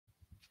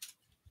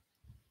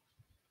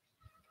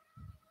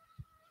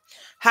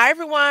Hi,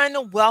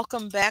 everyone.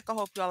 Welcome back. I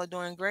hope y'all are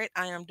doing great.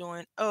 I am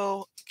doing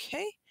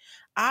okay.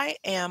 I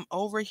am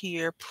over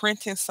here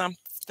printing some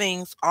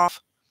things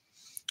off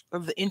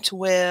of the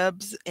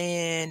interwebs.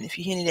 And if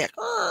you hear any of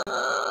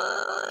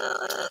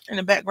that in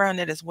the background,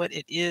 that is what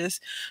it is.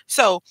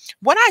 So,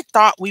 what I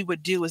thought we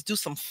would do is do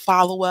some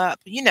follow up,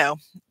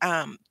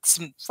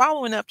 some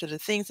following up to the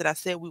things that I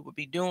said we would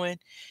be doing,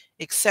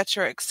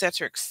 etc.,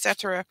 etc.,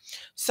 etc.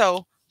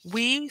 So,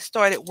 we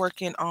started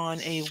working on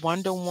a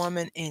Wonder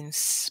Woman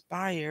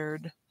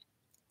inspired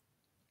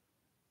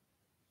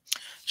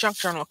junk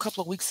journal a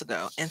couple of weeks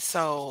ago. And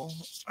so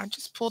I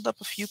just pulled up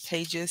a few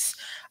pages.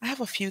 I have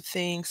a few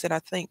things that I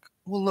think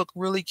will look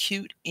really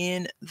cute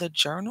in the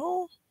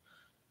journal.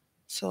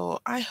 So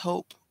I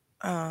hope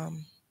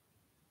um,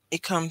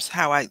 it comes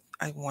how I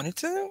wanted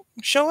to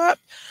show up.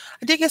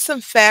 I did get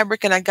some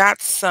fabric and I got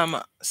some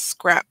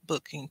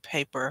scrapbooking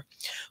paper,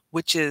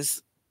 which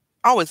is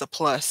always a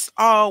plus,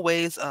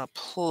 always a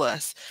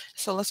plus.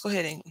 So let's go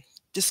ahead and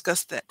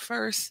discuss that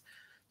first.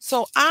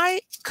 So I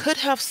could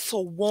have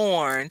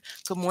sworn,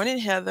 good morning,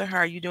 Heather. How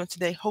are you doing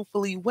today?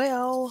 Hopefully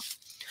well.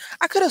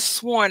 I could have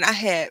sworn I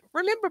had,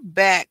 remember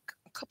back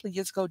a couple of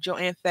years ago,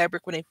 Joanne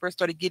Fabric, when they first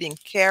started getting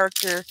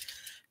character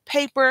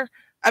paper.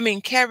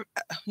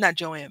 Not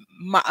Joanne,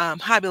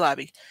 Hobby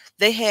Lobby.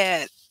 They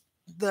had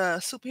the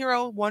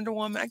superhero Wonder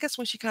Woman. I guess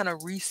when she kind of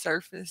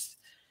resurfaced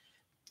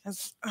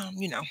as,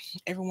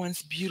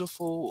 everyone's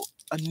beautiful,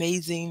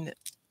 amazing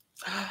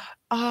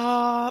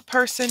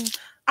person.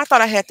 I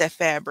thought I had that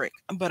fabric,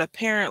 but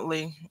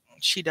apparently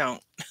she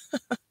don't.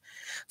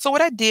 So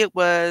what I did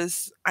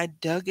was I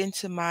dug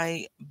into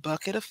my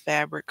bucket of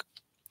fabric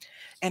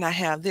and I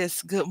have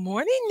this. Good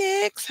morning,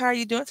 Nix. How are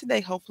you doing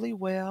today? Hopefully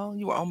well.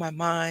 You were on my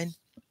mind,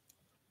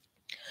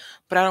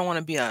 but I don't want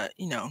to be a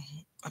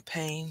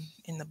pain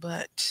in the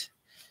butt.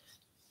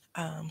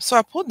 So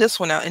I pulled this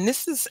one out, and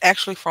this is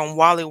actually from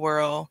Wally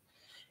World.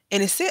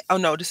 And it said, oh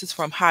no, this is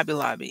from Hobby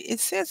Lobby. It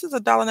says it's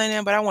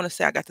 $1.99, but I want to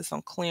say I got this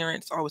on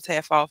clearance or it was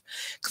half off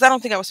because I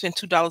don't think I would spend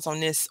 $2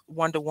 on this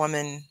Wonder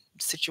Woman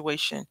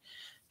situation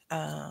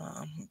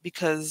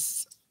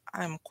because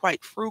I'm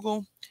quite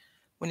frugal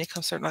when it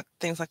comes to like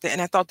things like that.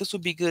 And I thought this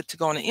would be good to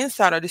go on the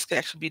inside, or this could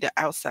actually be the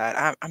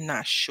outside. I'm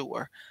not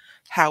sure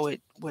how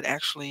it would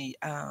actually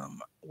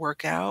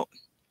work out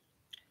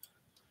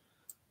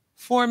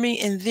for me.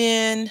 And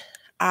then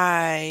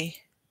I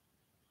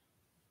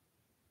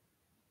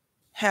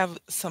have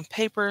some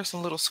paper,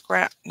 some little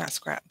scrap, not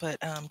scrap, but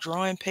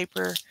drawing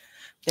paper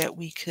that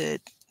we could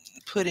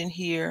put in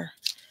here.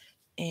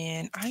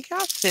 And I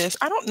got this.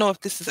 I don't know if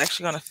this is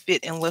actually going to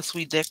fit unless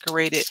we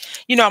decorate it.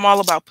 I'm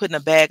all about putting a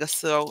bag of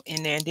sew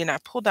in there. And then I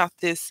pulled out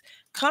this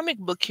comic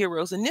book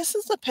heroes. And this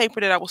is the paper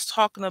that I was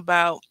talking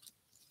about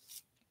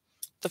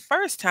the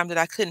first time that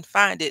I couldn't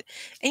find it.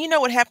 And you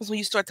know what happens when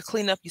you start to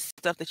clean up your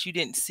stuff that you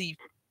didn't see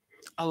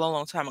a long,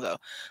 long time ago.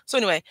 So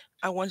anyway,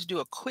 I wanted to do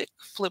a quick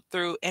flip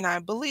through. And I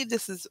believe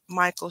this is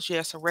Michael's,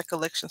 yes, a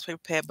Recollections paper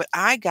pad. But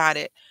I got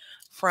it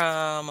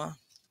from,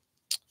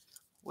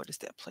 what is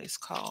that place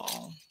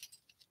called?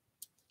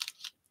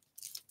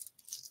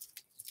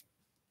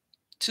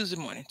 Tuesday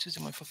morning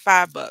for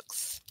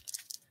 $5.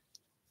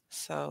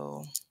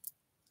 So,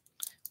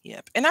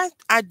 yep. And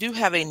I do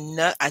have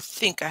I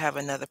think I have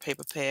another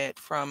paper pad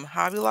from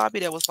Hobby Lobby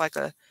that was like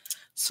a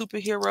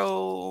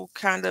superhero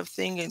kind of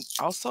thing. And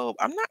also,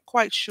 I'm not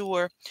quite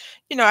sure.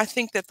 I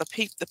think that the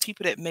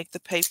people that make the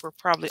paper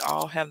probably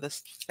all have the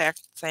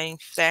same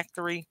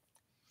factory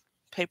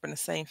paper in the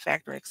same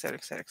factory, et cetera,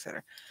 et cetera, et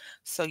cetera.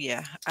 So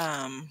yeah,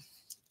 I'm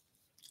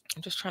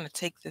just trying to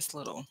take this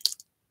little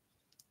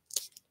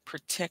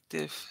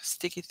protective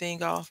sticky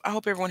thing off. I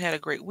hope everyone had a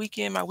great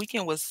weekend. My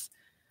weekend was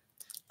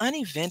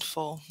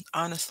uneventful,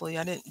 honestly.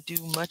 I didn't do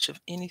much of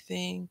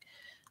anything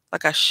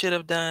like I should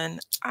have done.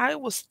 I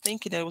was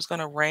thinking that it was going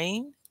to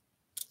rain,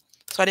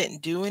 so I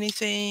didn't do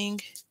anything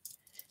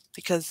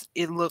because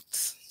the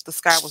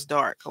sky was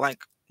dark,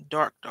 like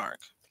dark, dark.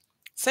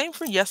 Same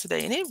for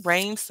yesterday, and it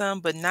rained some,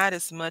 but not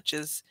as much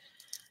as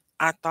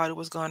I thought it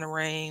was going to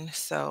rain.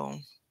 So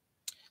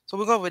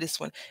we'll go over this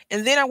one.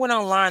 And then I went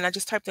online. I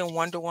just typed in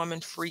Wonder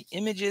Woman free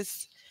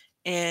images,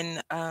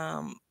 and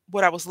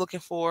what I was looking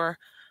for,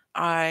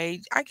 I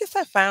guess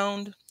I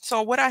found.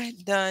 So what I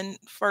had done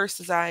first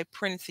is I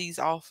printed these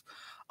off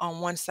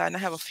on one side, and I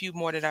have a few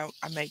more that I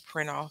may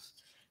print off.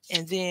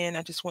 And then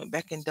I just went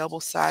back and double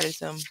sided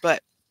them,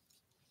 but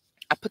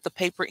I put the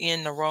paper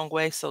in the wrong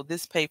way. So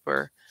this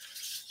paper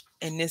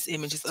and this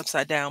image is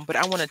upside down, but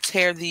I want to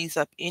tear these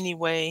up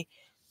anyway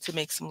to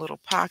make some little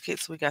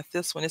pockets. We got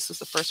this one. This was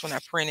the first one I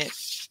printed.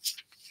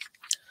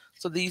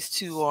 So these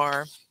two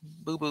are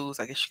boo-boos,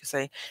 I guess you could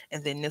say.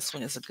 And then this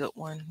one is a good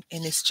one.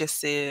 And this just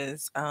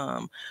says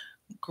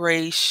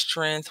Gray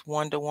Strength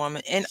Wonder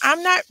Woman. And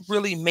I'm not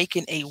really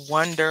making a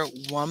Wonder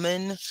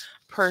Woman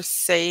per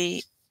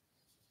se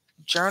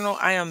journal.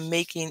 I am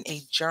making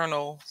a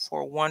journal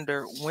for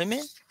Wonder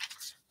Women.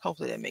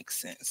 Hopefully that makes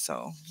sense.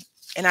 So,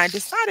 and I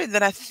decided,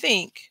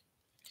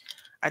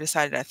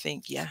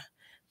 yeah,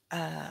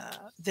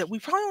 that we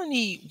probably only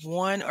need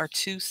one or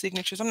two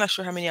signatures. I'm not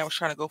sure how many I was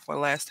trying to go for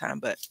last time,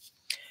 but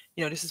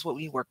this is what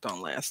we worked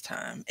on last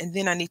time. And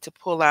then I need to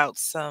pull out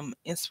some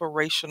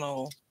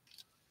inspirational,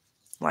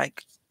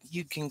 like,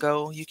 you can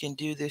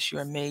do this,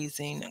 you're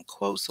amazing, and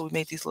quotes. So we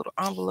made these little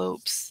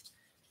envelopes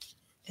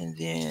and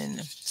then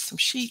some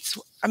sheets.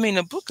 I mean,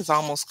 the book is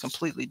almost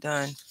completely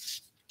done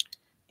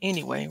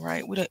anyway,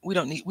 right? We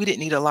didn't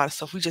need a lot of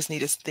stuff. We just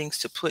needed things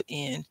to put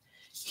in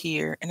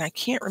here. And I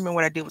can't remember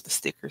what I did with the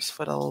stickers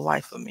for the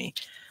life of me.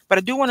 But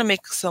I do want to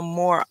make some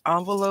more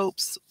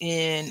envelopes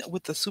in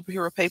with the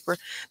superhero paper.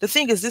 The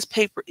thing is, this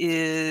paper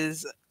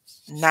is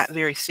not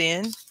very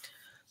thin,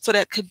 so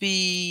that could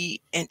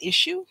be an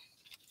issue.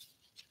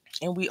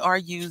 And we are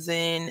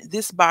using,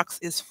 this box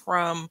is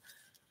from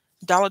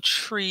Dollar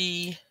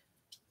Tree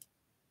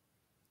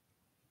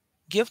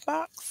gift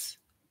box.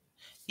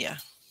 Yeah.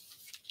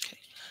 Okay.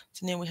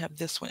 So then we have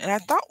this one. And I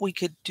thought we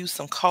could do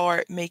some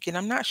card making.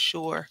 I'm not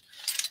sure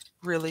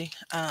really.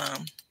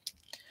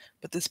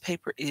 But this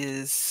paper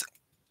is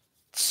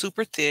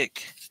super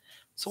thick.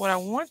 So what I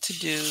want to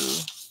do,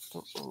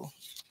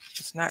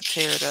 let's not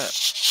tear it up.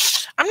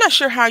 I'm not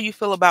sure how you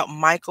feel about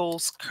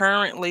Michaels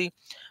currently,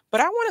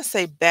 but I want to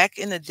say back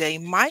in the day,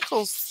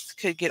 Michaels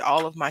could get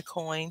all of my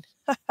coin.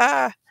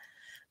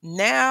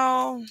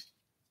 Now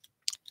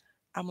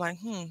I'm like,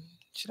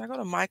 should I go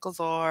to Michaels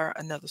or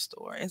another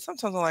store? And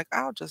sometimes I'm like,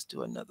 I'll just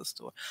do another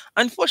store.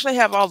 Unfortunately,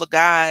 I have all the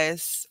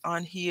guys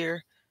on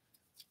here,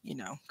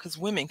 because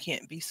women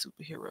can't be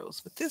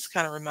superheroes. But this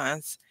kind of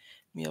reminds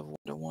me of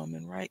Wonder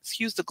Woman, right?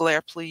 Excuse the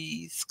glare,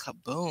 please.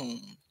 Kaboom.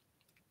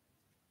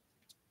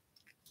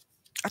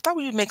 I thought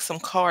we would make some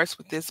cards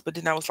with this, but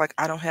then I was like,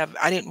 I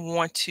didn't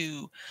want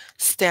to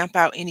stamp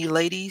out any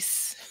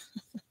ladies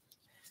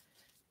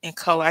in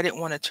color. I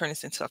didn't want to turn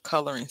this into a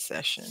coloring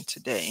session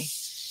today.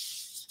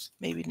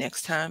 Maybe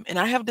next time. And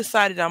I have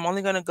decided I'm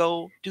only going to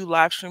go do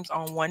live streams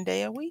on one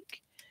day a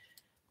week,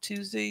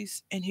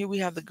 Tuesdays. And here we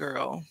have the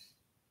girl.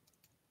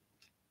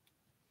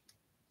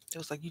 It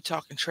was like, you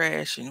talking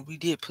trash, and we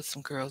did put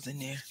some girls in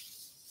there.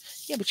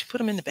 Yeah, but you put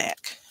them in the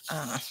back.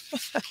 All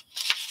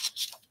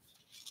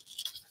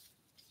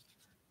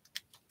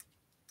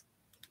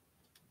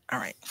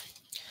right.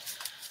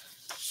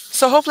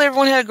 So hopefully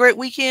everyone had a great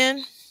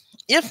weekend.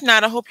 If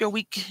not, I hope your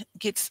week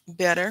gets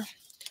better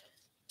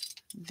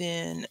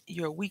than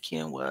your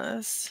weekend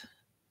was.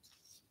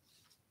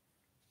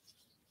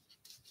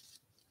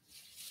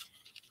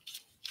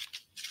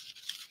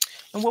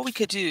 And what we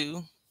could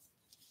do,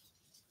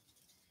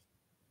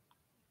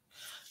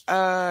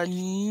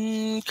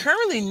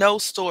 currently no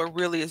store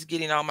really is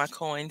getting all my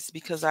coins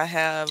because I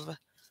have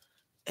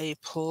a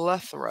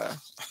plethora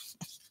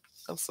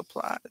of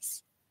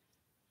supplies.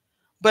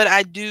 But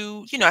I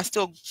do, I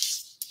still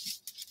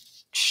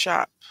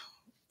shop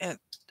at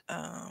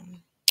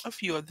a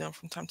few of them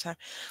from time to time.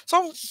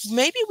 So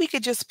maybe we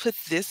could just put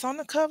this on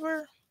the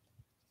cover,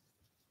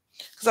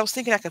 because I was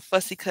thinking I could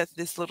fussy cut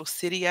this little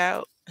city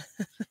out.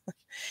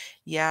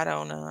 Yeah,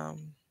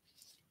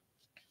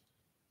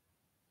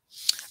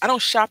 I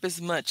don't shop as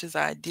much as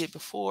I did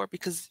before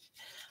because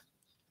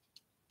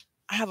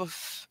I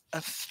have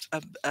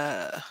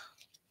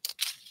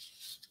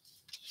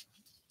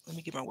let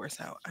me get my words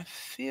out. I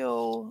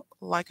feel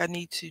like I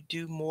need to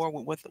do more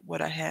with what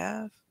I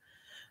have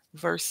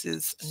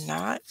versus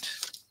not.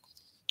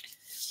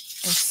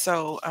 And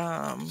so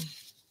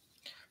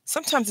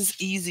sometimes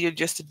it's easier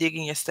just to dig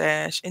in your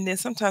stash. And then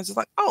sometimes it's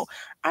like, oh,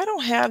 I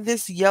don't have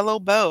this yellow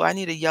bow. I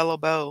need a yellow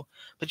bow.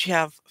 But you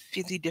have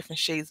 50 different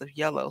shades of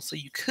yellow. So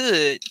you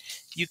could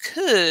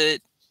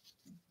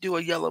do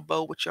a yellow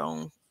bow with your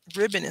own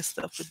ribbon and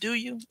stuff. But do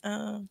you?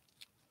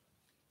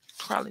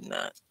 Probably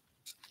not.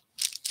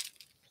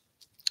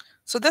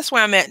 So that's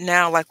where I'm at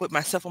now, like with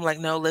myself. I'm like,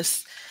 no,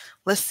 let's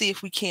see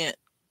if we can't,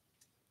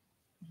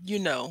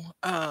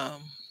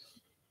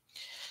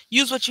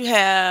 use what you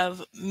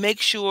have, make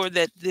sure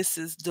that this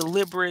is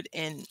deliberate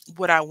in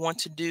what I want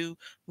to do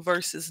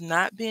versus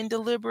not being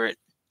deliberate.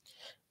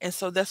 And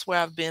so that's where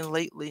I've been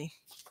lately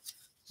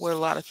with a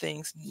lot of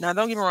things. Now,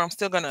 don't get me wrong, I'm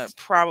still going to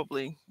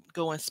probably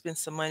go and spend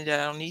some money that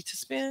I don't need to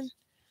spend.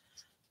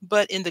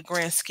 But in the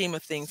grand scheme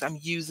of things, I'm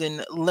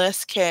using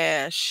less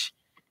cash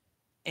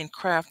and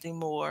crafting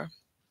more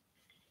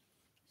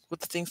with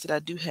the things that I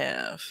do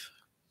have.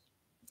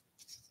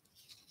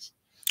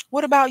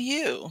 What about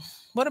you?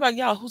 What about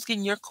y'all? Who's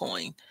getting your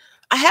coin?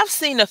 I have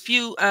seen a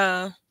few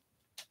uh-oh.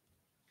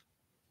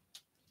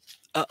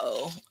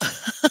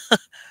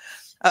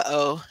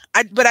 Uh-oh.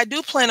 But I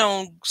do plan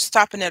on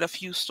stopping at a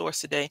few stores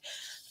today.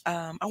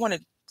 I want to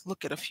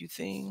look at a few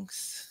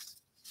things.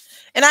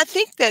 And I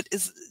think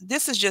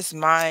this is just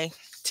my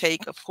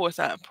take. Of course,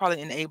 I'm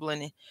probably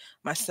enabling it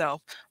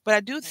myself. But I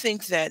do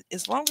think that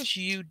as long as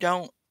you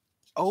don't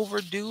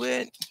overdo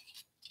it,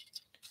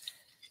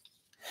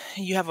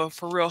 you have a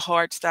for real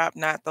hard stop,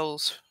 not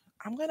those,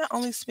 I'm going to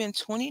only spend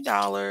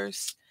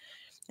 $20.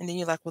 And then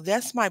you're like, well,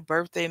 that's my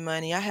birthday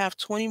money. I have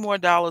 $20 more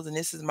and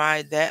this is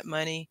that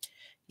money.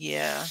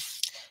 Yeah.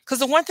 Because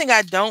the one thing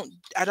I don't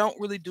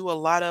really do a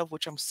lot of,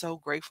 which I'm so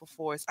grateful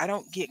for, is I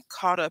don't get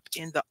caught up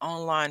in the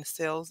online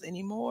sales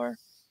anymore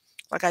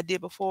like I did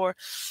before.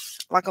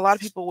 Like a lot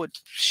of people would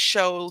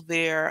show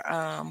their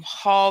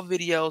haul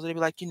videos. They'd be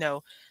like,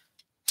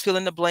 fill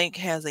in the blank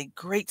has a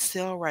great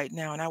sale right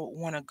now, and I would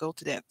want to go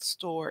to that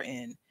store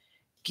and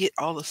get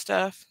all the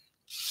stuff.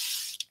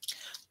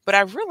 But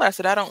I realized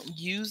that I don't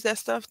use that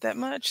stuff that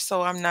much,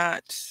 so I'm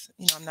not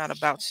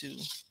about to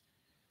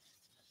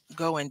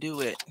go and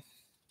do it.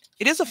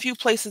 It is a few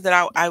places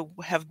that I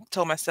have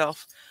told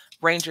myself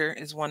Ranger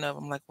is one of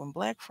them. Like when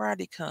Black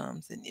Friday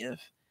comes, and if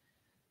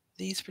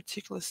these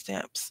particular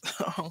stamps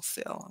are on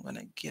sale, I'm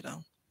gonna get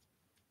them.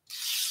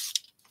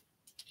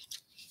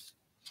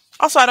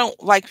 Also, I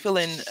don't like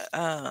feeling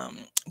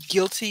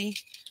guilty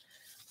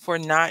for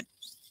not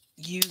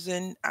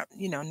using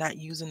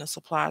the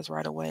supplies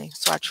right away.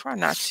 So I try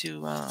not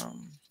to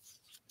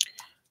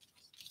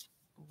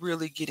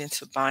really get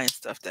into buying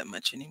stuff that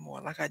much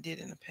anymore, like I did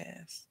in the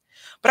past.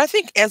 But I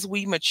think as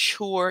we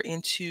mature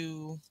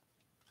into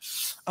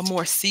a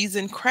more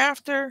seasoned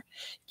crafter,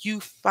 you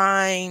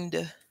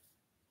find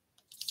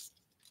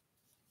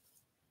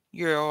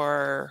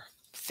your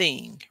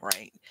thing,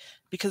 right?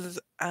 Because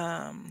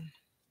I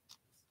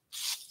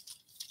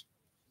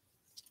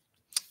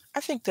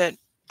think that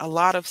a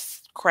lot of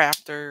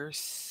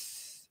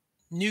crafters,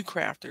 new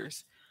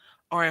crafters,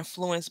 are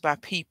influenced by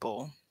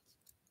people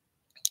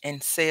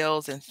and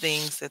sales and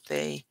things that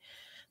they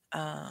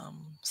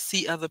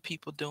see other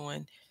people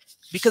doing.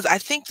 Because I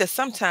think that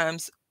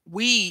sometimes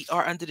we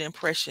are under the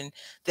impression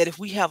that if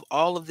we have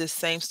all of this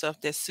same stuff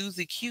that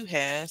Susie Q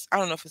has, I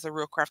don't know if it's a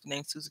real crafter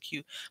named Susie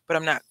Q, but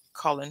I'm not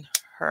calling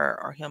her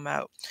or him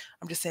out.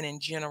 I'm just saying in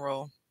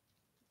general,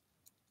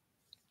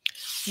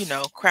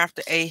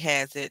 crafter A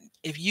has it.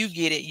 If you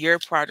get it, your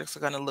projects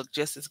are going to look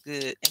just as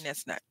good. And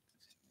that's not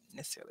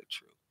necessarily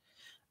true.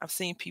 I've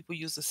seen people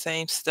use the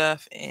same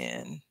stuff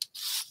and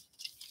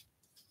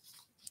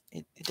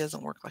it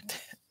doesn't work like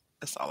that.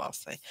 That's all I'll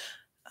say.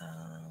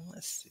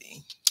 Let's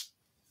see.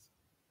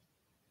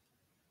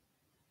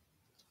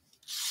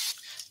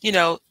 You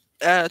know,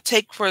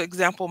 take for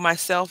example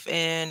myself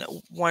and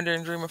Wonder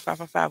and Dreamer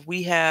 555.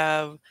 We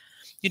have,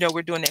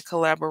 we're doing that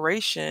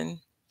collaboration,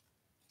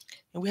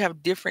 and we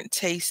have different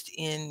taste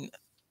in,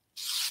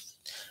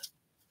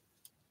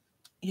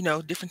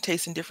 different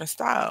tastes in different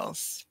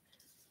styles.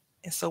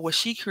 And so what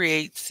she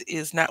creates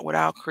is not what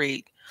I'll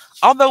create.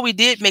 Although we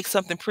did make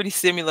something pretty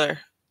similar,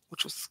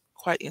 which was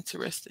quite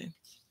interesting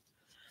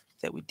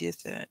that we did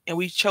that. And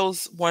we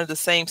chose one of the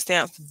same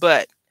stamps,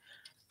 but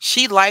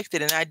she liked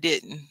it and I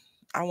didn't.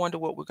 I wonder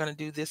what we're going to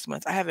do this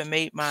month. I haven't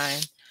made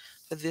mine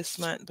for this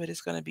month, but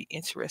it's going to be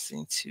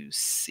interesting to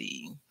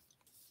see.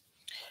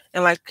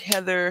 And like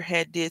Heather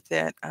had did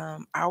that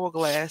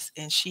hourglass,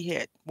 and she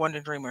had Wonder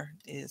Dreamer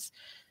is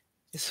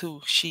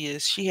who she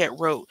is. She had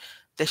wrote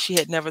that she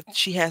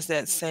has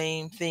that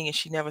same thing, and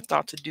she never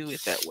thought to do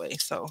it that way.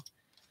 So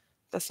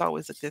that's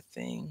always a good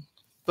thing.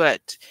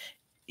 But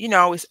I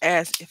always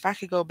ask if I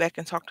could go back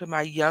and talk to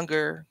my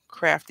younger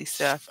crafty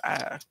self,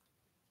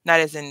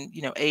 not as in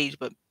age,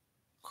 but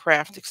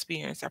craft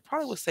experience. I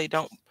probably would say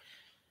don't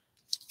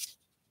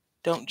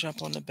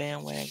jump on the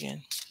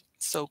bandwagon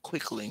so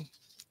quickly,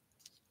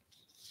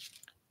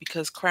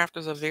 because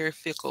crafters are very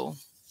fickle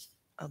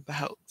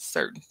about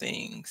certain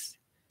things.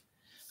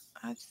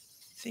 I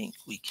think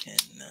we can,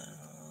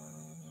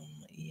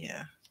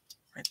 yeah,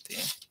 right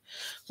there.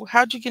 Well,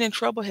 how'd you get in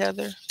trouble,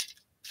 Heather?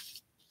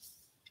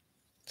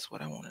 That's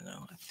what I want to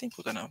know. I think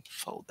we're gonna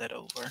fold that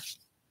over.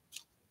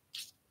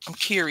 I'm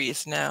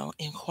curious now.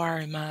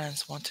 Inquiring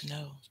minds want to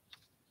know.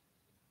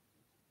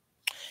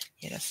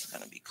 Yeah, that's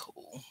gonna be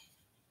cool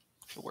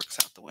if it works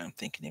out the way I'm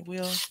thinking it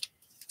will.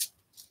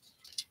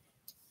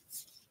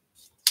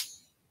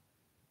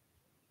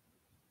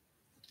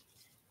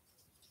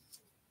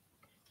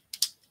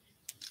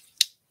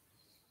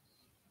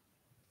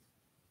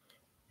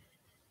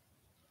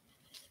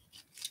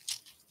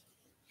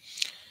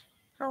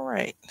 All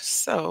right,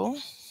 so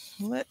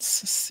let's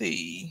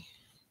see.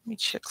 Let me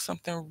check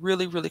something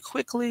really, really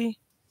quickly.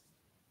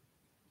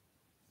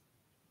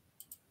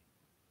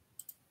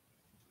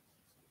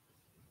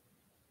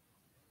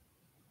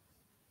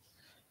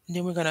 And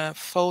then we're gonna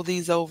fold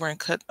these over and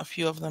cut a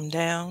few of them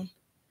down.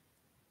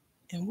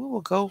 And we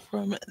will go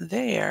from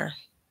there.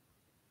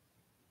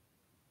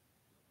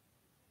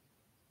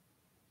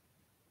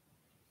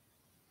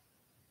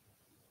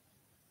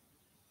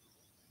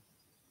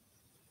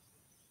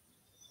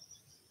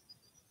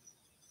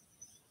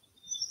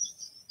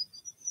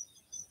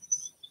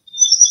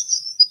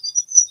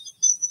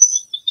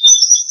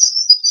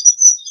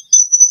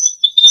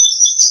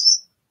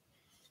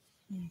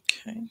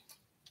 Okay.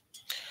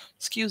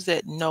 Excuse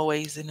that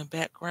noise in the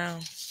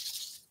background.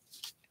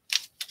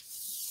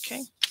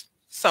 Okay.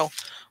 So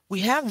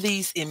we have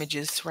these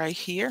images right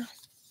here.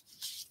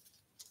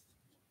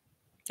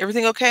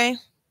 Everything okay?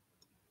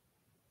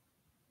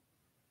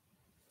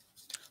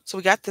 So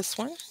we got this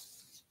one,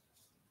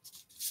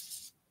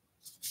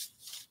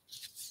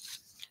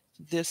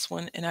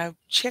 and I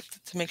checked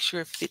it to make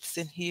sure it fits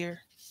in here.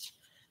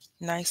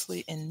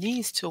 nicely. And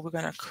these two, we're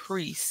going to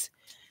crease.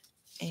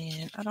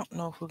 And I don't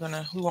know if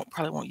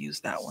probably won't use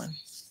that one.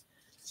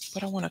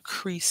 But I want to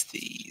crease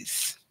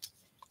these.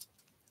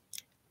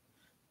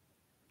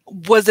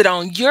 Was it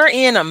on your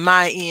end or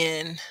my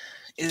end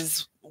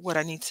is what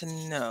I need to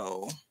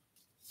know.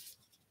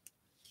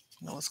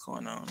 Know what's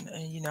going on.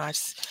 And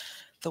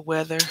the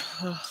weather.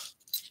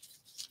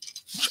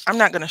 I'm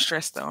not going to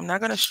stress though. I'm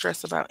not going to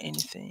stress about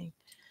anything.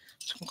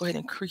 So I'm going to go ahead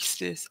and crease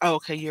this. Oh,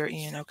 okay, you're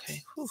in.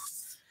 Okay. Whew.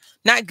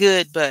 Not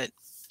good, but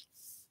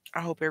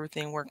I hope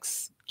everything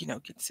works,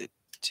 gets it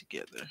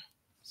together.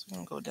 So I'm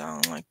going to go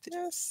down like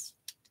this.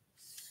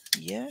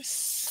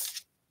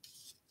 Yes.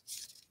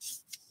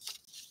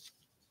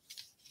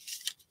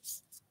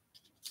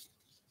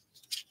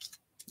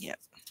 Yep.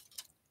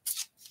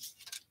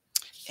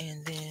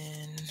 And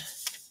then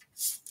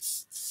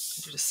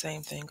do the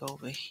same thing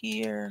over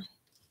here.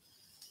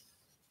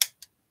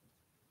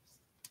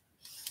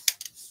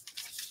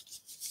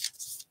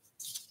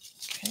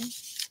 Okay.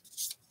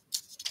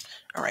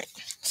 All right.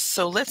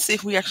 So let's see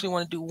if we actually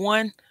want to do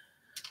one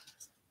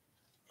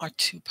or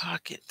two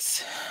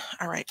pockets.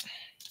 All right.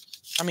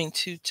 I mean,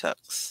 two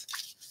tucks,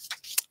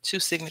 two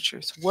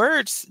signatures.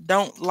 Words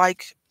don't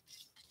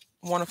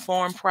want to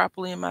form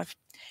properly in my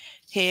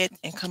head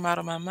and come out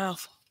of my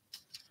mouth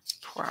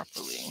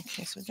properly.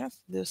 Okay, so we got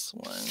this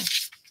one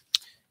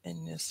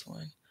and this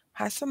one.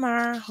 Hi,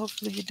 Samara.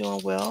 Hopefully you're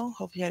doing well.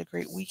 Hope you had a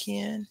great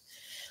weekend.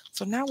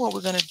 So now what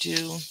we're going to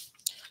do,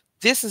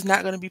 this is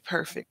not going to be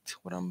perfect,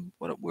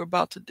 what we're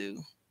about to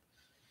do.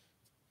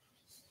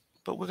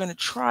 But we're going to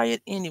try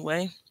it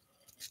anyway.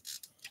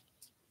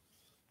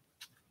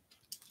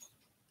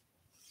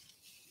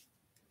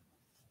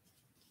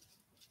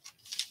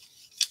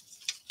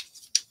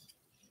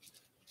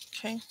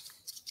 Okay.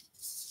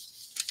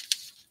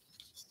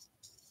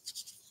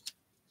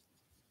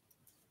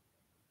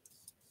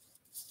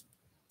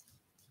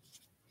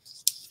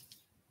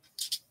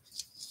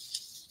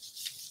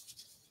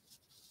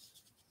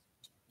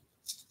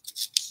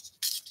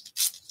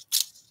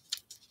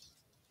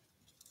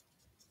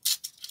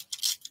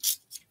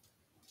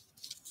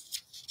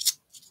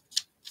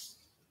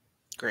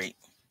 Great.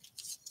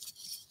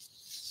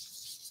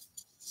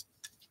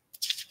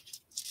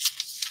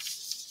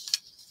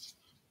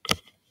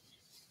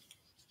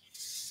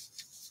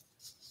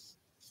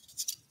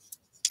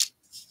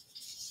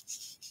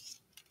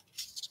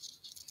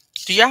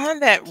 Do y'all have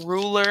that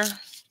ruler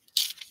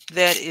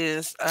that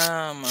is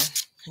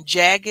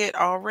jagged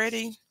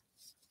already?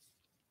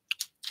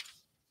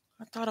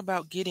 I thought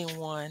about getting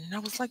one. And I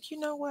was like, you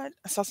know what?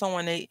 I saw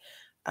someone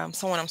I'm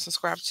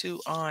subscribed to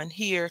on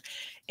here,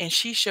 and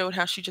she showed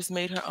how she just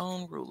made her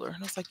own ruler. And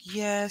I was like,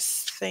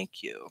 yes,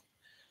 thank you.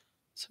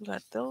 So we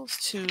got those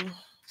two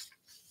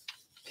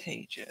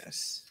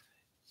pages.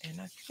 And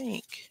I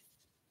think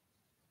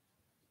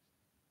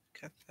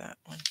got that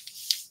one.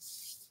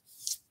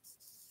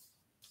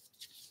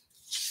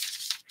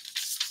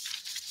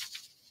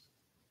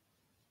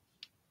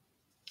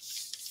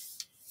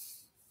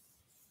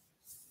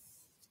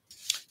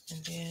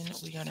 And then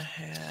we're gonna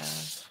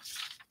have,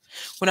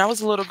 when I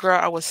was a little girl,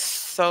 I was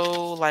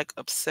so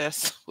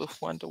obsessed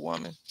with Wonder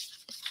Woman.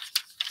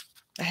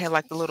 I had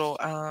the little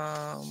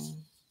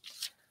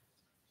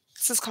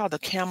this is called the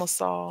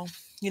camisole,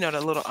 the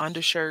little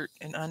undershirt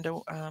and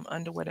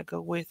underwear that go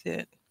with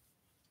it.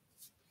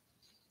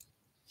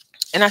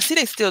 And I see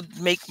they still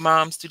make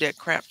moms do that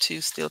crap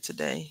too still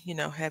today,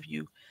 have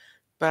you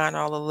buying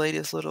all the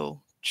latest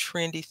little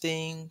trendy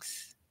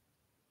things.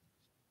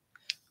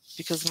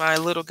 Because my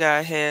little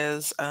guy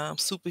has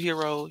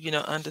superhero,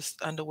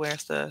 underwear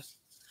stuff.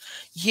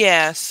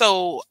 Yeah.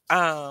 So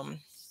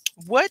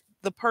what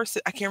the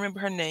person, I can't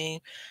remember her name,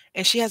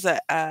 and she has a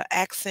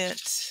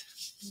accent,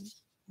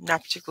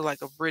 not particularly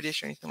like a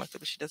British or anything like that,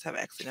 but she does have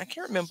an accent. I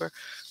can't remember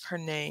her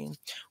name.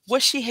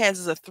 What she has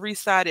is a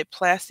three-sided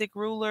plastic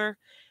ruler.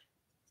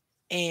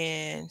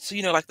 And so,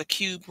 like the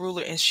cube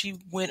ruler, and she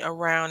went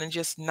around and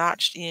just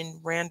notched in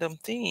random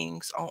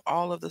things on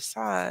all of the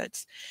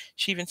sides.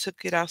 She even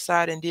took it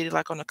outside and did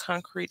it on the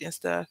concrete and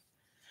stuff.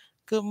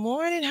 Good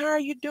morning. How are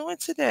you doing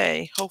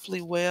today?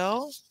 Hopefully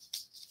well.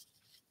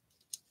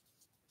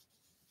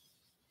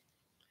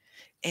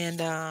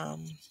 And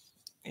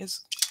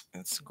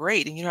it's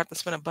great. And you don't have to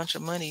spend a bunch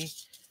of money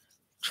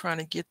trying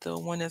to get the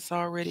one that's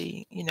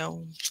already,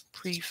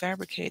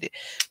 prefabricated.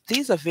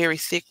 These are very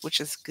thick,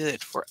 which is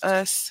good for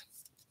us.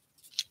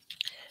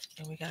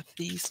 And we got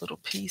these little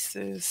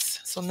pieces.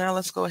 So now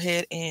let's go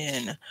ahead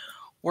and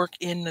work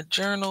in the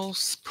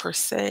journals per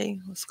se.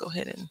 Let's go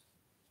ahead and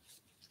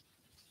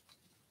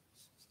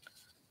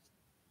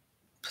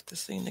put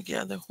this thing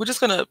together. We're just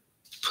going to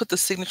put the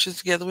signatures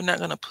together. We're not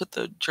going to put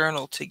the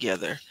journal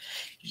together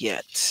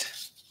yet.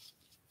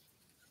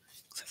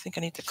 I think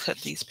I need to cut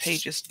these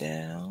pages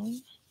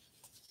down.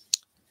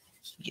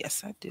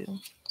 Yes, I do.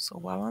 So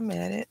while I'm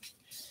at it,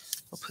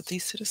 we'll put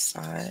these to the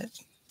side.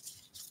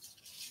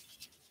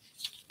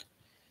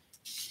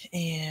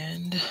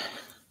 And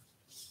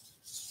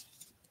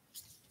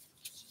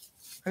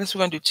I guess we're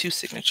going to do two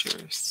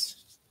signatures.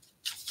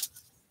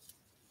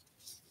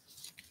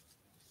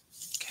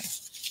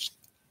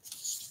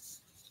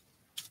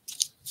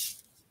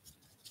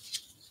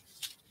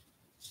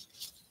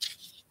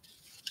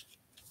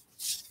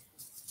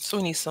 So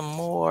we need some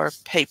more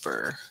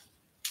paper.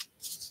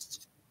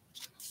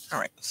 All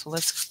right, so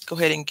let's go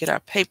ahead and get our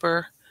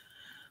paper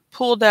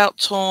pulled out,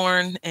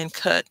 torn, and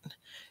cut.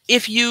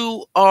 If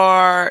you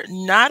are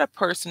not a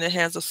person that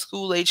has a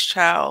school-age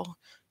child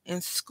in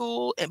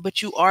school,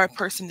 but you are a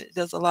person that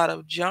does a lot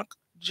of junk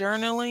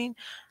journaling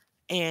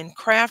and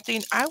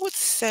crafting, I would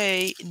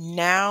say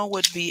now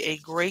would be a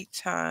great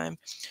time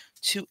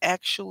to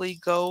actually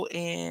go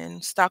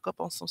and stock up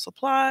on some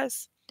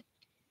supplies.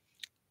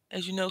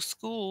 As you know,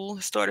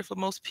 school started for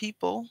most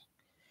people,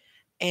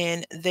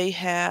 and they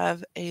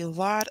have a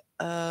lot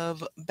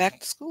of back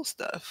to school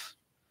stuff: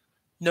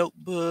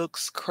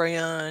 notebooks,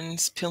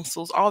 crayons,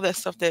 pencils, all that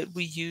stuff that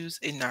we use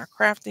in our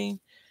crafting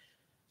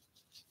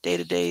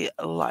day-to-day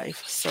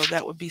life. So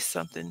that would be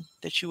something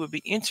that you would be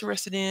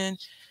interested in.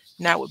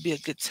 Now would be a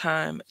good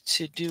time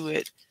to do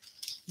it.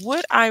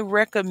 Would I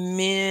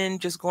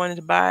recommend just going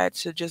to buy it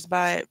to just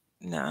buy it?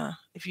 Nah.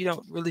 If you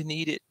don't really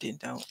need it, then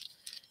don't.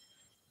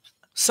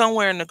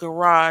 Somewhere in the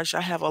garage,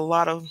 I have a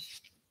lot of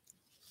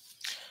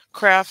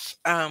craft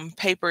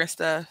paper and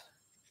stuff.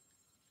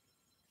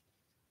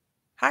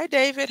 Hi,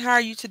 David. How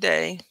are you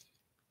today?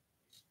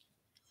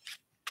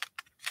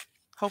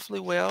 Hopefully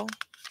well.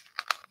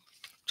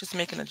 Just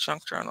making a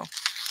junk journal.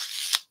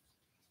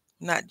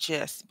 Not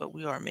just, but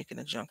we are making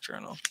a junk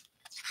journal.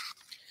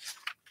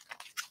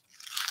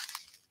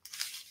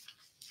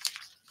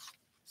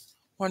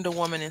 Wonder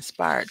Woman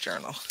inspired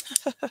journal.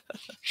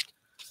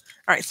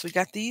 All right, so we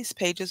got these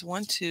pages,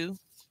 1, 2.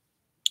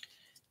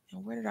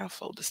 And where did our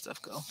folder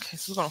stuff go? Okay,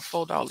 so we're going to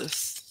fold all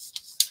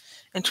this.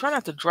 And try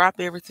not to drop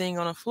everything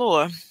on the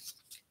floor.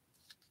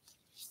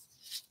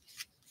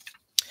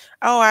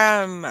 Oh,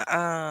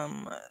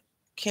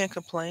 can't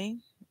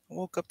complain.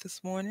 Woke up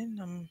this morning.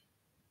 I'm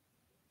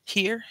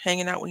here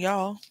hanging out with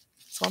y'all.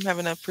 So I'm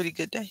having a pretty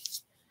good day.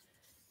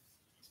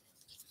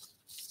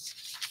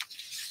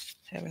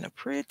 Having a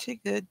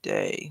pretty good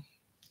day.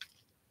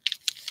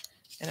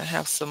 And I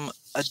have some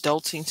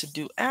adulting to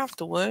do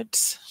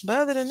afterwards. But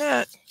other than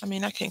that, I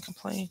mean, I can't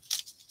complain.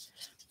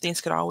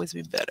 Things could always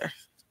be better.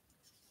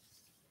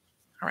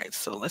 All right,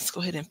 so let's go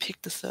ahead and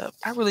pick this up.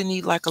 I really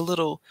need like a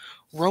little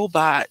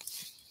robot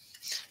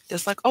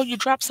that's like, oh, you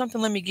dropped something,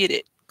 let me get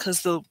it.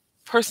 Because the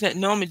person that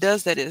normally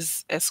does that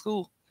is at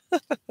school.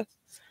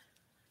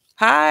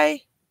 Hi.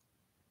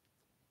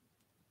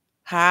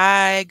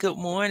 Hi, good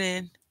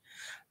morning.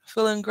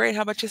 Feeling great.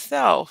 How about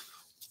yourself?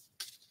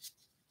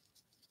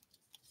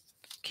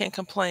 Can't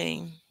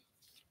complain.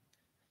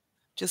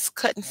 Just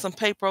cutting some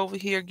paper over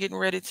here, getting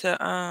ready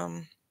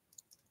to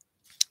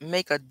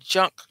make a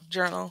junk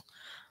journal.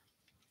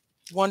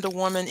 Wonder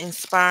Woman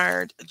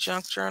inspired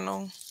junk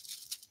journal.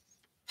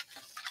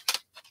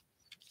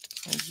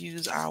 And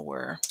use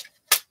our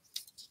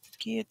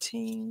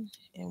guillotine.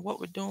 And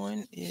what we're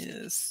doing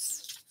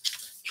is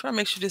try to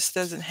make sure this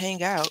doesn't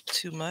hang out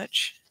too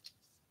much.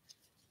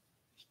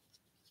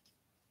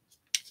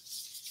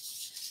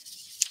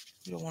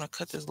 You don't want to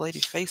cut this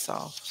lady's face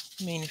off.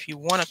 I mean, if you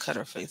want to cut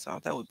her face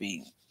off, that would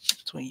be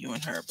between you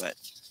and her. But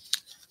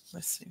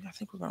let's see. I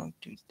think we're going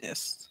to do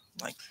this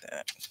like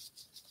that.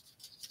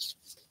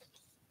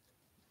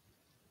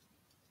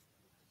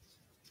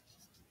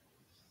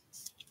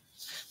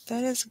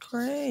 That is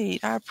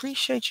great. I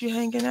appreciate you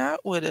hanging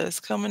out with us,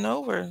 coming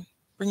over,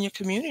 bring your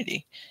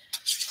community.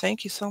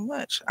 Thank you so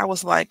much. I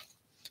was like,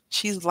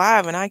 she's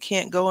live and I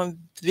can't go and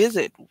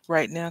visit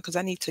right now because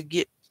I need to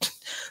get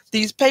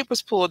these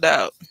papers pulled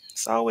out.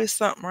 It's always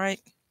something, right?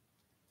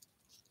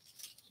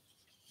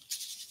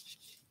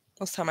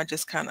 Most time I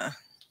just kind of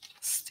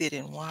sit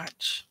and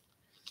watch,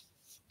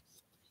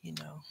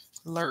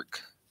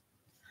 lurk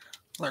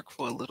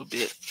for a little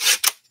bit.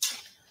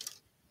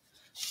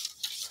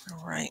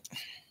 All right.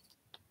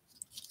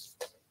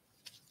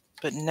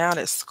 But now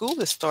that school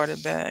has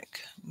started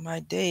back, my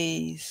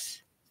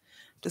days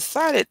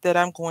decided that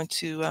I'm going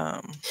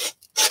to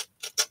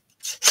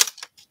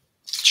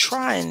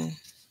try and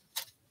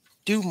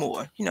do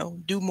more,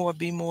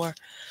 be more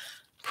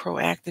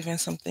proactive in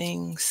some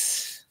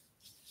things.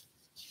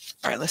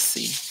 All right, let's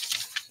see.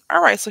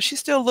 All right, so she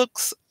still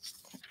looks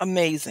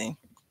amazing.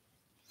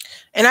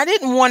 And I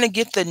didn't want to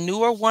get the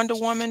newer Wonder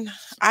Woman.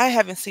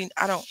 I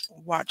don't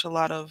watch a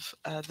lot of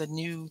the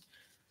new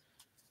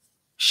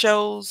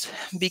shows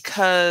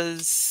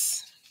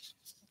because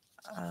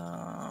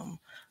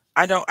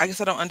I guess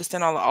I don't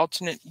understand all the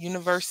alternate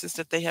universes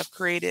that they have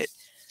created.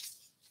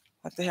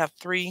 Like they have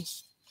 3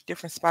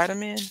 different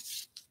Spider-Men.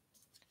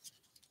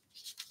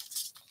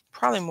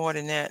 Probably more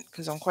than that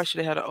because I'm quite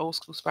sure they had an old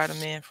school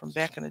Spider-Man from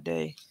back in the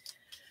day.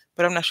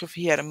 But I'm not sure if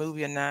he had a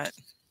movie or not.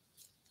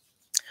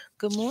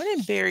 Good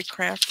morning, Barry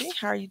Crafty.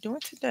 How are you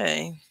doing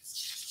today?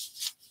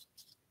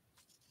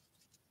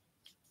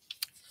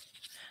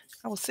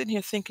 I was sitting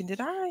here thinking, did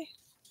I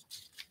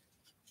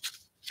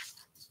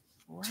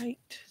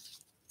write?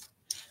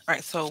 All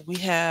right, so we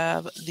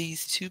have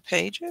these 2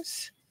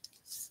 pages.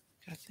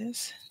 Got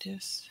this,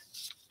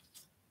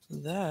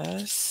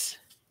 thus,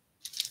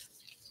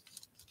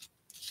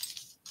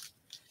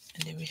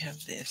 and then we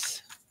have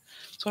this.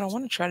 So what I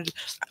want to try to do.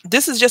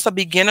 This is just a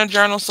beginner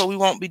journal, so we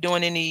won't be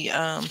doing any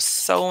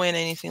sewing,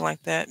 anything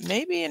like that.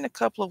 Maybe in a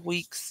couple of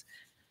weeks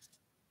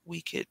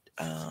we could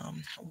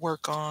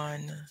work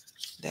on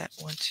that.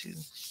 One, two,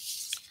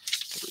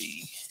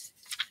 three.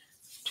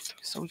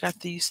 So we got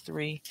these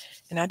three,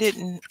 and I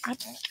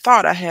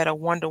thought I had a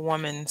Wonder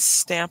Woman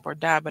stamp or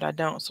die, but I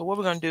don't. So what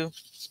we're gonna do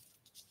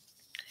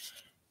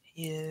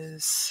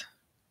is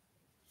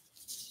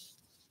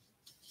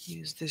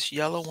use this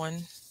yellow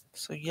one.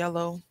 So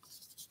yellow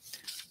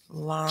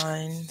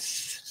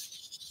lines.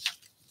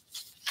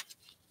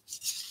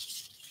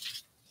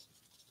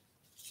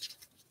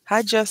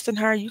 Hi Justin,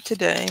 how are you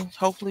today?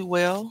 Hopefully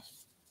well.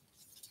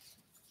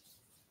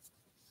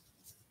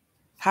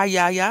 Hi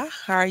Yaya,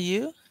 how are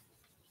you?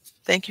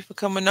 Thank you for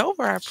coming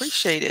over. I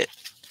appreciate it.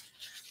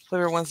 Hope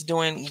everyone's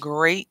doing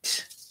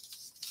great,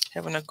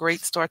 having a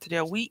great start to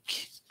their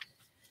week.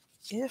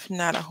 If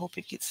not, I hope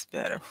it gets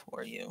better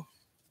for you.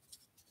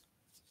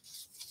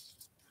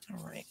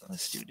 All right,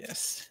 let's do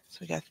this. So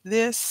we got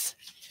this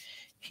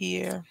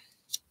here,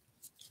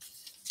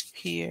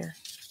 here.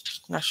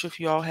 Not sure if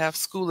you all have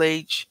school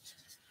age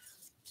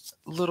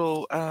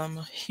little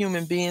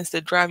human beings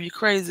that drive you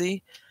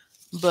crazy,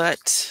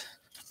 but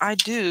I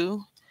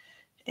do.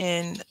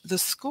 And the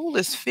school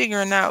is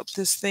figuring out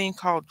this thing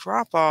called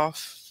drop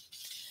off,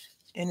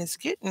 and it's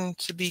getting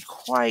to be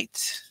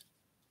quite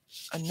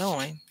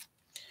annoying.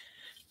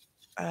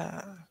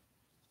 Uh,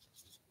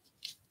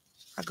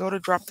 I go to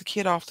drop the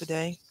kid off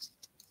today,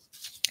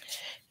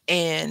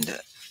 and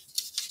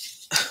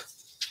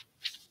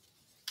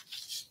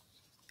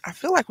I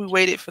feel like we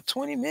waited for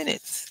 20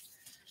 minutes.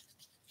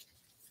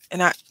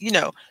 And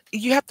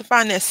you have to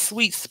find that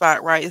sweet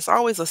spot, right? It's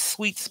always a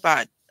sweet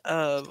spot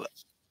of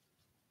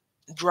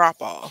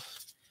drop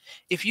off.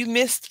 If you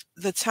missed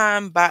the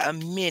time by a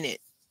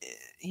minute,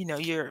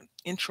 you're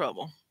in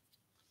trouble.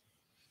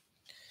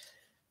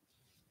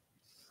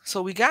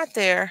 So we got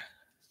there,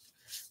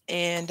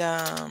 and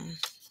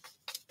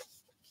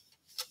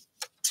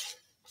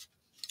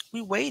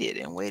we waited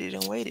and waited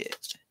and waited.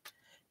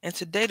 And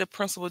today the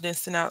principal didn't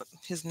send out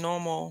his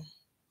normal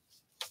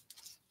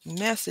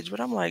message, but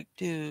I'm like,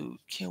 dude,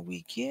 can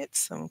we get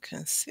some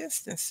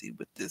consistency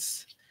with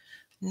this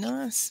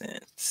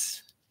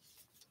nonsense?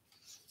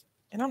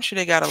 And I'm sure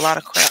they got a lot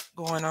of crap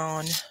going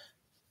on,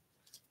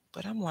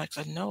 but I'm like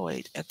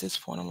annoyed at this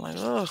point. I'm like,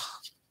 ugh.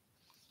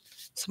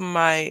 Some of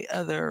my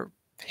other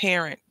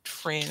parent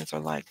friends are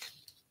like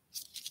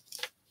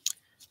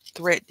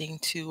threatening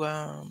to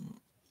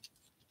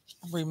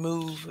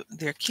remove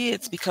their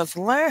kids because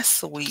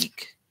last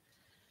week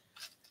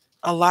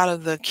a lot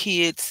of the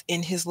kids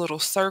in his little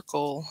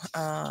circle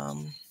got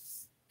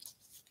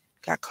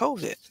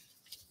COVID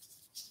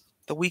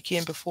the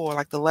weekend before,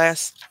 like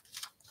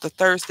the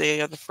Thursday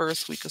of the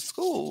first week of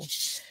school.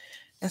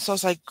 And so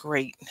it's like,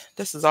 great,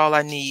 this is all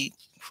I need,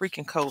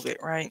 freaking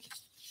COVID, right?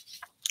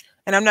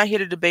 And I'm not here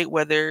to debate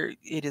whether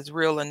it is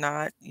real or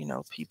not.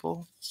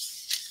 People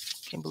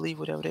can believe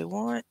whatever they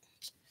want,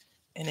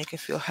 and they can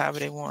feel however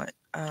they want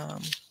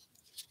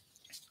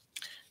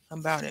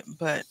about it.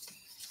 But,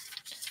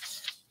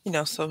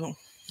 so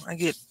I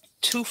get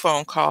 2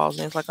 phone calls,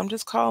 and it's like, I'm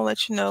just calling to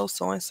let you know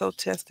so-and-so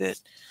tested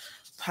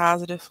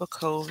positive for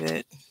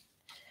COVID.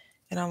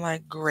 And I'm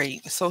like,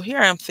 great. So here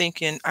I am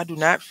thinking, I do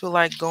not feel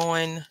like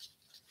going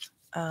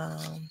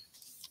to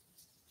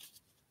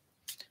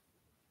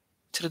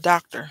the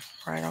doctor,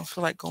 right? I don't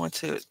feel like going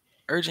to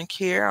urgent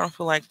care. I don't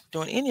feel like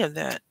doing any of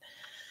that.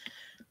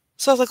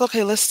 So I was like,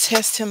 okay, let's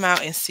test him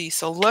out and see.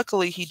 So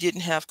luckily he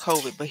didn't have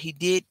COVID, but he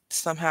did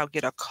somehow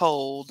get a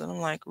cold. And I'm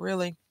like,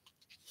 really?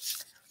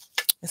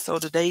 And so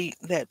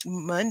that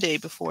Monday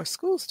before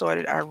school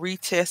started, I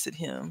retested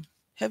him.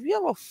 Have you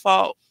ever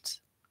fought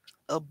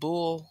a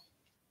bull,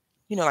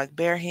 like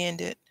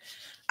barehanded?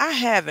 I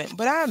haven't,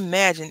 but I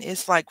imagine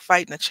it's like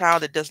fighting a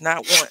child that does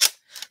not want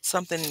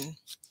something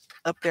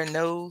up their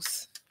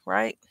nose,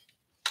 right?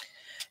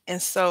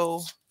 And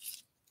so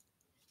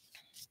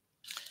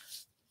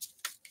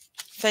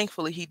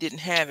thankfully he didn't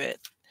have it.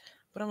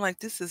 But I'm like,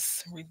 this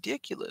is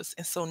ridiculous.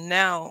 And so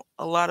now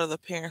a lot of the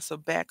parents are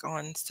back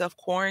on self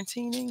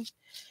quarantining.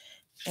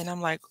 And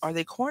I'm like, are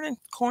they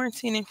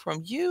quarantining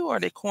from you, or are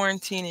they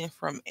quarantining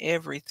from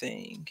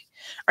everything?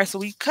 All right, so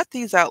we cut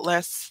these out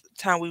last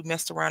time we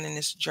messed around in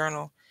this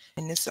journal.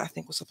 And this, I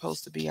think, was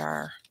supposed to be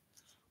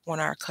one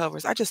of our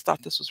covers. I just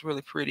thought this was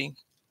really pretty.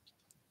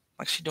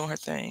 Like she doing her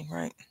thing,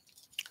 right?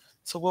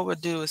 So what we'll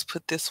do is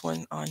put this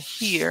one on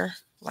here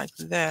like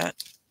that.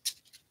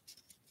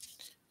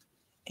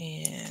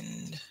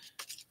 And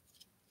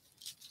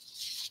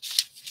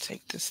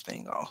take this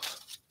thing off.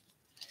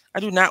 I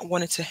do not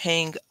want it to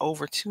hang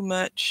over too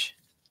much.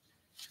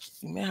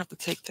 You may have to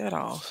take that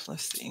off.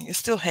 Let's see. It's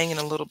still hanging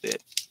a little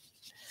bit.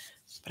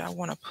 But I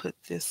want to put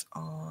this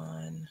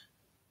on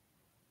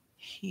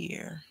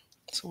here.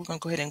 So we're going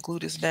to go ahead and glue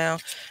this down.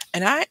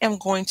 And I am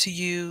going to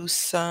use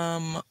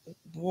some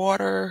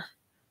non-water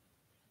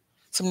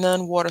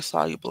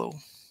soluble.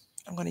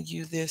 I'm going to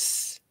use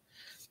this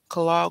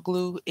Collal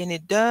glue, and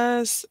it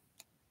does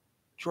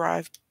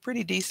dry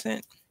pretty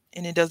decent.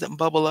 and it doesn't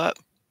bubble up.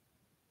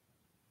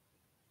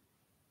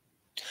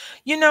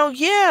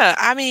 Yeah.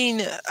 I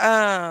mean,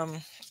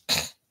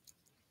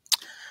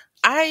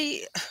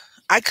 I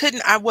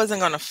I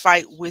wasn't gonna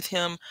fight with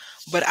him,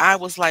 but I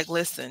was like,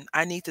 listen,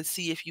 I need to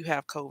see if you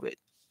have COVID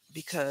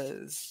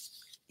because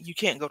you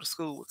can't go to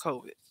school with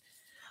COVID.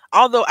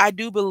 Although I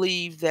do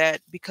believe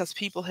that because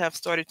people have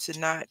started to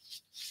not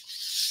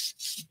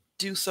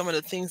do some of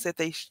the things that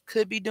they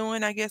could be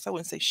doing, I guess I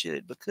wouldn't say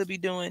should, but could be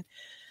doing,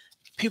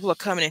 people are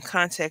coming in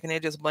contact and they're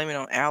just blaming it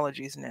on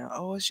allergies now.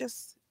 Oh, it's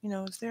just,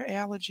 is there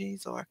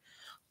allergies or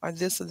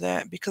this or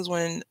that? Because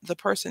when the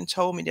person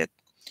told me that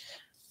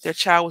their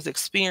child was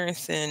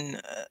experiencing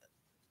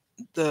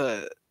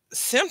the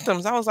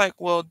symptoms, I was like,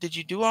 well, did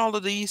you do all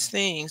of these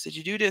things? Did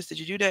you do this? Did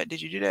you do that?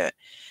 Did you do that?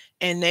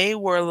 And they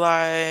were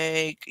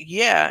like,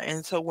 yeah.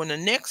 And so when the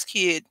next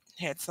kid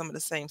had some of the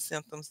same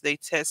symptoms, they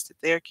tested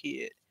their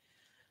kid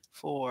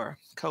for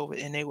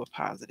COVID and they were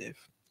positive.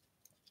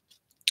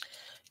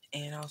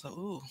 And I was like,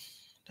 ooh,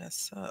 that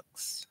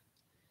sucks.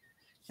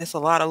 It's a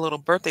lot of little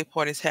birthday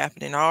parties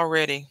happening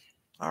already,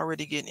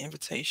 already getting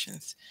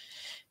invitations.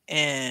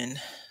 And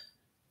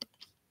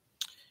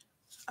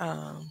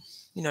um,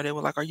 they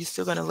were like, "Are you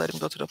still going to let him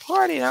go to the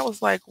party?" And I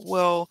was like,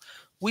 "Well,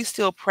 we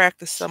still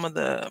practice some of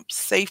the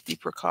safety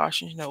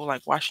precautions,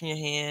 like washing your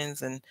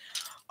hands and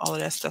all of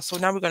that stuff. So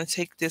now we're going to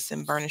take this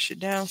and burnish it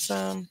down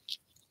some.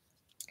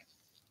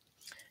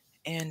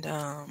 And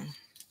now,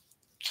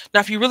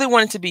 if you really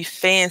wanted to be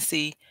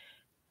fancy,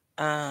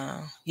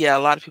 yeah, a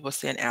lot of people are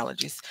saying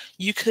allergies.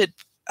 You could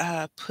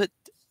put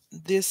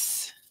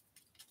this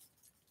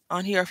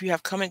on here. If you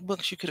have comic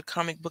books, you could have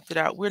comic booked it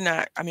out. We're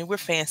not, I mean, we're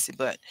fancy,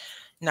 but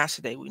not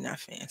today. We're not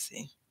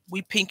fancy.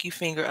 We pinky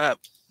finger up,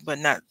 but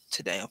not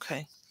today,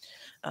 okay?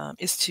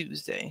 It's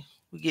Tuesday.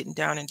 We're getting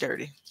down and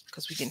dirty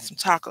because we're getting some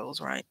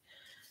tacos, right?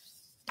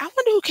 I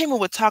wonder who came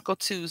up with Taco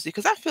Tuesday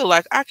because I feel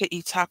like I could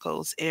eat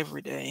tacos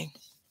every day.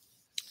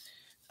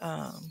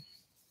 Um,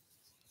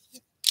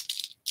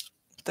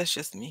 that's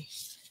just me.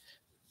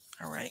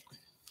 All right.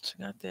 So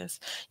got this.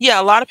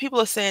 Yeah, a lot of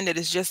people are saying that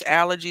it's just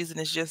allergies and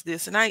it's just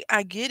this, and I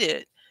get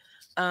it.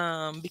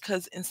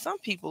 Because in some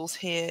people's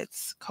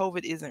heads,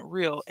 COVID isn't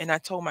real. And I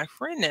told my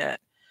friend that.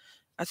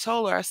 I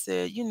told her, I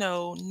said,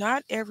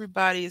 not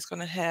everybody is going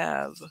to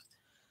have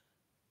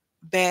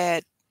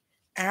bad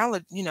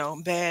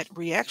bad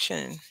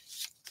reaction.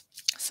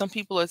 Some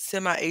people are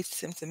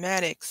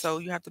semi-asymptomatic, so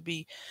you have to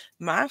be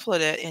mindful of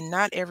that. And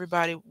not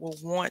everybody will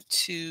want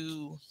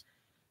to,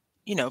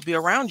 be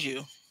around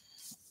you.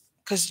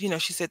 Because,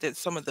 she said that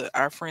some of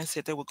our friends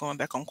said they were going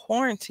back on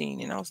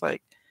quarantine. And I was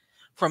like,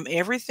 from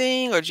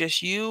everything or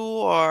just you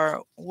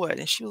or what?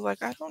 And she was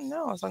like, I don't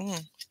know. I was like,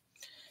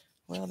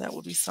 well, that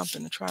would be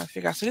something to try and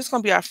figure out. So this is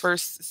going to be our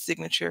first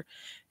signature.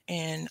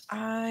 And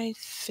I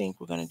think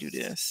we're going to do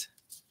this.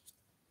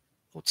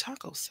 Oh,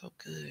 taco's so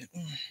good.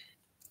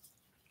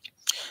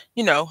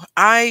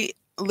 I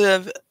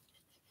live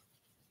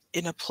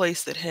in a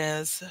place that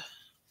has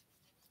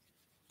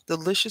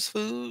delicious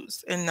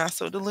foods and not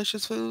so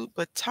delicious food,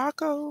 but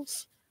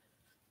tacos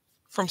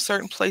from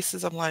certain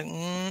places, I'm like,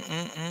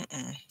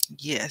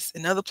 yes.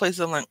 In other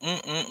places, I'm like,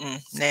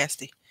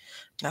 nasty,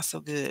 not so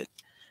good.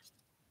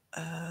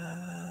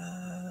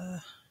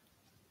 Here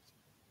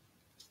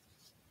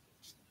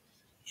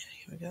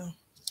we go.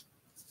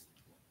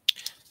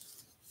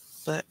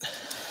 But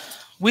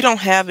we don't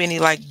have any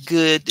like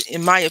good,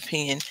 in my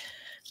opinion,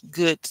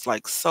 good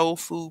like soul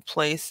food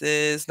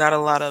places. Not a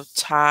lot of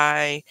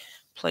Thai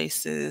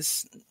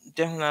places.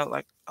 Definitely not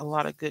like a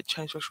lot of good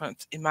Chinese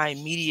restaurants in my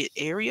immediate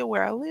area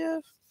where I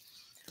live.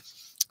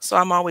 So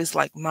I'm always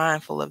like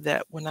mindful of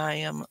that when I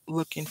am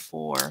looking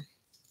for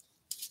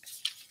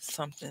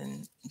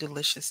something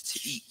delicious to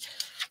eat.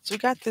 So we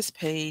got this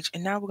page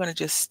and now we're going to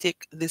just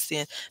stick this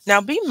in.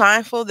 Now be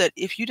mindful that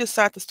if you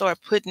decide to start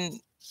putting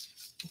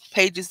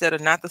pages that are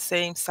not the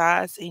same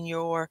size in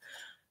your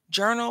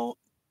journal,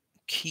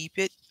 keep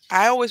it.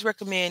 I always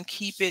recommend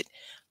keep it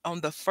on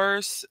the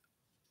first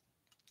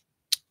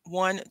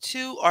one,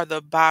 two, or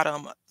the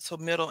bottom, so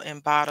middle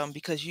and bottom,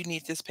 because you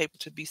need this paper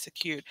to be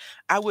secured.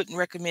 I wouldn't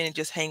recommend it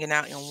just hanging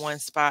out in one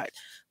spot.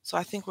 So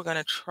I think we're going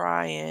to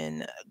try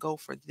and go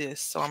for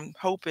this. So I'm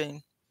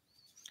hoping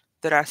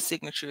that our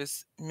signature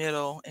is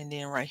middle and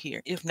then right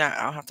here. If not,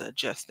 I'll have to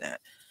adjust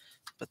that.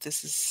 But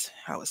this is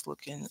how it's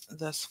looking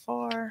thus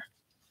far.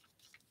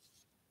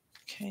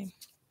 Okay.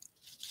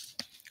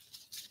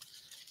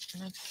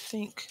 And I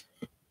think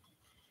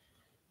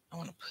I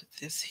want to put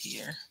this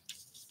here.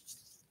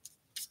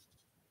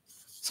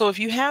 So if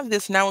you have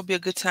this, now would be a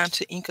good time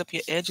to ink up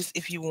your edges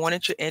if you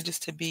wanted your edges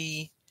to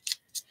be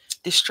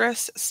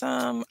distressed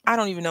some. I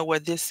don't even know where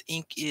this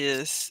ink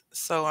is,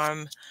 so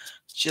I'm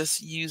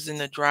just using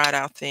the dried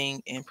out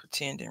thing and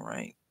pretending,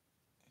 right?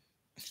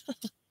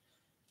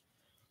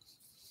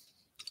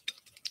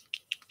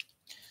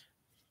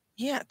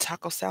 Yeah,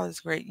 taco salad is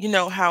great. You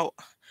know how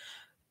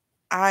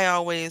I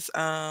always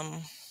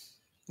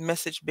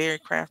message Barry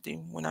Crafty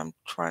when I'm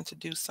trying to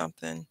do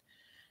something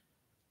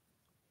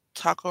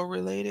taco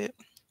related,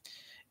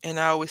 and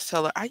I always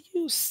tell her I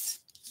use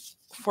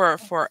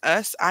for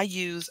us, I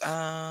use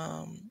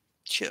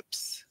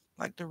chips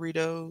like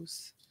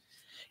Doritos,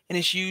 and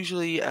it's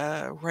usually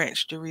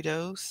ranch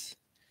Doritos.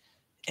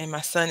 And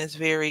my son is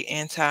very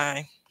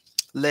anti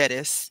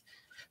lettuce,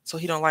 so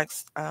he don't like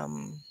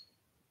the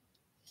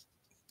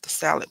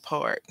salad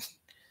part,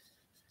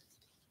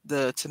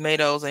 the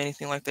tomatoes or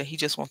anything like that. He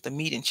just wants the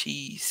meat and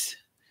cheese.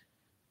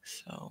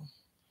 So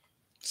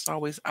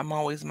I'm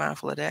always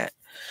mindful of that.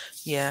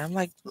 Yeah, I'm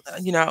like,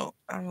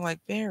 I'm like,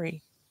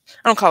 Barry.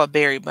 I don't call her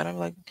Barry, but I'm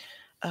like,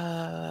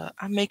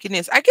 I'm making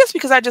this. I guess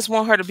because I just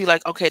want her to be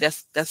like, okay,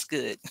 that's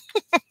good.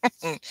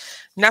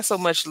 Not so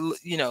much,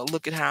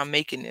 look at how I'm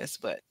making this,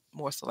 but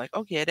more so like,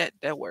 oh yeah,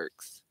 that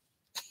works.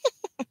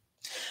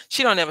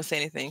 She don't ever say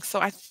anything. So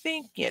I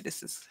think, yeah,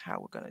 this is how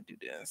we're gonna do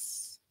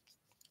this.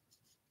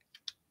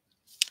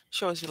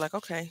 She'll always be like,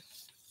 okay.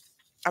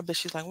 I bet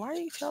she's like, why are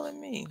you telling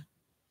me?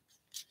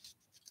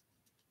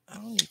 I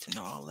don't need to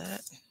know all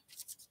that.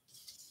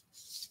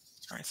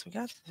 All right, so we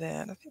got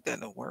that. I think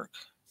that'll work.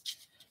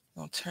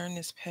 I'll turn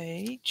this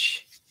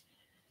page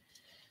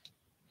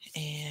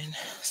and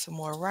some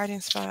more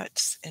writing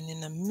spots. And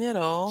in the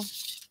middle,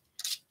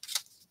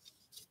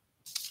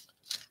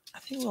 I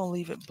think we'll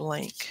leave it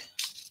blank.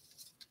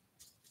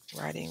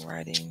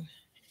 Writing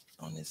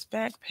on this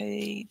back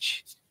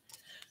page.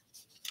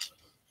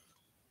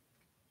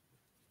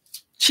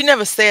 She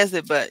never says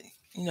it, but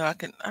I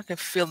can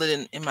feel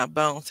it in my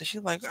bones. So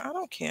she's like, I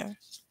don't care.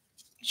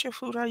 Eat your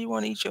food how you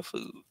want to eat your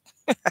food.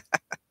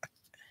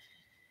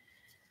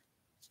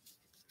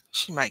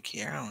 She might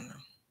care. I don't know.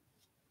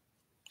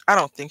 I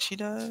don't think she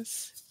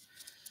does.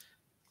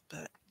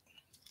 But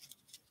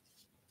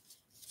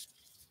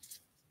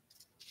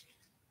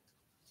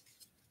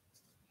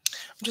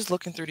I'm just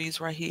looking through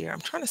these right here. I'm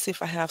trying to see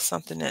if I have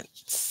something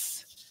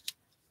that's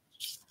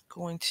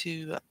going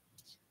to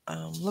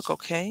look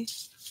okay.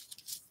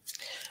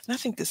 And I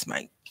think this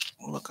might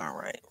look all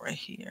right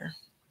here.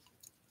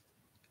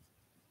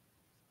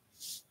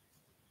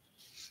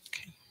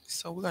 Okay,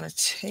 so we're going to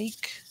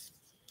take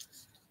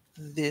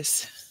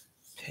this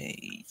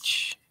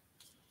page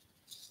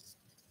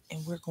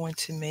and we're going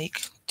to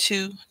make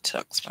 2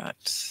 tuck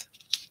spots.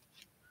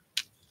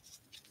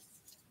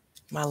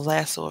 My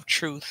lasso of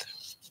truth.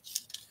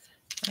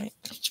 Right?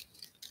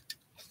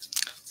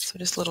 So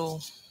this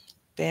little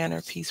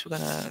banner piece, we're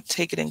going to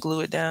take it and glue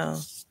it down.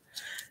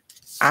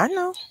 I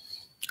know.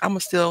 I'm going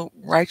to still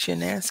write you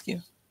and ask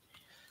you.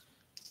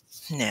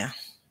 Nah.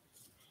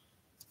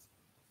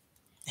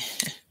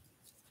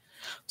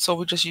 So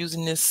we're just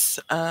using this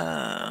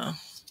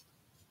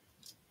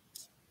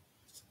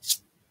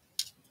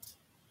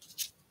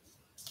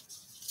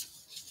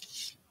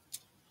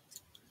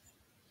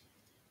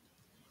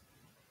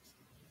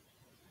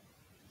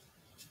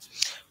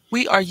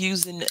we are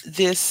using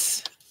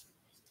this,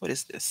 what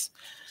is this?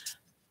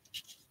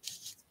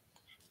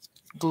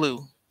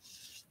 Glue.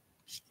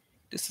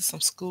 This is some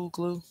school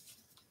glue.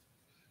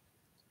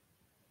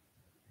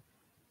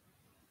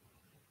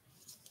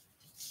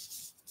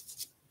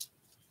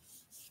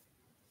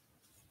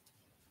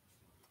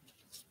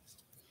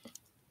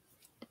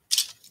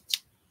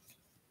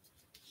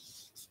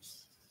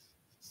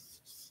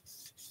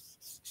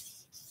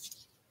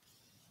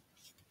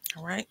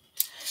 All right.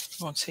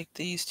 I'm going to take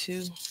these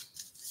 2.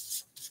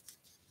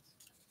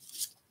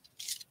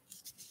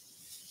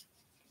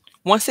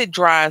 Once it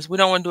dries, we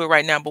don't want to do it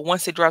right now, but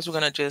once it dries, we're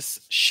going to just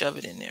shove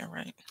it in there,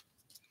 right?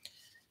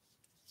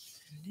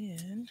 And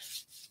then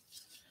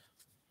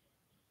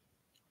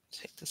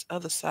take this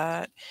other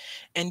side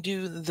and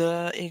do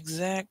the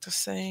exact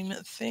same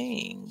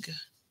thing.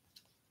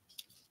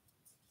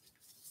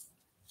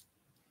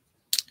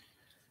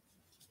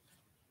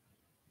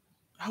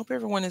 I hope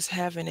everyone is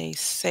having a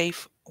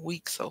safe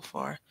week so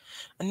far.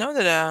 I know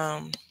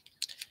that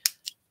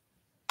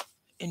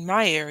in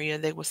my area,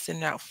 they were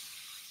sending out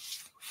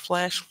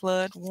flash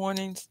flood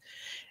warnings.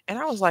 And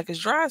I was like, as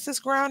dry as this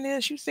ground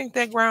is, you think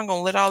that ground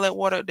going to let all that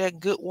water, that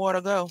good water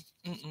go?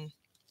 Mm-mm.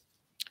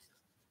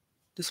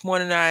 This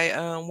morning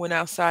I went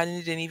outside and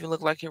it didn't even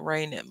look like it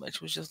rained that much.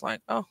 It was just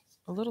like, oh,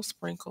 a little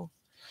sprinkle.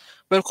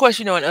 But of course,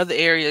 in other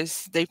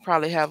areas, they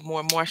probably have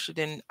more moisture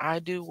than I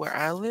do where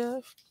I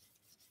live.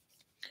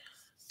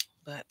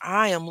 But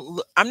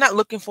I'm not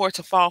looking forward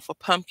to fall for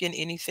pumpkin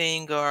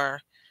anything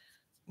or,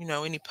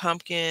 any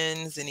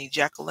pumpkins, any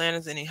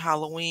jack-o'-lanterns, any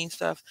Halloween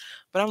stuff.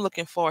 But I'm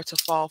looking forward to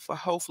fall for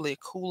hopefully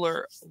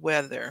cooler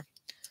weather.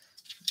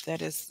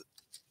 That is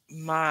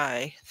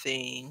my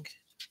thing.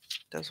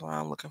 That's what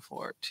I'm looking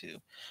forward to.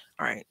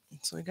 All right,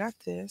 so we got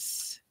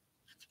this.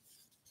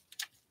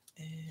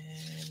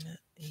 And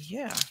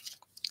yeah,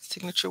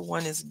 signature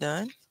 1 is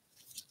done.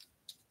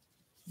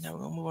 Now we're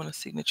going to move on to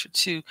signature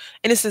 2.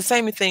 And it's the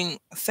same thing,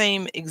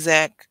 same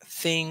exact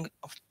thing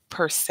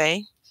per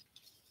se.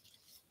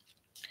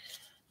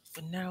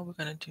 But now we're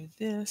going to do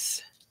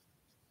this.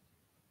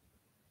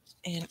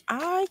 And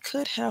I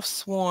could have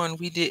sworn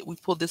we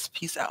pulled this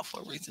piece out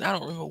for a reason. I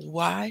don't remember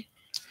why.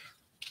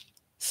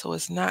 So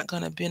it's not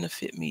going to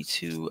benefit me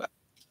to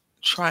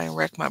try and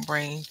rack my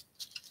brain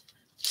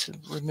to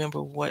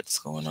remember what's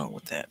going on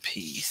with that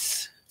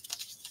piece.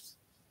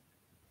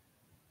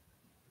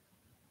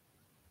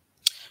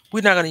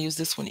 We're not going to use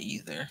this one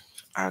either.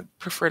 I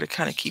prefer to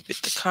kind of keep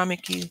it the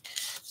comic-y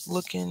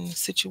looking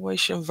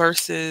situation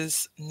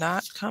versus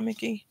not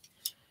comic-y.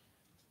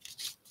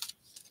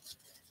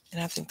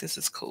 And I think this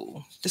is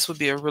cool. This would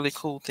be a really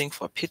cool thing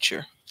for a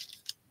picture.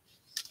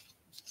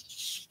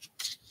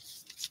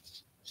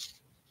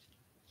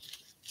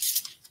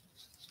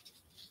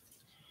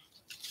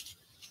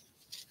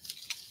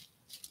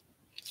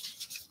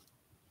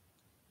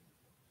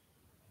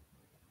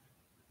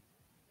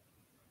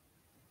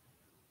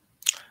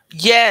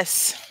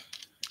 Yes,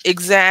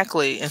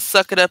 exactly. And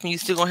suck it up, and you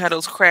still gonna have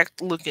those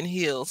cracked looking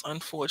heels,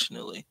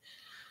 unfortunately.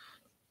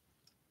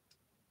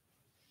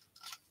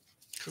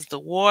 Because the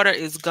water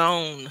is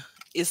gone.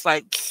 It's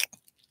like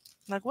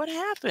what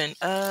happened?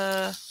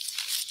 The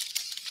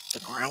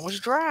ground was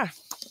dry.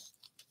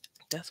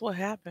 That's what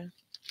happened.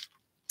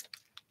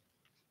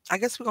 I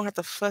guess we're gonna have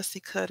to fussy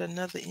cut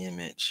another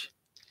image.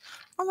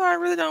 Although I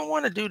really don't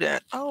want to do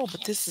that. Oh,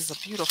 but this is a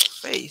beautiful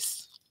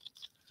face.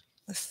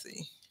 Let's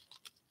see.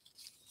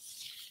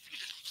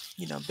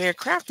 You know, Bear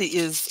Crafty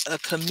is a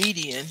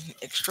comedian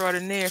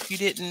extraordinaire. If you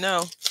didn't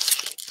know,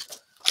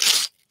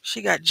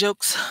 she got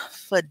jokes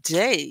for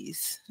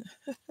days.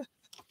 I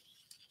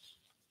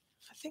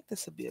think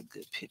this would be a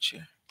good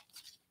picture.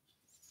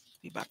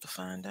 We about to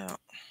find out.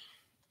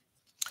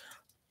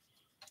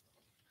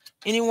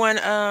 Anyone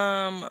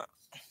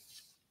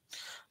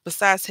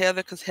besides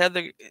Heather, because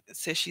Heather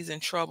says she's in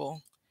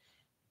trouble.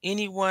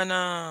 Anyone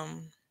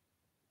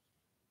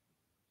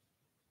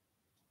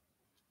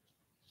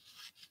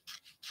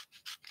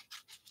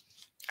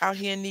out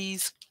here in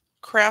these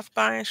craft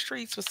buying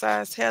streets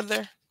besides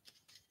Heather?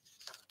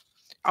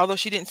 Although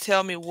she didn't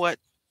tell me what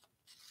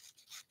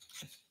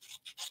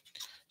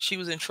she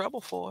was in trouble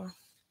for.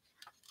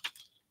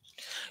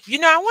 You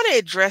know, I want to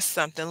address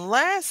something.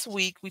 Last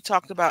week we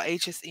talked about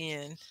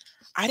HSN.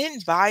 I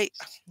didn't buy,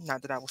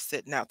 not that I was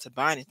setting out to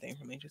buy anything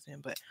from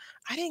HSN, but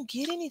I didn't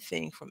get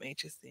anything from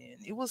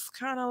HSN. It was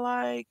kind of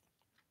like,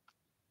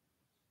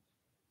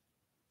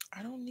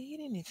 I don't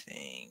need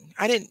anything.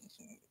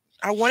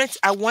 I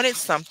wanted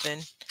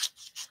something,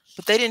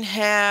 but they didn't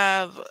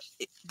have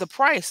the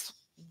price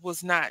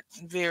was not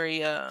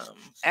very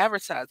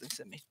advertising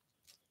to me.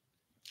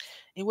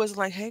 It wasn't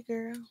like, "Hey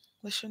girl,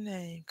 what's your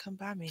name? Come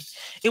by me."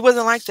 It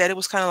wasn't like that. It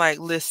was kind of like,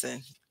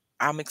 "Listen,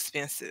 I'm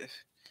expensive.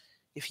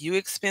 If you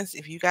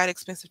got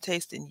expensive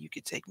taste, then you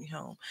could take me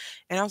home."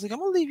 And I was like, "I'm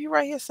gonna leave you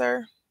right here,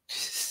 sir."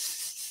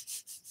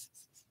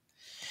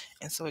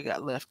 And so he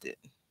got left it.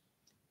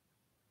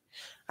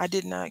 I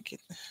did not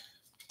get.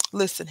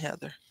 Listen,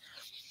 Heather.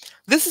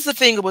 This is the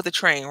thing about the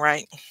train,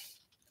 right?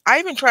 I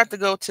even tried to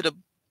go to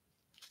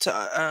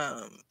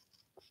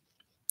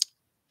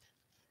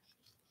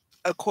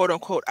a quote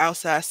unquote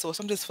outside source.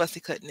 I'm just fussy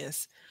cutting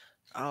this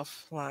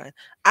offline.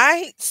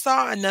 I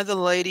saw another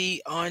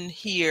lady on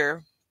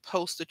here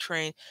post a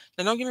train.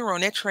 Now, don't get me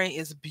wrong, that train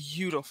is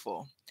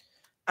beautiful.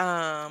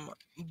 Um,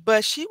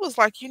 but she was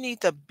like, you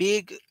need the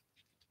big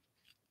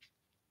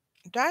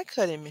die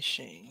cutting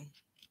machine.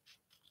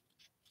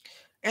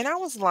 And I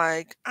was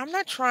like, I'm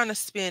not trying to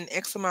spend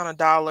X amount of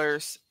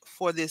dollars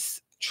for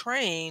this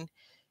train.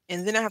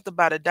 And then I have to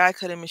buy the die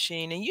cutting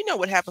machine. And you know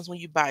what happens when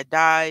you buy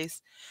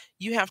dies?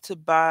 You have to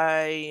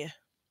buy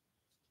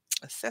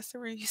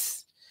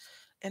accessories.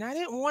 And I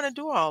didn't want to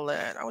do all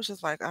that. I was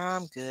just like,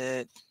 I'm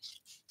good.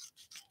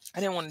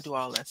 I didn't want to do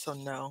all that. So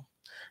no.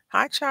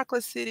 Hi,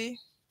 Chocolate City.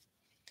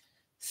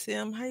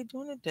 Sim, how you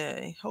doing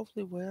today?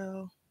 Hopefully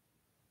well.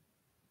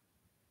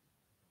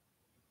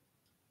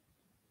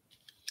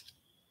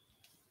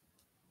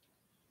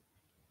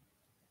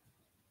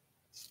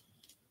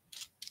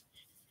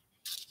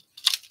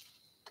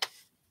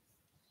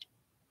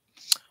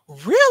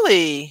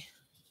 Really?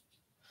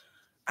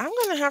 I'm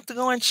gonna have to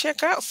go and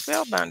check out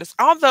Spellbinders.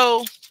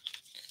 Although,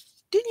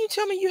 didn't you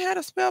tell me you had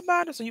a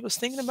Spellbinders or you was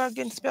thinking about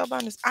getting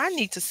Spellbinders? I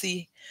need to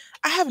see.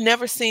 I have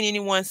never seen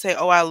anyone say,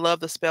 "Oh, I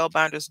love the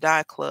Spellbinders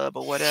Die Club"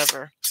 or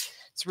whatever.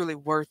 It's really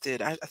worth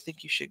it. I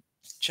think you should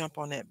jump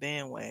on that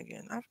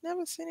bandwagon. I've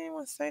never seen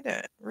anyone say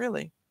that.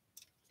 Really.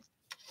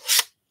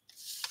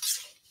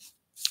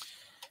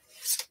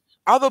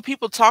 Although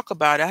people talk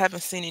about it, I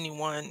haven't seen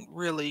anyone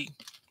really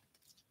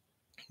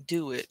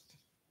do it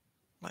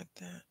like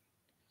that.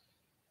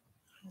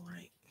 All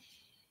right.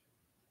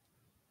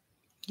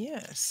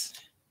 Yes.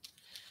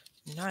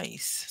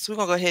 Nice. So we're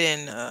gonna go ahead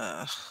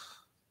and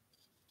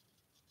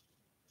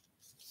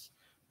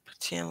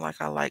pretend like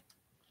I like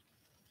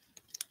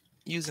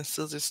using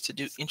scissors to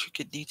do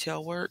intricate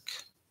detail work.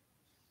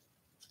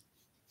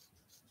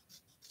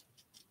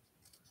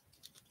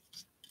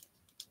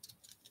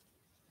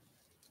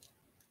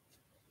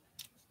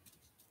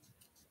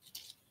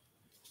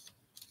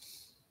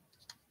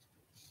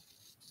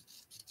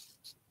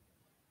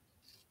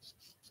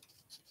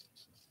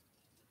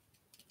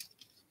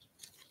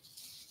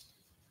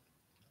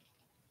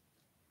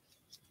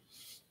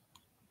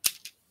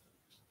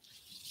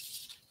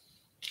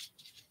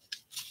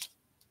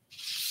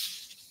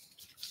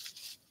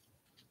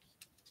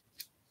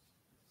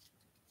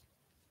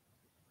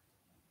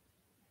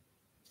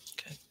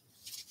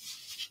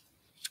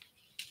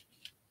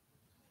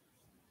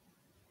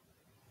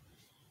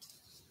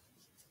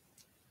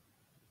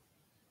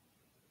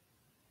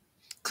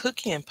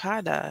 Cookie and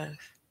pie dyes.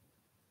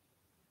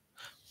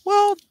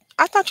 Well,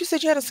 I thought you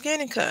said you had a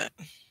scanning cut.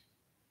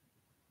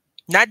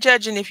 Not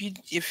judging if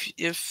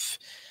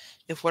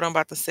what I'm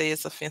about to say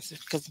is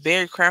offensive, because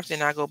Barry Crafton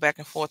and I go back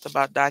and forth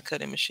about die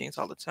cutting machines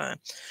all the time.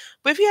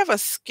 But if you have a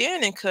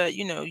scanning cut,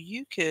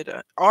 you could,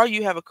 or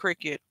you have a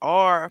Cricut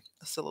or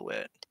a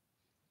Silhouette,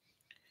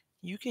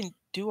 you can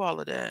do all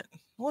of that.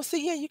 Well,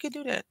 see, yeah, you could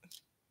do that.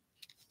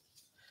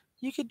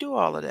 You could do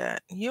all of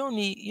that. You don't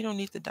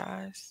need the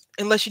dies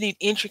unless you need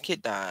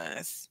intricate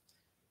dies.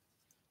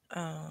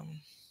 Um,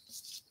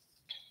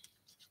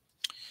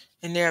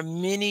 and there are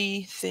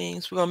many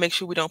things. We're gonna make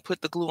sure we don't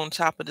put the glue on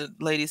top of the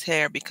lady's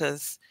hair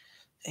because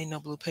ain't no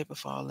blue paper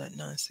for all that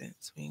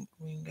nonsense. We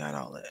ain't got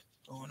all that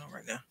going on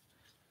right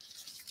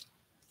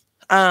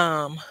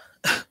now. Um,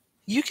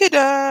 you could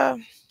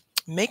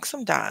make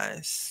some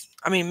dies.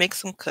 I mean, make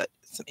some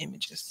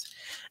images,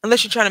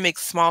 unless you're trying to make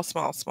small,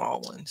 small, small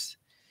ones.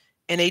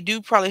 And they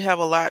do probably have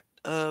a lot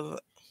of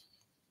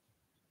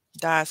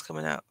dies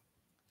coming out.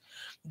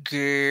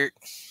 Good.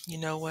 You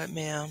know what,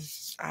 ma'am?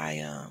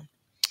 I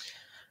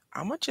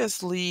I'm gonna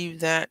just leave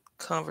that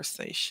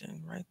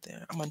conversation right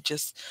there. I'm gonna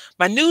just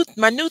my new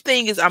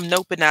thing is I'm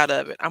noping out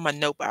of it. I'm gonna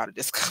nope out of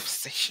this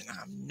conversation.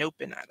 I'm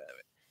noping out of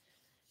it.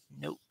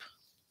 Nope.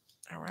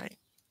 All right.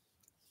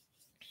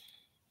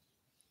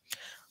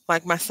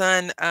 Like my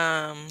son,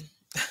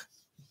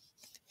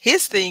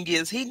 his thing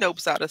is he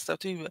nopes out of stuff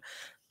too.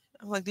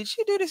 I'm like, did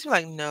you do this? You're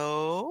like,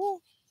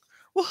 no.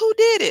 Well, who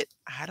did it?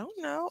 I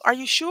don't know. Are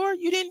you sure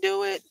you didn't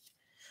do it?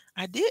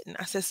 I didn't.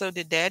 I said, so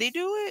did daddy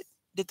do it?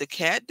 Did the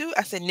cat do it?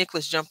 I said,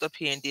 Nicholas jumped up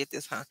here and did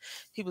this, huh?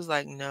 He was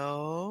like,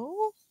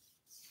 no.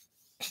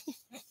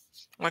 I'm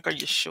like, are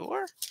you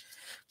sure?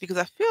 Because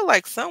I feel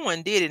like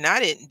someone did it and I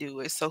didn't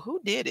do it. So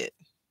who did it?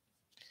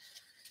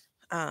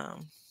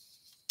 Um,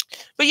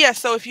 but yeah,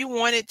 so if you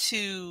wanted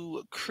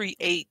to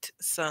create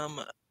some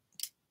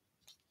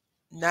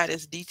not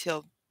as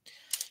detailed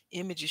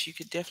images, you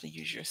could definitely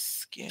use your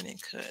scan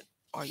and cut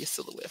or your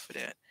Silhouette for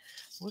that.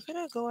 We're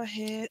gonna go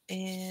ahead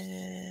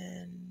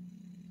and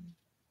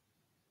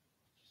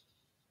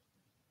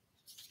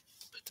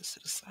put this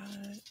to the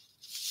side.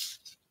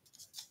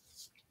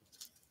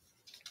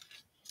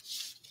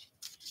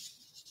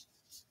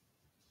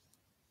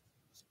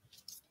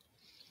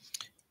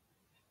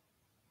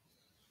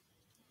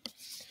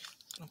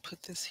 I'll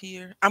put this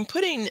here. I'm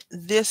putting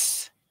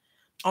this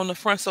on the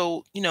front,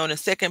 so in the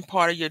second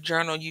part of your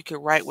journal you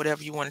could write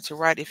whatever you wanted to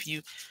write. If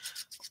you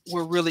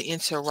were really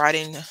into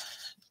writing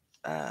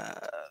uh,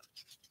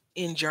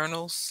 in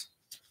journals,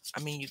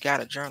 I mean, you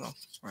got a journal,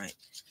 right?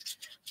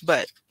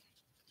 But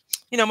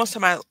most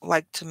of the time I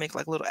like to make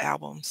like little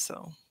albums.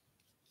 So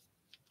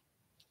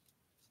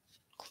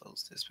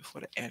close this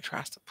before the air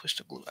tries to push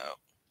the glue out.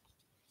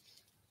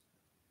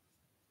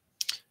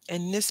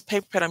 And this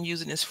paper pad I'm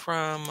using is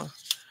from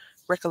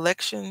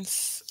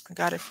Recollections. I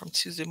got it from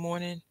Tuesday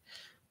Morning,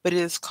 but it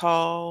is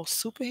called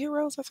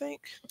Superheroes, I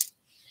think.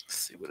 Let's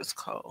see what it's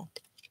called.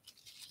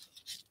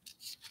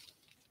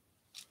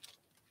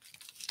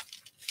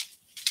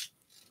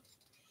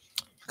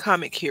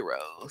 Comic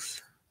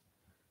Heroes.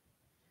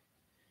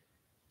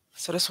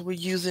 So that's what we're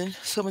using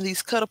some of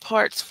these cut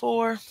aparts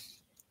for.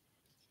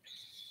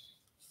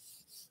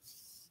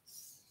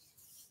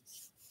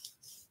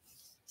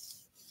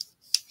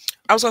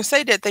 I was going to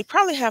say that they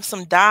probably have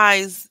some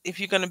dyes if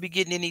you're going to be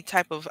getting any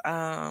type of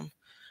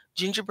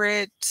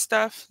gingerbread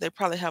stuff. They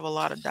probably have a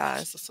lot of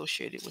dyes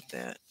associated with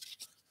that.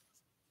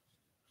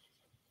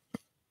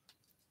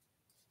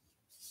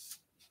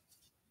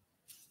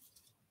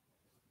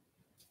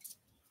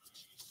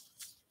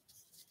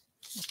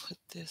 I'll put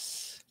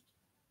this.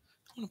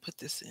 I'm going to put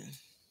this in.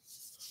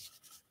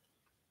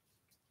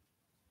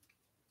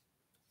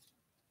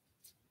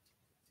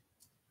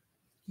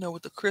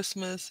 With the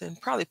Christmas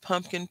and probably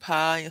pumpkin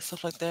pie and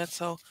stuff like that.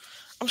 So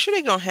I'm sure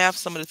they're going to have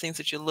some of the things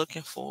that you're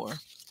looking for.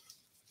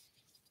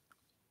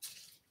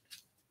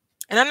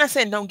 And I'm not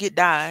saying don't get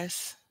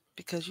dyes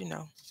because,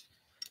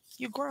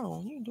 you're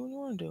grown. You can do what you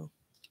want to do.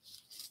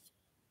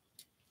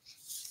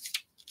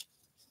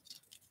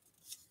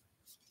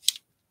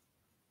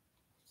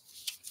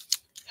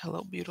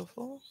 Hello,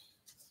 beautiful.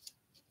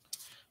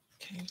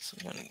 Okay, so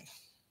we're going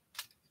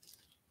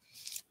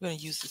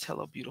to use this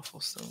Hello, Beautiful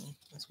soon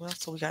as well.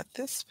 So we got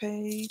this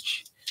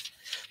page.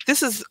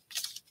 This is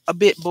a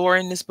bit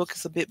boring. This book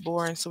is a bit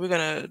boring. So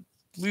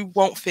we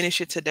won't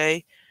finish it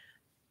today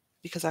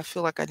because I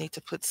feel like I need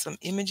to put some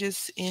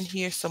images in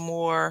here, some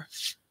more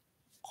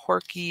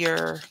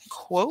quirkier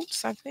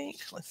quotes, I think.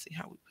 Let's see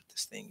how we put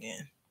this thing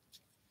in.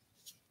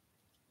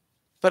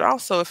 But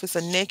also, if it's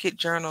a naked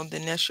journal,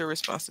 then that's your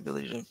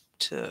responsibility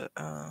to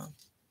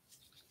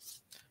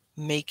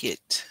make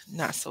it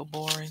not so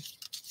boring.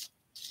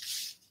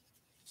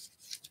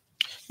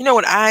 You know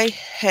what? I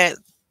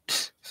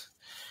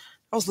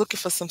was looking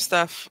for some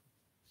stuff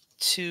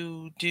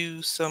to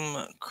do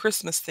some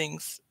Christmas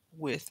things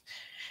with.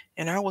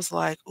 And I was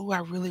like, oh, I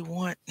really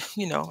want,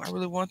 I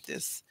really want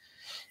this.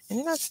 And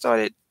then I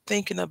started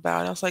thinking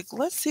about it. I was like,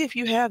 let's see if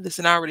you have this.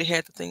 And I already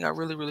had the thing I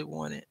really, really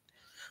wanted.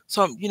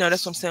 So,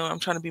 that's what I'm saying. I'm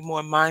trying to be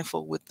more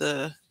mindful with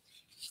the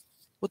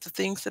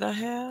things that I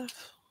have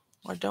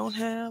or don't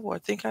have or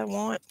think I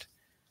want.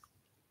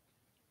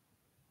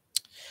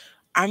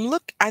 I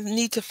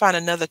need to find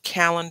another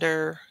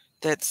calendar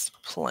that's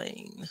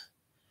plain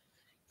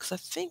because I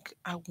think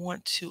I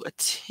want to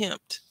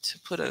attempt to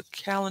put a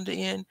calendar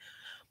in,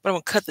 but I'm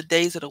gonna cut the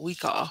days of the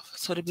week off.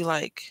 So it'd be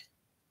like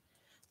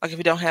if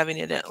you don't have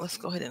any of that, let's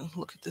go ahead and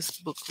look at this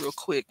book real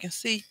quick and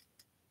see.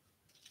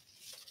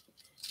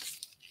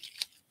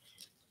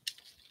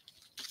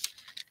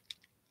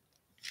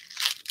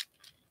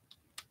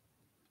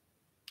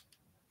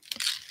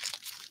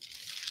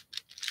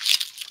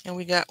 And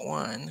we got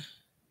one.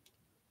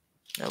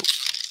 Nope.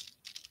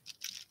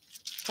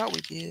 Thought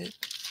we did.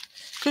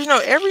 Because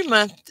every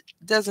month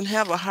doesn't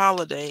have a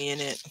holiday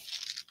in it.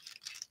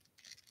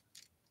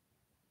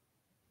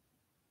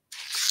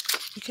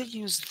 We could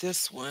use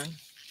this one.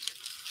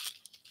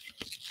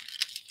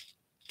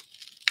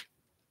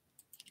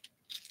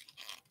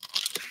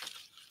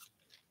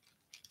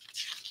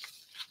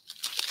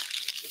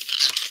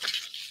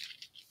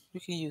 We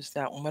can use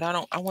that one, but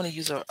I want to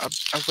use a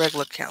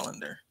regular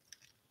calendar.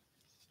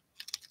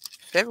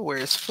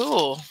 February is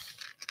full.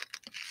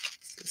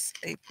 This is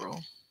April.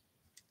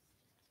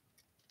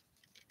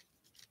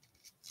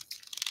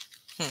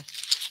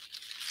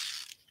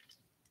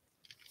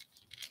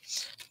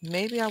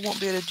 Maybe I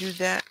won't be able to do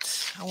that.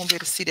 I won't be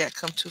able to see that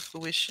come to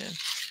fruition.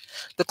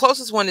 The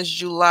closest one is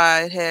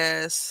July. It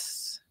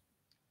has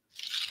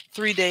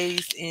 3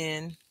 days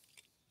in.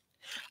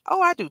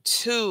 Oh, I do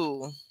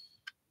too.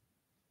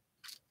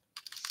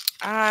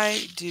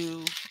 I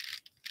do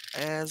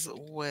as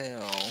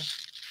well.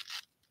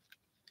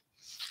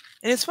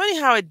 And it's funny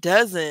how it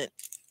doesn't.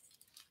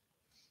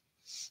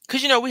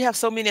 Because, we have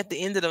so many at the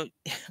end of the,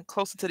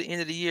 closer to the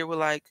end of the year. We're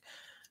like,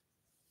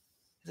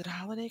 is it a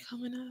holiday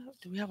coming up?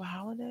 Do we have a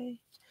holiday?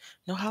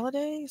 No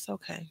holidays?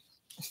 Okay.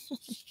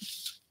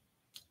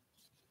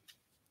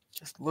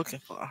 Just looking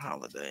for a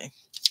holiday.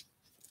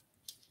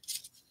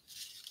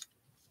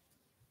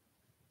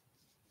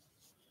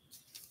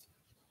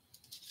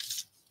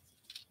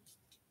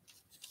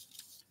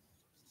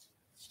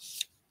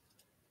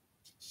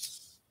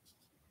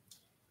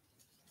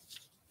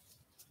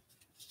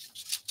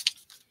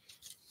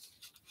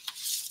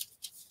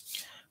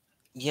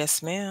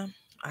 Yes, ma'am.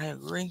 I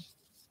agree.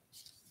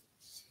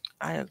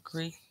 I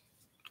agree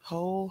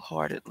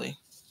wholeheartedly.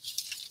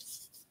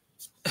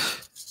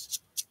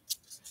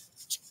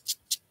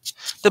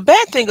 The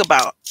bad thing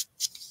about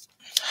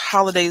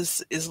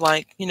holidays is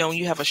when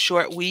you have a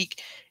short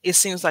week, it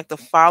seems like the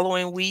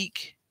following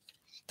week,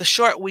 the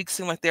short weeks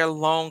seem like they're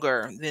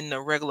longer than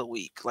the regular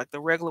week. Like the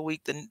regular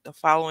week, the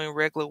following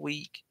regular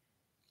week,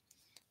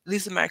 at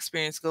least in my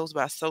experience, goes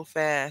by so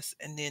fast.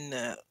 And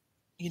then,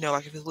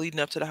 like if it's leading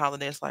up to the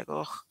holiday, it's like,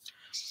 oh,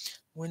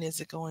 when is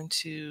it going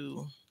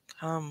to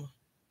come?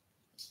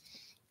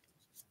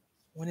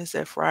 When is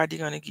that Friday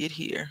going to get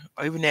here?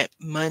 Or even that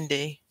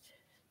Monday?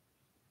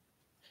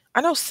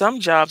 I know some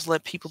jobs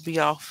let people be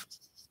off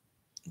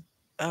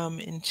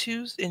in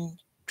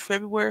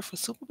February for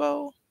Super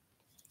Bowl.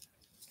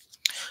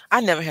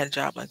 I never had a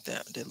job like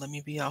that let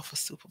me be off for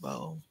Super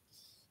Bowl.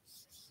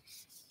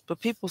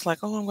 But people's like,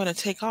 oh, I'm going to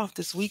take off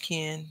this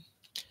weekend.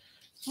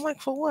 I'm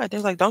like, for what? They're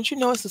like, don't you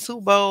know it's the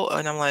Super Bowl?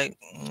 And I'm like,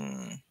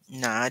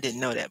 nah, I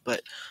didn't know that.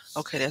 But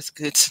okay, that's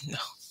good to know.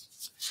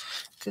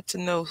 Good to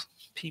know,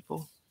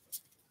 people.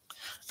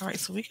 All right,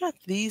 so we got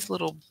these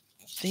little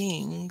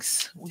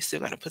things. We still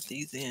got to put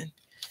these in.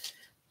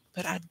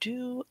 But I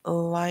do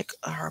like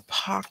our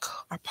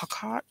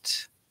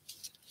pocket.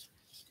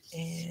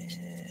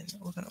 And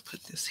we're going to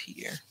put this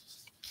here.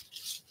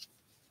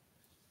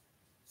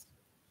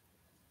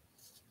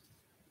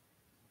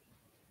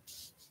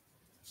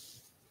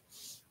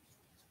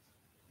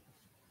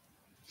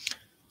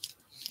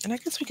 And I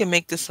guess we can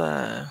make this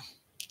one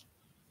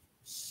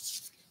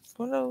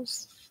of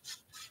those,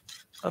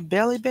 a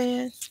belly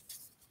band.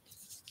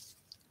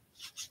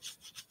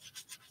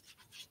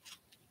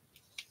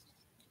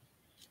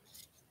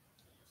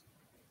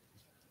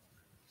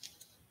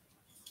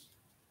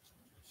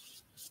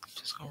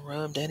 Just gonna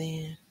rub that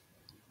in.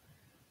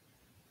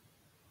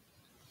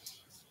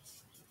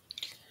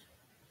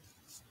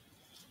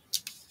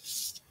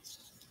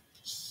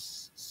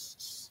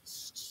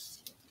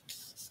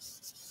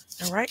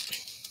 All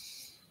right.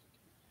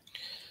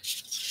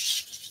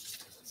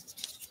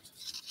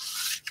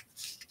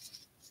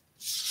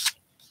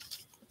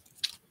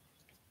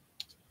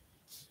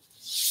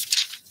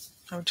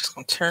 I'm just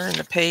gonna turn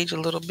the page a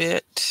little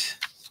bit.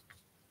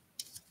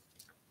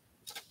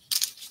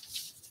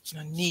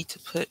 I need to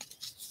put,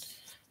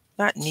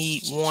 not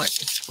need,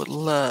 want, but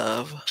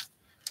love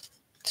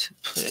to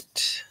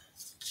put,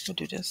 we'll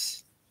do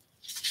this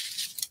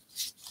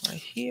right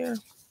here.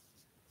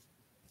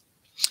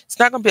 It's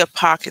not going to be a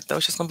pocket though.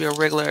 It's just going to be a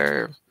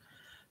regular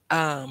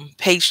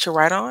page to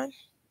write on.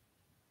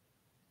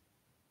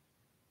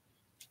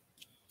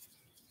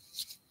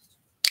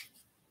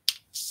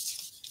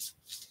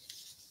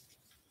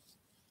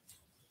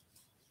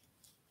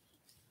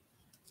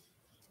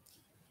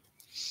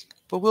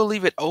 But we'll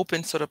leave it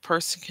open so the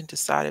person can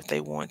decide if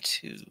they want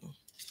to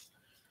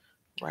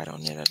write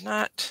on it or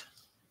not.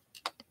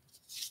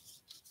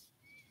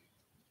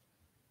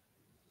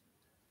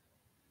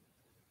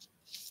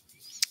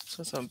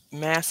 So it's a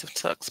massive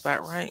tuck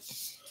spot, right?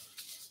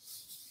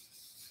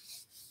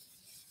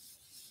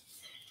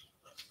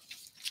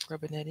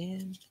 Rubbing that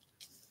in.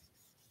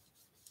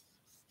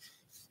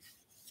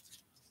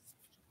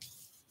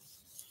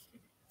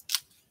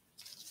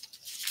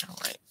 All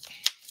right.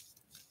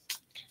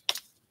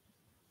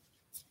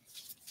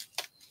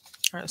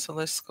 All right, so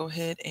let's go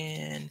ahead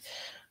and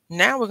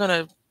now we're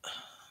gonna,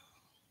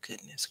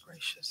 goodness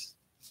gracious.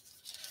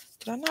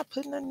 Did I not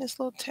put in this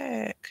little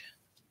tag?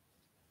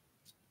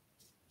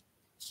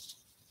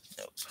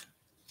 Nope.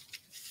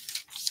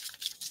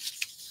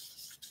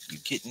 You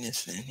getting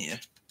this in here.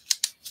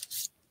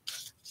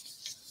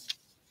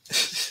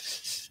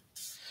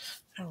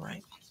 All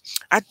right.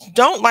 I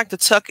don't like to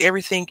tuck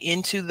everything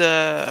into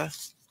the,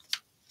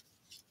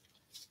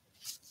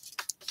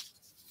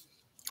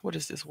 what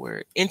is this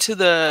word? Into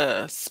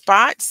the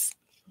spots.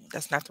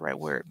 That's not the right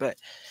word, but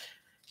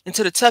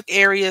into the tuck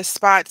areas,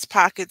 spots,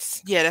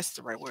 pockets. Yeah, that's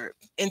the right word.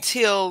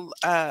 Until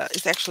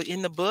it's actually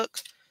in the book,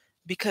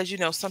 because you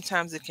know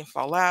sometimes it can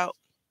fall out,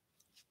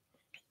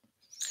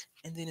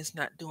 and then it's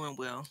not doing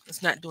well.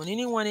 It's not doing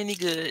anyone any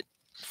good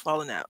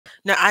falling out.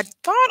 Now I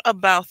thought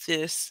about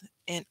this,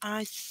 and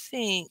I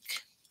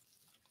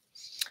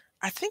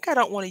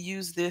don't want to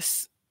use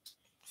this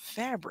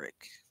fabric,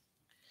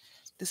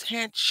 this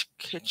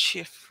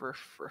handkerchief.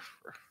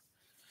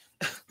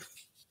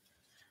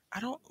 I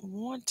don't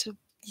want to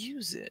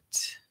use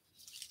it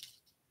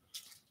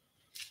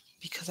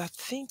because I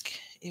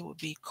think it would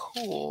be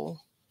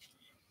cool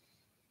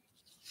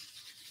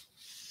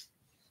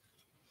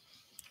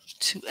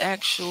to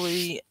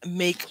actually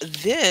make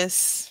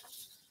this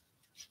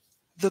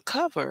the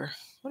cover.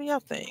 What do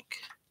y'all think?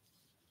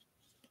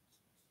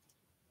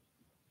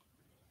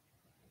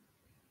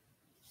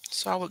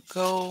 So I would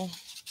go,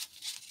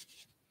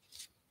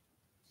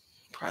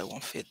 probably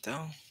won't fit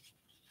though.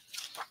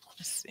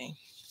 Let's see.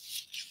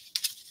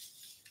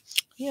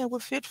 Yeah, it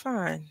would fit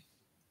fine.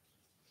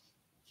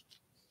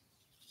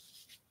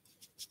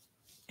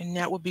 And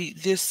that would be,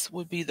 this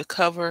would be the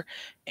cover,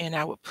 and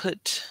I would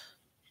put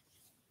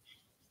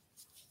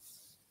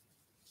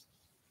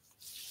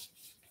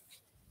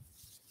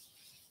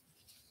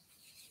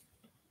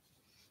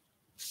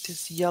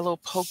this yellow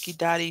polka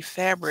dotty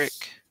fabric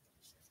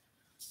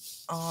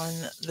on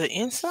the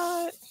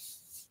inside.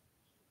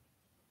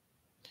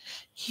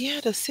 Yeah,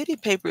 the city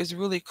paper is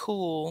really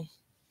cool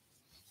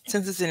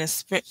since it's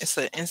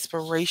an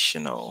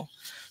inspirational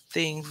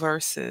thing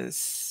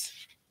versus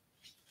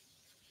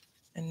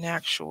an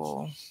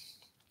actual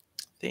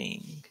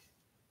thing.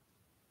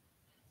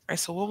 All right,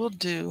 so what we'll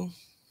do,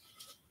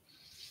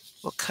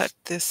 we'll cut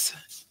this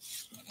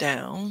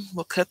down.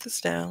 We'll cut this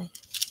down.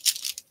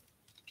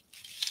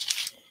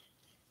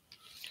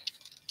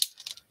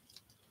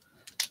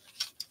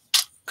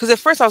 Because at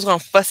first I was going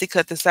to fussy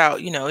cut this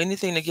out. You know,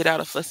 anything to get out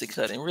of fussy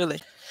cutting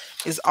really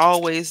is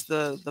always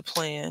the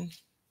plan.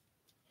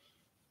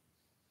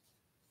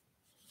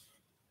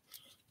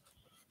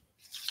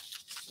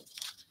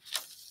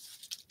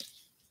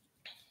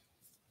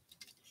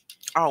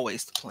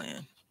 Always the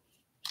plan.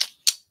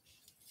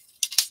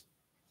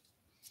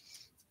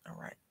 All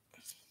right.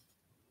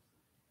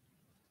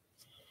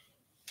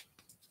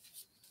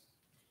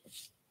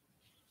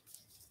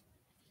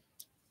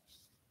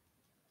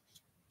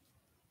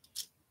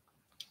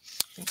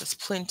 I think there's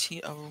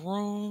plenty of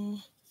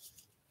room.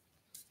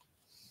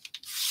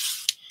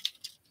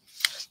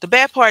 The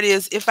bad part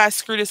is if I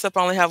screw this up,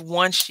 I only have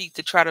one sheet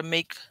to try to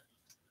make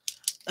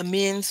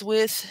amends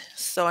with.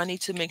 So I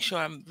need to make sure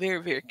I'm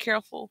very, very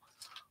careful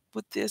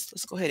with this.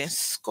 Let's go ahead and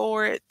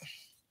score it.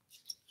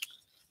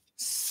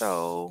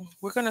 So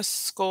we're going to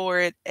score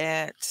it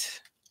at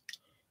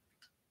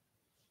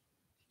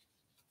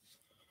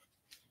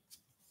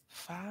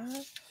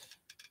 5.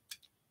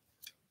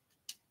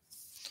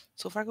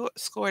 So if I go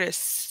score it at,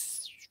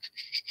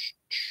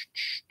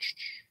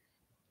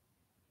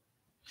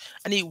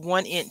 I need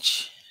 1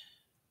 inch,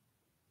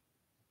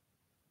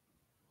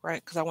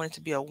 right? Because I want it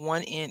to be a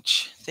 1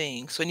 inch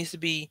thing. So it needs to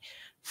be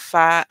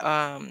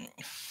 5.5,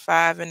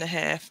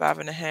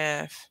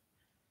 5.5.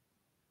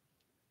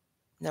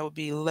 That would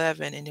be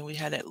 11, and then we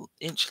had that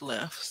inch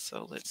left.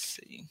 So let's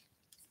see.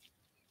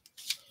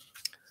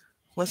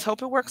 Let's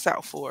hope it works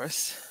out for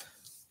us.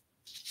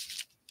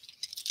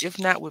 If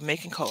not, we're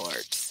making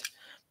cards.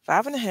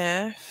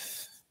 5.5.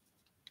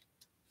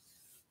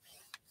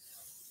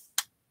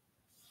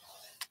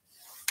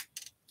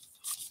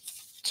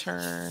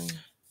 Turn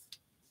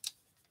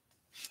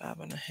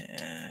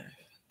 5.5.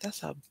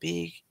 That's a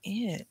big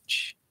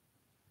inch.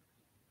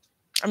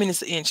 I mean,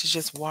 it's an inch. It's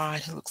just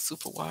wide. It looks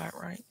super wide,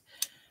 right?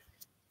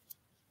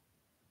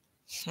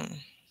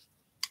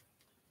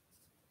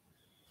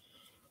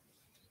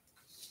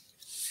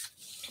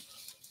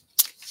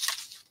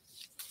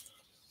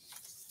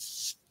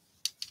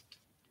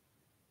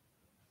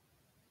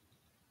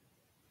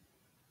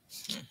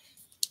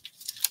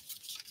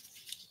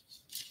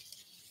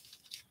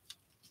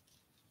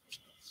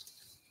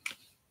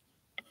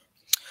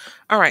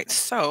 All right,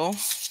 so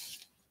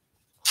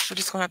we're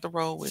just gonna have to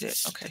roll with it.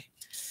 Okay,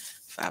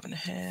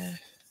 5.5.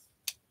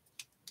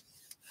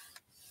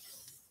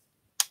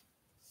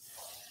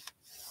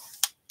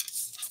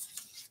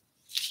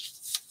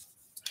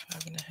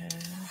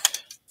 5.5.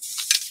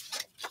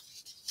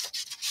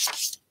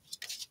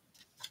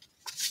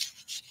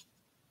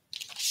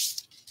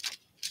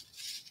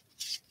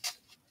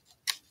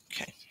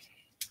 Okay.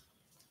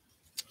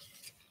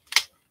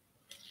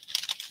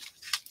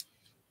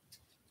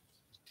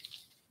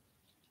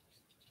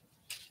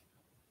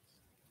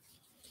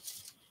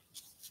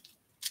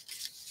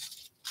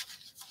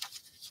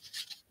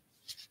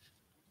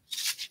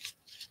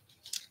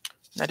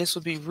 Now this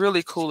would be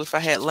really cool if I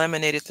had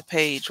laminated the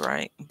page,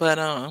 right? But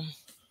no,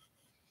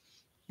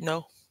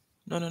 no,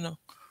 no, no.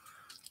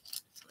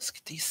 Let's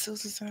get these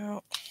scissors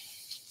out.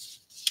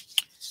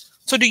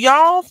 So do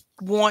y'all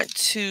want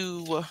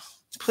to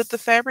put the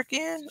fabric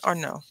in or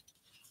no?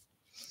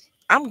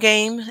 I'm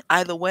game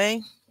either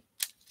way.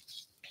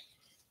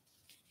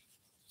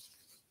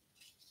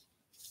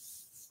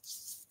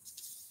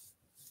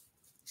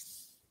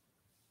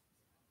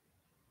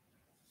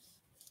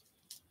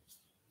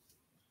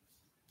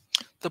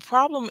 The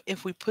problem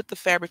if we put the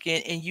fabric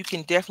in, and you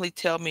can definitely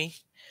tell me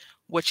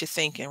what you're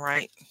thinking,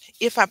 right?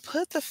 If I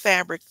put the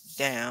fabric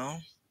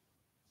down,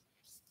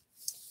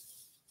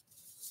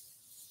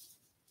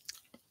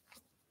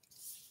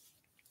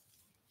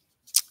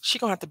 she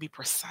gonna have to be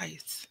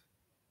precise.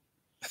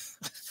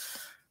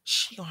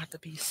 She gonna have to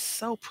be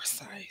so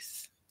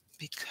precise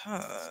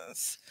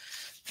because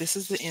this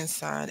is the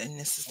inside and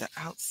this is the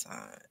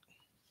outside,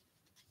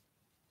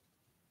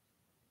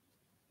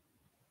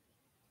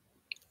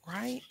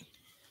 right?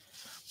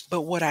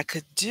 But what I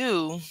could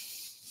do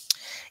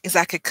is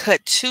I could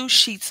cut 2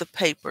 sheets of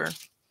paper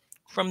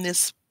from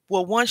this,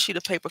 well, 1 sheet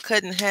of paper,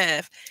 cut in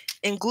half,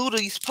 and glue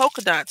these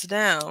polka dots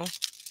down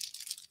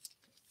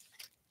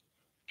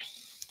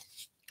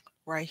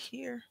right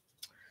here.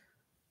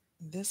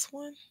 This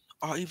one,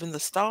 or even the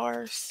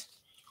stars.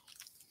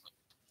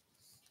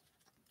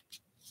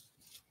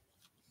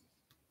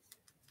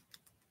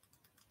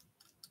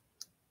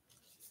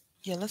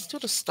 Yeah, let's do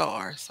the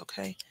stars,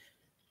 okay?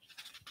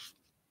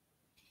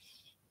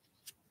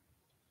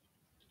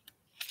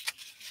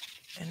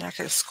 And I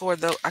can score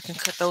those, I can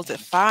cut those at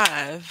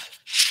 5.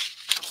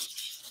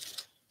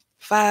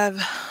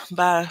 5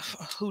 by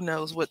who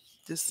knows what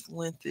this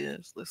length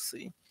is. Let's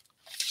see.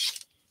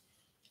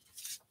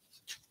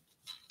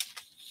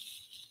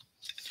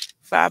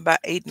 5 by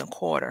 8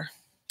 1/4.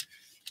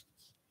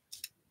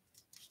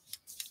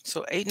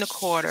 So 8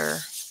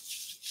 1/4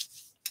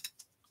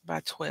 by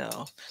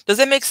 12. Does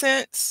that make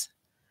sense?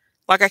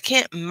 Like I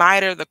can't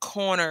miter the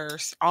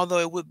corners, although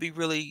it would be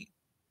really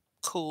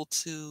cool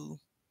to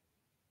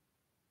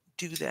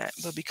do that.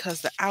 But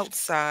because the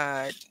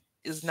outside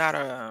is not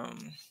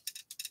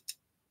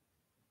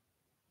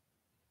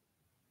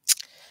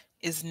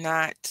is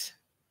not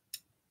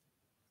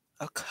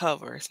a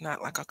cover. It's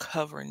not like a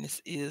cover, and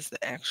this is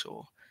the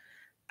actual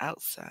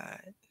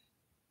outside.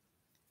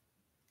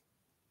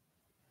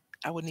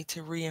 I would need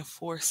to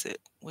reinforce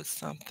it with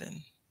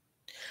something.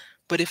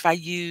 But if I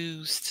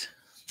used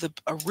the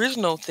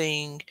original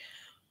thing,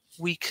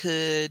 we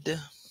could,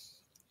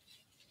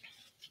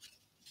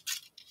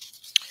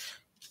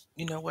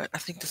 you know what? I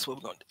think this is what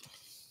we're gonna do.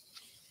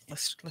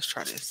 Let's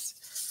try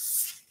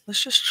this.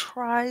 Let's just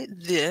try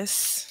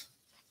this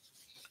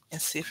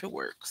and see if it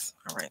works.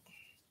 All right.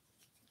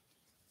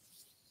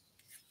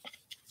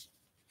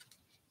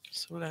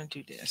 So we're gonna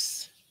do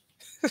this.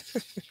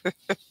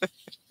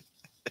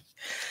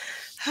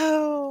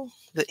 Oh,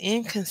 the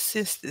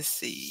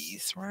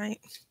inconsistencies, right?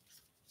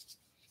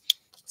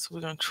 So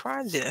we're gonna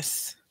try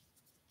this.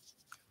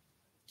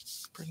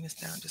 Bring this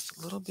down just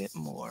a little bit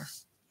more.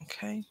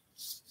 Okay.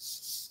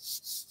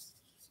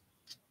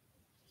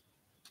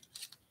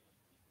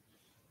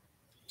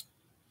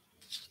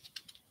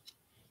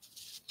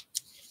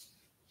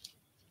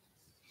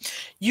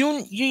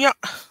 You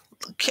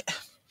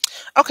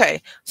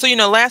okay. So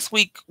last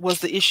week was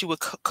the issue with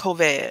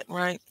COVID,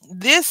 right?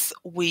 This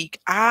week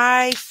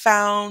I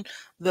found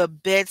the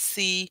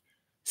Betsy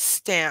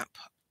stamp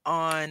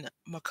on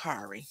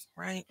Macari,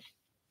 right?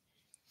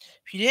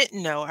 If you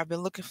didn't know, I've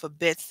been looking for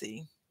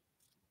Betsy,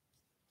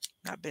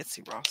 not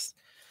Betsy Ross,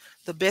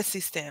 the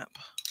Betsy stamp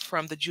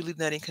from the Julie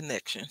Nutting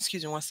Connection.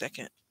 Excuse me 1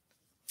 second.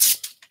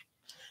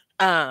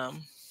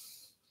 Um,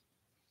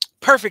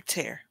 Perfect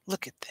hair.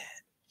 Look at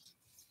that.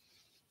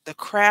 The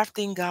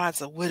crafting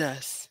gods are with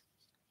us,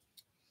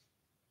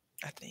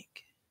 I think.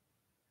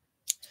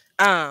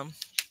 Um,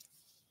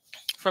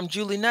 from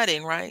Julie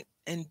Nutting, right?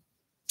 And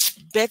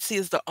Betsy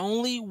is the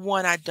only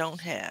one I don't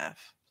have,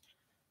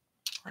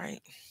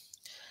 right?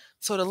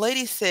 So the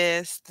lady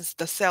says,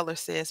 the seller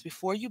says,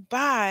 before you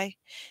buy,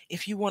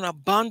 if you want to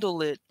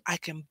bundle it, I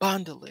can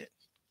bundle it.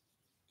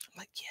 I'm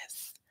like,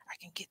 yes, I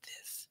can get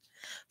this.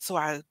 So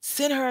I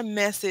send her a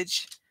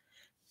message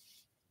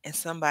and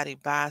somebody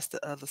buys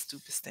the other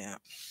stupid stamp.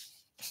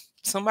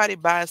 Somebody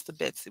buys the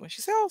Betsy. When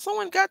she said, "Oh,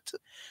 someone got to,"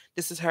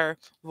 this is her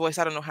voice.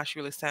 I don't know how she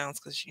really sounds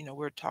because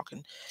we're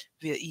talking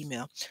via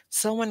email.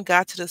 Someone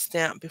got to the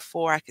stamp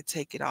before I could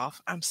take it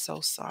off. I'm so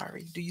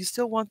sorry. Do you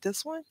still want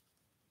this one?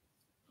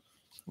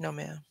 No,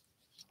 ma'am.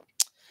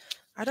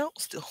 I don't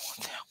still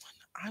want that one.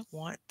 I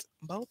want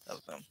both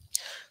of them.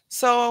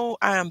 So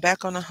I am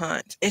back on the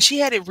hunt, and she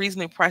had it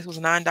reasonably priced. It was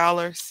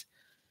 $9.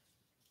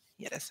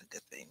 Yeah, that's a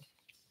good thing.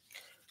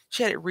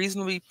 She had it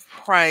reasonably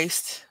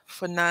priced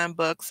for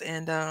 $9,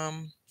 and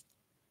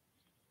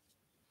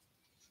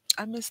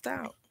I missed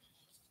out.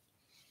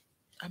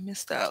 I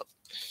missed out.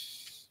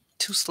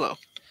 Too slow.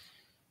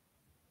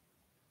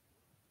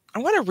 I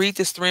want to read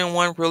this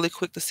 3-in-1 really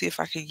quick to see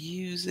if I could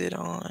use it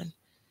on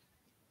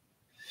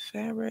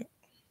fabric.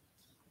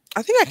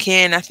 I think I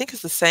can. I think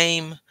it's the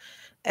same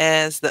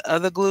as the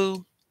other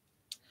glue,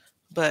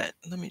 but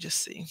let me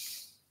just see.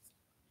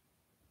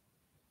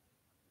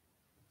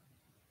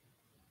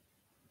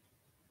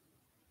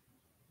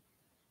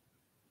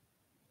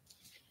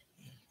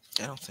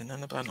 I don't say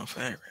nothing about no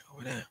fabric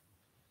over there.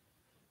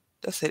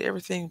 That said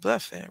everything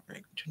but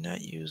fabric. Do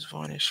not use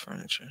varnished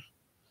furniture.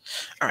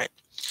 All right.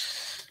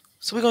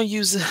 So we're gonna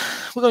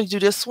do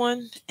this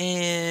one,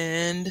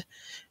 and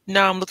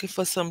now I'm looking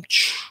for some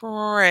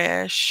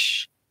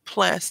trash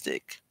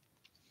plastic,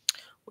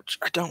 which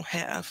I don't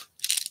have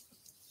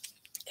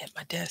at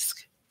my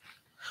desk,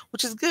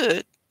 which is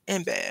good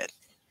and bad.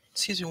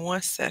 Excuse me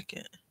 1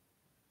 second.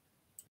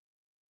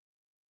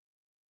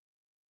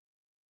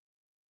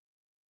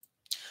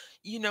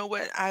 You know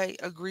what? I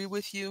agree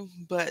with you,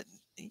 but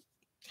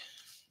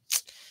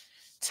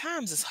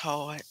times is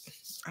hard.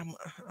 I'm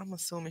I'm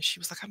assuming she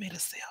was like, I made a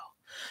sale.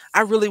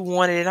 I really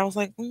wanted it. I was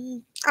like,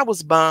 I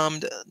was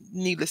bummed,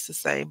 needless to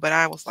say, but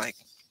I was like,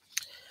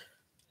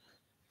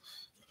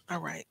 all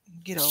right,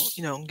 get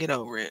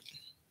over it.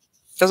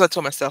 That's what I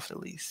told myself at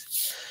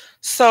least.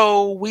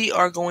 So we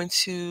are going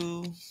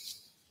to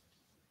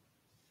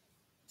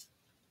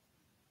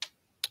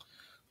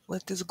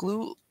let this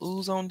glue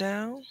ooze on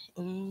down,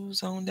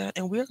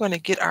 and we're going to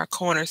get our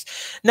corners.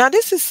 Now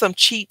this is some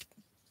cheap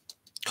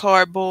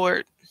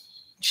cardboard,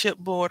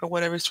 chipboard or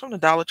whatever. It's from the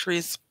Dollar Tree.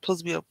 It's supposed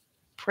to be a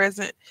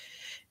present.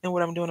 And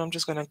what I'm doing, I'm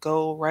just going to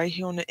go right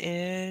here on the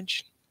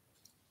edge.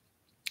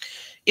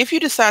 If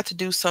you decide to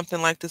do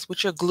something like this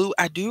with your glue,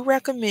 I do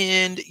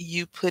recommend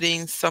you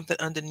putting something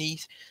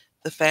underneath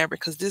the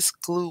fabric because this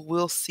glue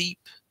will seep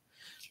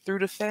through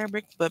the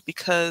fabric. But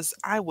because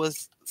I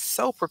was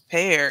so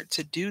prepared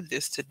to do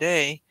this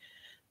today,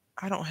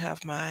 I don't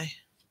have my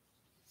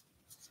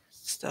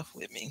stuff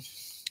with me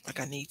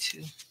like I need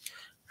to.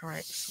 All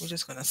right, so we're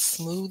just going to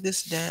smooth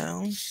this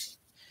down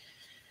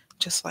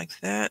just like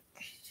that.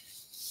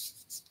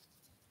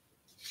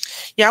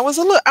 Yeah, I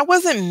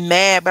wasn't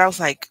mad, but I was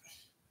like,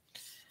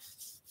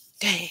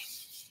 dang,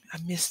 I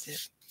missed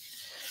it.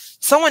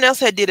 Someone else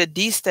had did a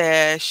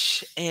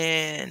D-stash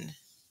and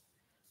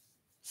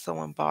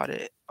someone bought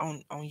it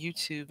on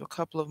YouTube a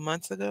couple of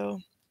months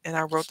ago. And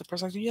I wrote the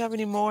person, like, do you have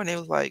any more? And they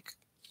was like,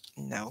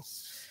 no.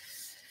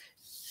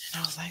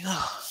 And I was like,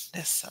 oh,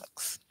 that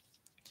sucks.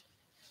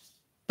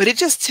 But it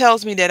just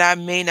tells me that I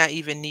may not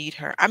even need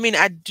her. I mean,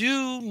 I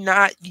do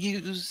not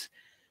use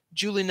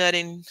Julie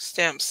Nutting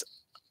stamps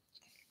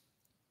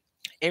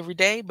every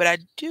day, but I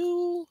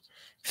do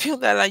feel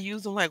that I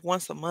use them like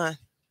once a month.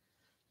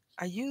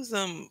 I use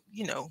them,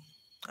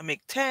 I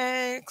make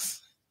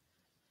tags.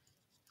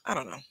 I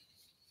don't know. I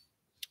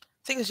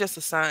think it's just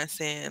a sign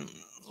saying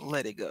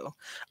let it go.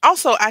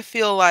 Also, I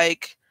feel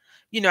like,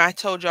 I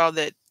told y'all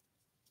that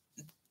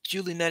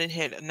Julie Nutting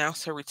had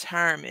announced her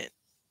retirement.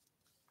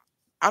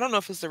 I don't know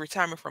if it's a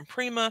retirement from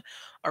Prima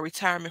or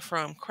retirement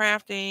from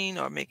crafting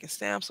or making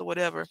stamps or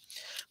whatever.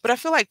 But I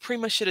feel like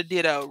Prima should have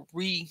did a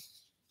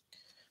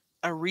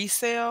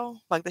resale.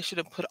 Like they should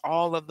have put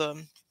all of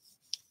the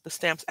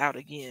stamps out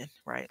again,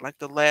 right? Like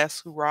the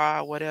last hurrah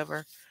or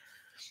whatever.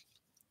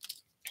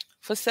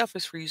 For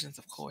selfish reasons,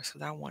 of course,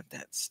 because I want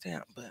that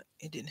stamp, but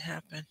it didn't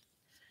happen.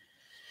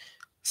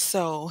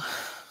 So,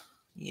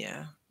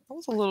 yeah, I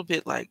was a little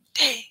bit like,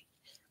 dang,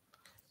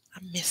 I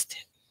missed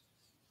it.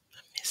 I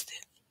missed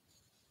it.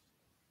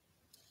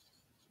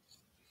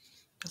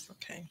 That's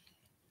okay.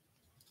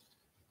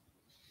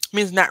 I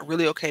mean, it's not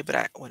really okay,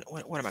 but what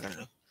am I going to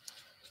do?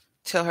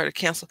 Tell her to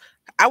cancel.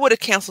 I would have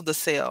canceled the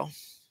sale.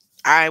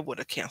 I would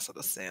have canceled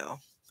the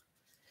sale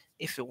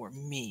if it were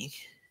me.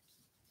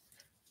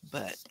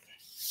 But,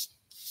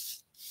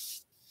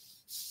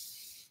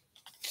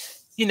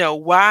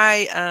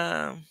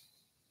 why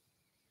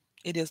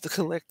it is the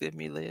collective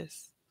me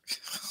list.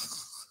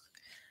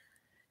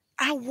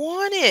 I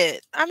want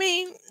it. I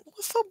mean,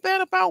 what's so bad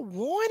about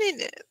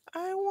wanting it?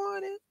 I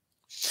want it.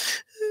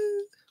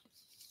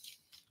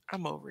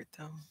 I'm over it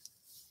though.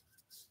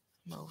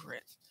 I'm over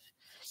it.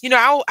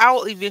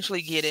 I'll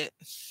eventually get it.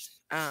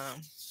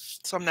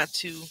 So I'm not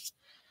too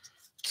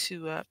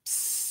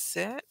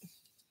upset.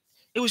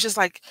 It was just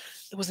like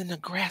it was in the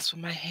grasp of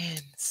my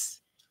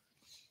hands.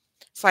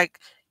 It's like,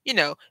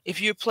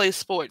 if you play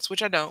sports,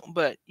 which I don't,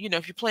 but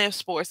if you're playing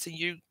sports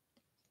and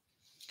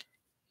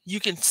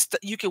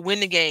you can win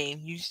the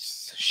game. You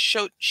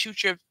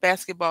shoot your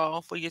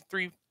basketball for your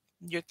three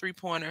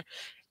pointer,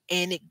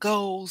 and it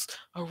goes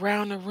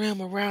around the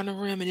rim,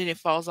 and then it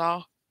falls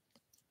off,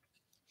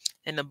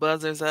 and the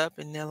buzzer's up,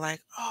 and they're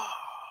like, "Oh,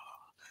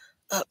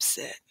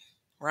 upset."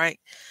 Right?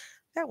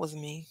 That was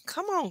me.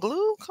 Come on,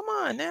 Glue. Come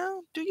on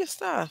now. Do your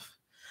stuff.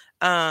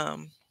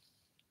 Um,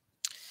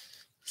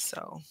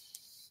 so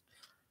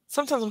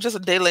sometimes I'm just a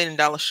day late and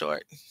dollar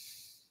short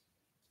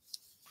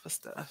for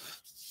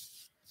stuff.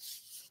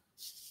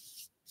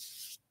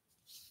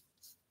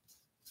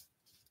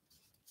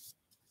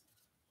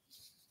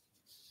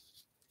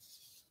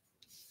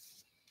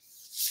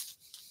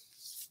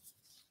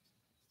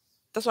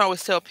 That's what I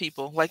always tell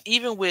people. Like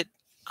even with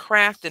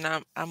craft, and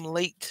I'm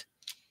late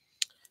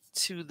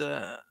to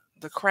the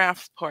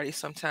craft party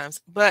sometimes,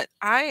 but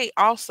I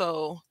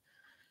also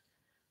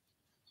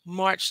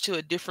march to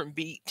a different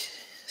beat,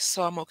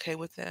 so I'm okay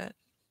with that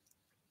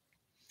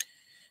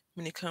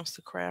when it comes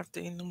to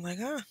crafting. I'm like,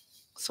 ah,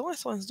 so and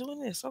so's doing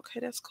this. Okay,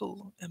 that's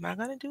cool. Am I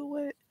gonna do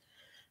it?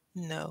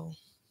 No,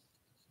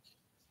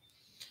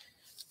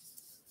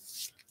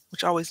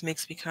 which always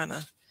makes me kind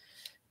of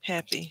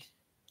happy.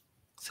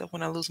 Except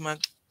when I lose my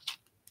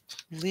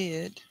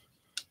lid.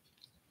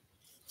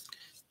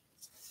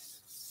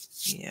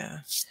 Yeah.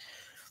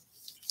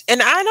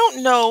 And I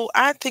don't know.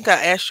 I think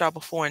I asked y'all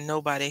before and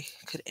nobody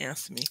could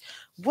answer me.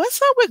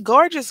 What's up with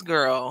Gorgeous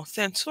Girl,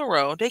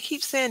 Santuro? They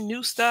keep saying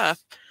new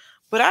stuff.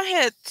 But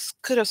I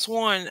could have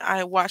sworn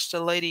I watched a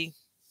lady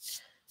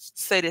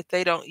say that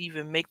they don't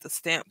even make the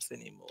stamps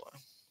anymore,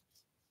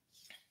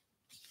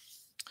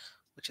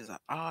 which is an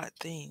odd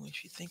thing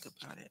if you think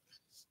about it.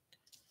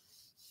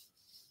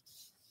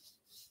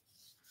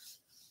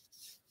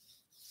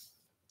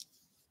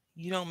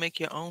 You don't make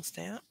your own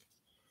stamp?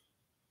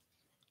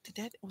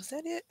 Was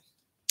that it?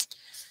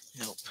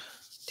 Nope.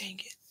 Dang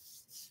it.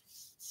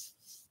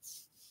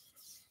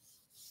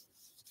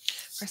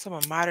 First I'm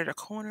gonna miter the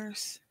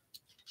corners.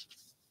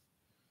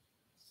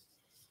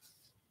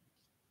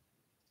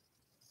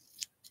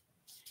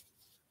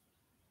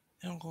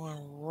 I'm going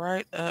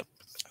right up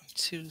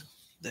to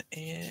the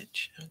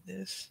edge of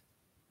this.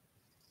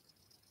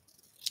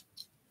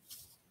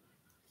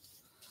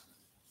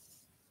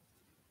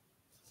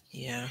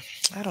 Yeah,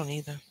 I don't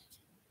either.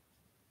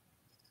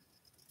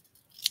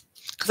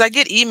 Because I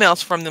get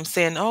emails from them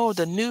saying, oh,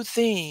 the new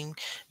thing,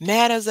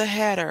 mad as a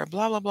hatter,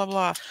 blah, blah, blah,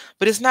 blah.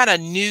 But it's not a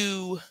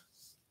new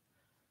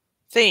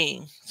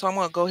thing. So I'm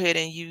going to go ahead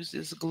and use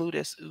this glue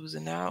that's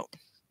oozing out.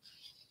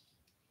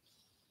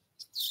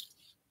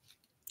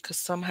 Because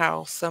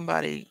somehow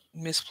somebody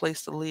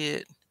misplaced the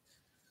lid.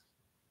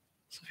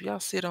 So if y'all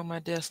see it on my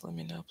desk, let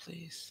me know,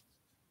 please.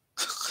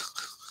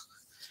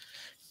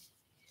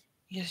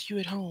 Yes, you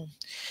at home.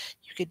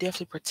 You could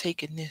definitely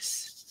partake in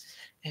this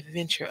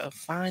adventure of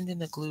finding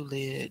the glue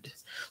lid.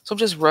 So I'm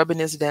just rubbing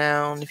this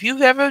down. If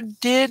you've ever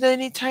did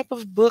any type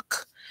of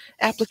book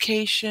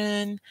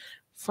application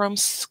from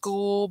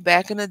school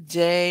back in the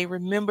day,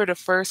 remember the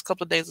first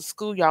couple of days of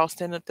school, y'all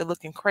standing up there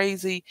looking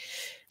crazy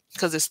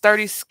because there's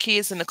 30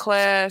 kids in the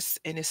class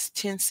and it's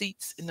 10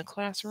 seats in the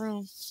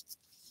classroom.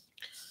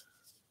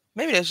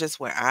 Maybe that's just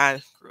where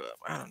I grew up.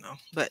 I don't know.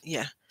 But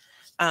yeah,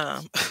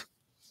 um,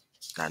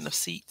 not enough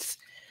seats.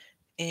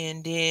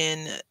 And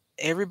then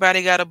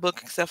everybody got a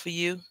book except for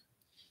you.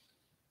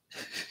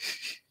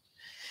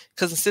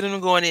 Because instead of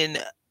them going in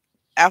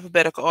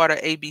alphabetical order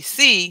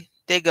ABC,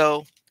 they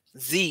go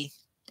Z,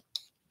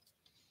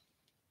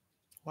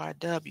 Y,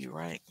 W,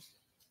 right?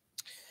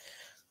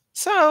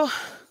 So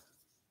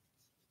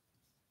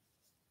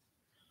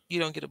you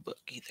don't get a book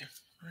either,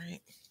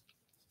 right?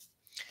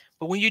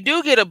 But when you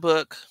do get a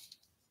book,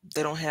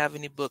 they don't have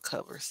any book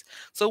covers.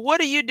 So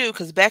what do you do?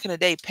 Because back in the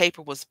day,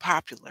 paper was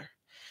popular.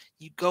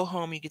 You go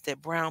home, you get that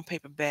brown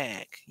paper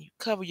bag, you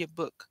cover your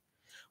book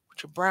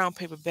with your brown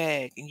paper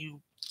bag, and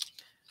you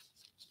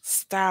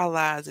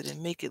stylize it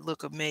and make it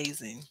look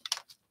amazing.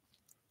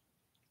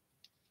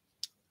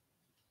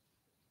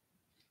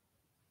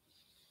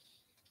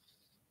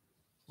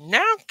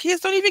 Now kids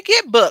don't even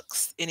get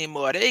books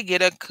anymore. They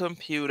get a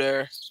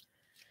computer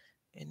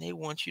and they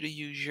want you to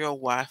use your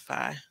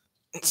Wi-Fi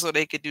so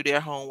they could do their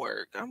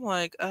homework. I'm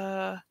like,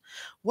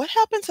 what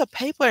happened to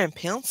paper and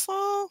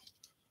pencil?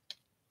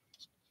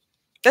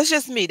 That's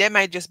just me. That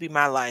might just be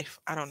my life.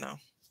 I don't know.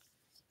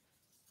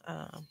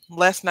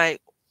 Last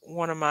night,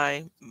 one of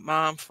my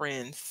mom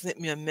friends sent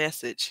me a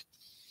message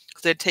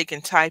because they're taking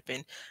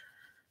typing.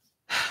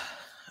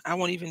 I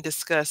won't even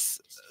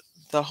discuss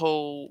the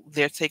whole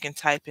they're taking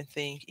typing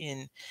thing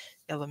in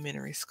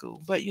elementary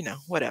school, but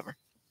whatever.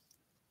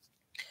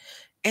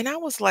 And I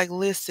was like,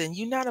 listen,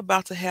 you're not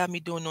about to have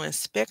me doing no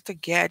Inspector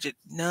Gadget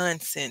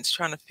nonsense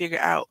trying to figure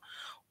out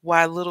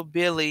why little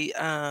Billy,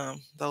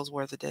 those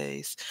were the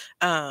days,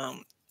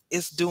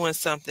 is doing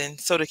something.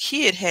 So the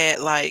kid had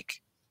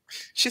like,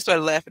 she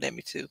started laughing at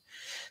me too.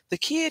 The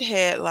kid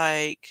had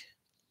like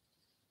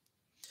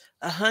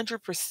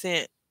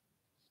 100%.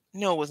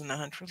 No, it wasn't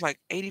 100. It was like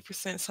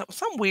 80%,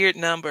 some weird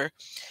number.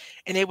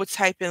 And they would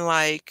type in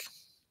like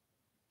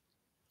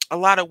a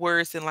lot of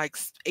words in like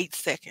 8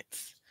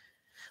 seconds.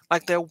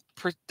 Like the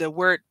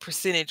word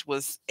percentage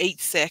was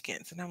 8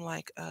 seconds. And I'm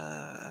like,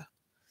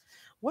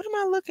 what am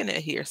I looking at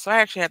here? So I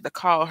actually had to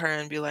call her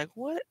and be like,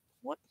 what,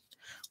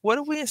 what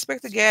are we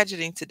Inspector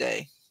Gadgeting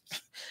today?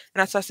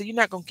 And I said, you're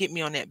not going to get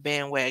me on that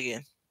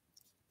bandwagon.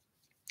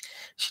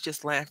 She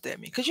just laughed at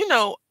me. Because,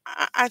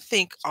 I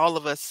think all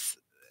of us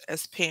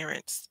as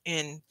parents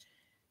and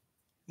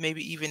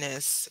maybe even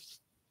as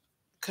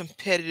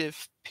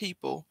competitive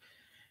people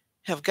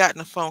have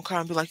gotten a phone call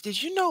and be like,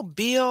 did you know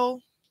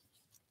Bill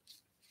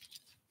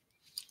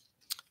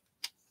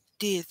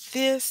did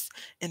this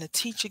and the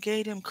teacher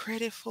gave him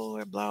credit for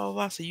it, blah, blah,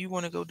 blah. So you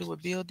want to go do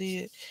what Bill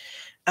did?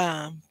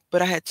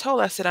 But I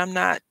said, I'm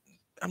not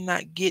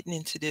getting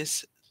into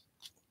this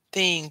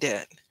thing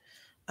that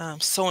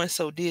so and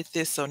so did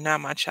this, so now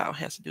my child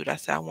has to do it. I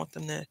said,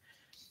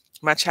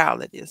 my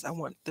child that is, I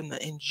want them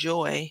to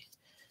enjoy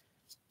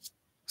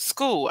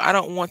school. I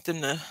don't want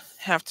them to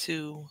have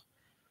to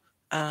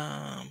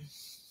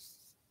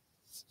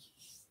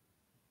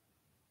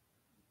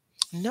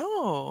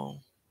no.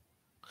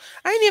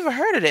 I ain't even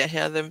heard of that,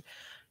 Heather.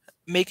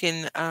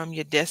 Making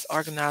your desk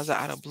organizer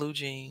out of blue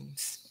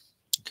jeans.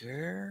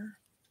 Girl.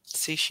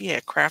 See, she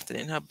had crafted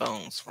in her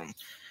bones from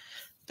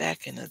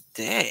back in the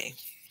day.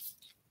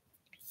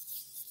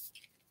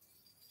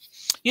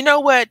 You know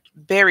what?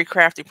 Barry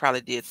Crafty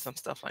probably did some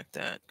stuff like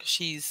that. 'Cause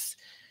she's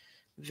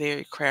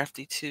very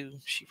crafty too.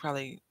 She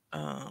probably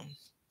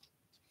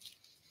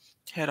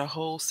had a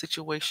whole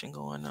situation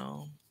going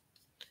on.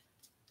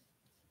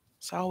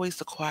 It's always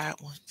the quiet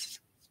ones.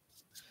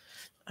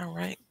 All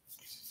right.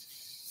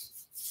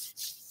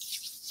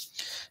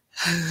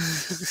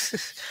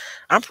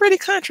 I'm pretty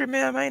country,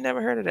 ma'am. I ain't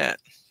never heard of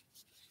that.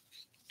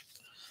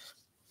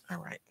 All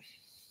right.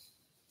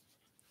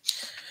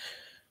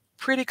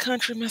 Pretty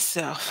country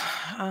myself.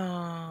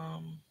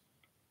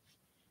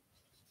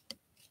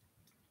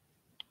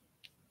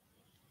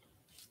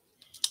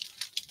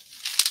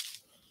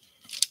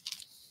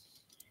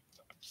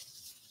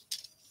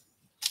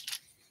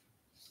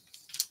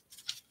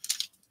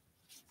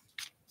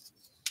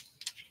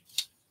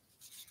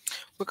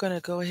 We're going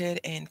to go ahead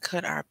and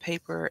cut our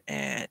paper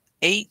at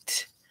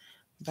 8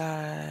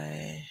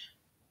 by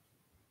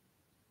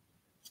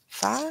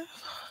 5.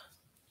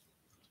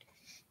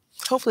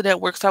 Hopefully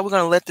that works out. We're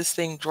going to let this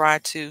thing dry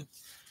too.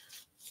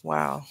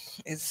 Wow.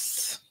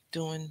 It's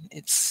doing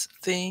its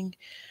thing.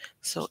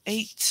 So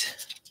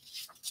 8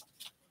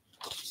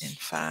 and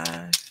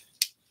 5.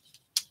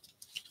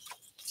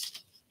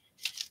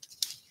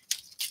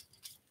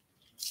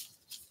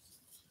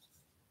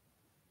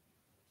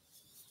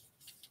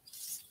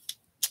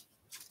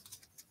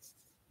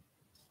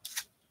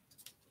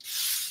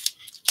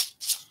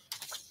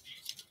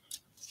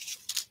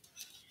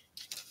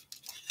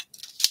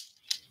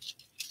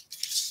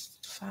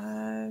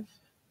 5.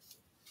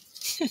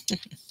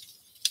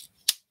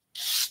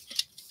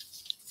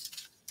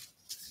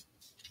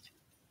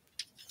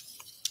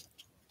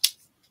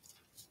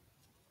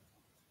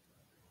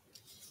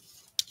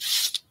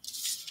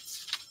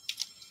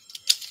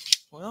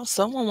 Well,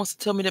 someone wants to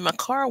tell me that my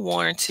car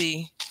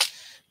warranty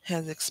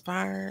has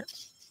expired.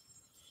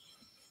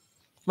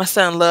 My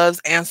son loves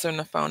answering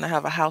the phone. I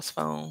have a house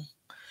phone,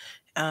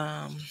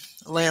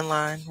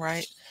 landline,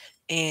 right?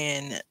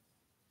 And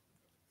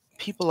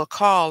people will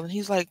call and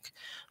he's like,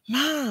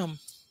 Mom.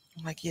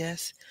 I'm like,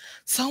 yes.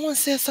 Someone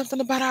said something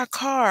about our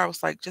car. I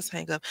was like, just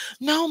hang up.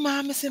 No,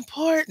 Mom, it's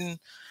important.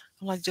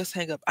 I'm like, just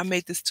hang up. I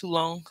made this too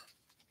long.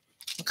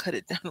 I'll cut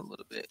it down a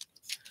little bit.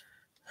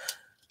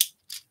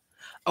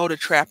 Oh, the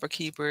Trapper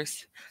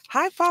Keepers.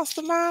 Hi,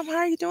 Foster Mom. How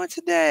are you doing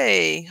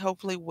today?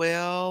 Hopefully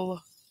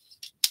well.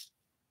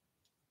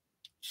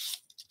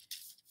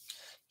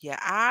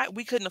 Yeah,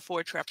 we couldn't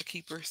afford Trapper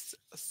Keepers,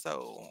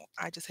 so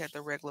I just had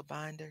the regular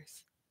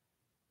binders.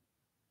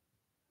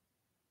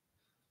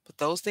 But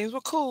those things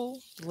were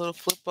cool. The little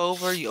flip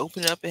over, you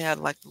open it up, it had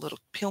like little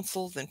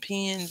pencils and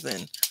pens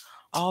and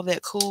all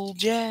that cool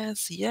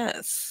jazz.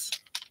 Yes.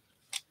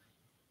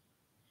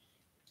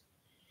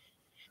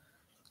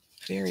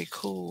 Very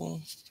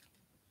cool.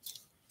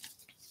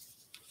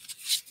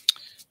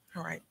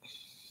 All right.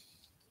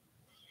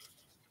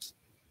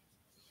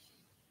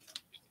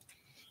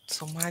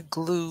 So my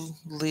glue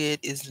lid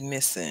is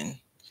missing.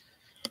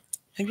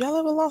 Have y'all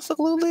ever lost a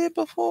glue lid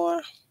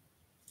before?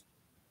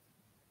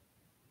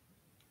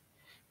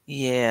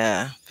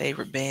 Yeah.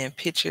 Favorite band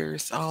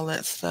pictures, all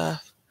that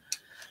stuff.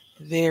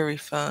 Very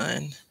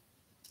fun.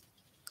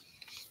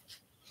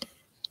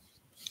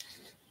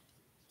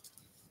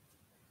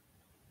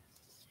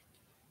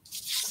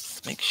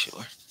 Let's make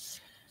sure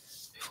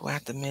before I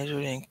have to measure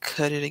it and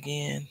cut it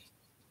again.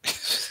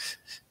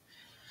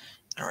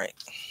 All right.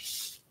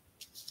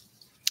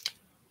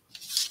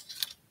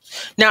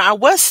 Now I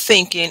was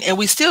thinking, and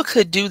we still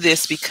could do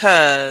this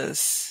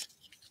because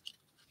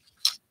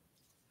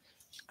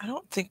I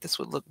don't think this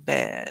would look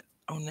bad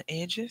on the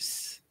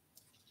edges.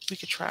 We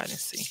could try it and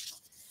see.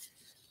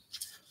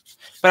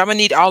 But I'm going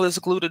to need all this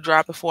glue to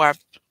dry before I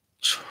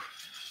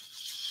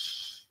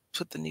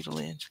put the needle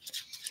in.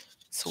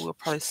 So we'll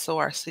probably sew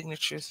our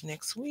signatures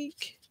next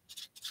week.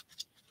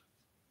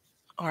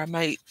 Or I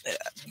might,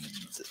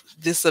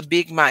 this is a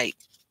big might.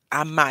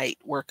 I might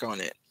work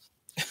on it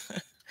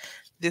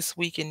this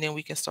week, and then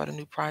we can start a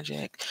new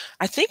project.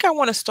 I think I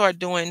want to start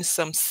doing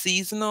some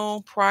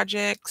seasonal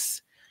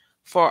projects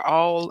for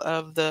all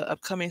of the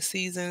upcoming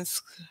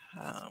seasons,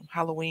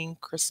 Halloween,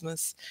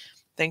 Christmas,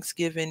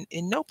 Thanksgiving,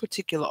 in no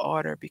particular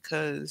order,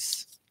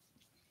 because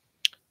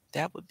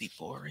that would be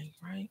boring,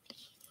 right?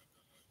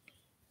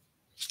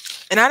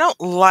 And I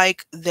don't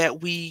like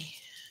that we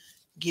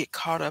get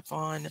caught up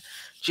on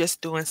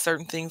just doing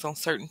certain things on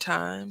certain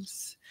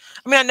times.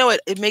 I mean, I know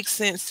it makes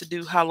sense to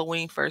do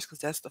Halloween first because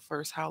that's the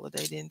first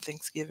holiday, then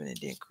Thanksgiving, and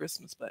then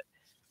Christmas. But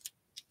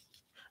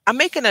I'm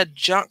making a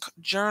junk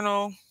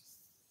journal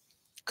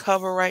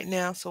cover right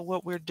now. So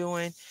what we're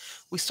doing,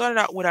 we started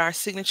out with our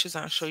signatures.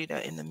 I'll show you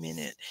that in a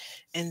minute.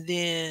 And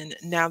then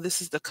now this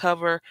is the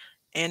cover.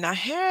 And I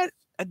had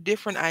a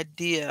different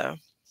idea,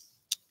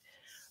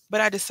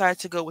 but I decided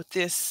to go with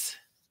this,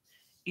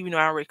 even though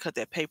I already cut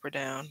that paper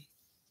down.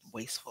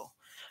 Wasteful.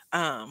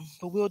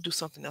 But we'll do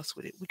something else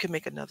with it. We can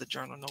make another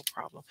journal, no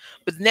problem.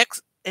 But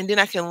next, and then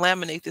I can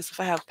laminate this. If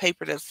I have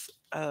paper that's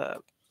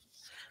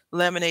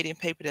laminating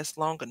paper that's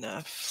long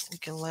enough, we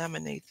can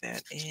laminate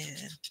that,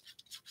 and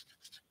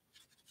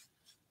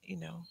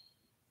it'll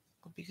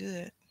be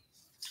good.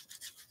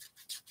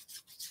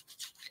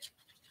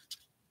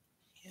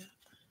 Yeah.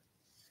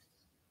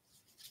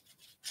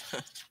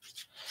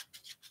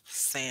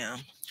 Sam.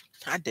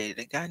 I dated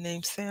a guy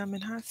named Sam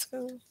in high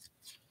school.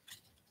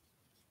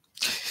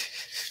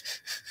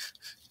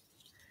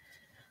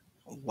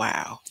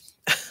 Wow.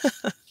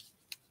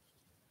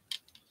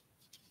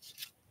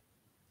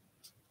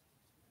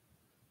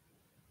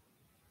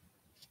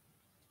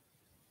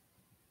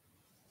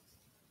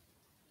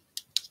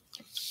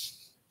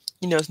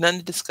 It's nothing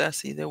to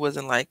discuss either. It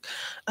wasn't like,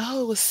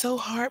 oh, it was so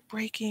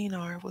heartbreaking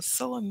or it was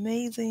so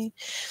amazing.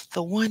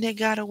 The one that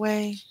got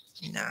away.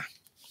 Nah,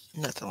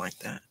 nothing like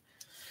that.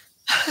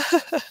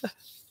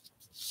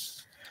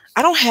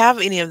 I don't have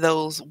any of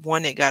those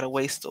one that got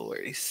away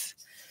stories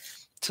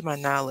to my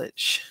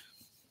knowledge.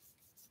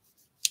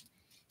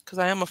 Because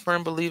I am a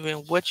firm believer in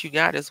what you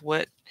got is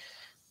what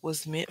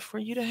was meant for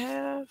you to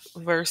have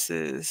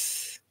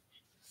versus,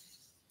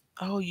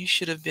 oh, you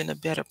should have been a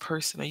better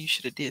person or you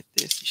should have did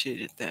this, you should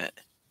have did that.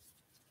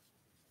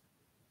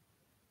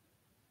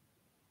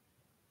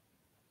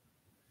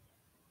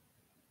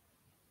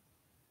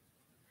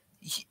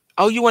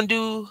 Oh, you want to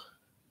do?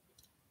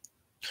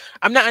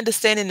 I'm not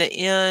understanding the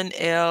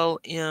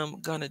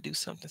NLM gonna do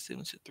something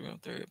similar to 3 on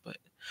third, but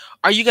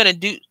are you gonna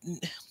do?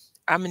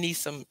 I'm gonna need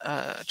some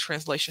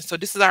translation. So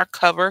this is our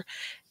cover,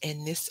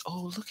 and this.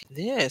 Oh, look at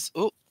this.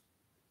 Oh,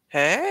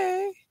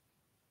 hey.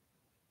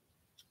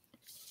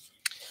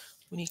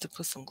 We need to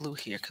put some glue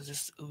here because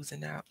it's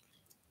oozing out.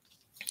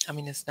 I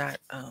mean, it's not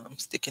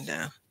sticking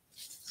down.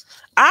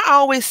 I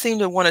always seem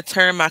to want to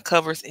turn my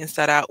covers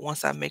inside out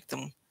once I make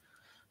them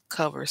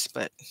covers,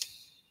 but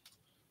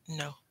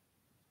no.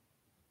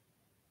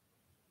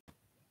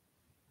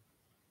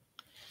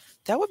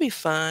 That would be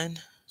fun.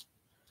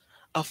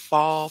 A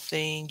fall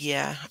thing,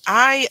 yeah.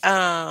 I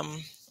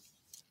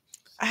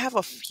have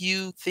a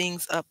few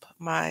things up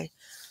my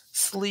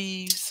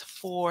sleeves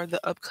for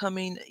the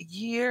upcoming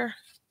year,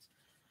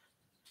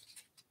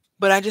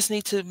 but I just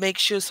need to make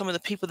sure some of the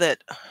people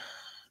that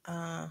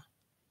oh,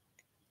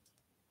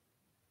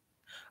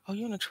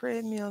 you're on a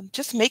treadmill.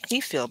 Just make me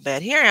feel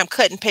bad. Here I am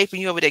cutting paper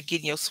and you over there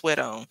getting your sweat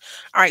on.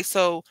 All right,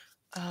 so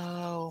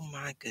oh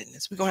my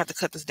goodness. We're gonna have to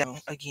cut this down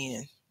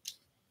again.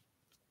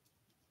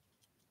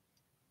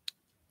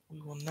 We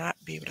will not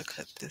be able to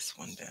cut this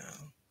one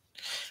down.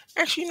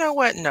 Actually, you know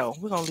what? No,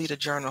 we're going to leave the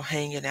journal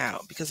hanging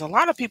out because a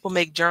lot of people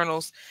make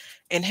journals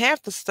and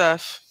half the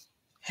stuff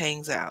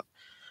hangs out.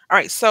 All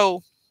right,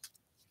 so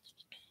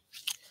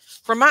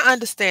from my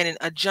understanding,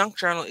 a junk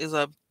journal is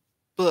a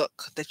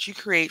book that you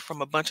create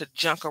from a bunch of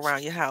junk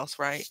around your house,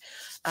 right?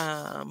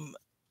 Um,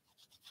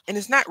 and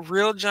it's not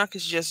real junk,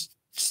 it's just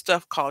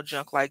stuff called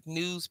junk, like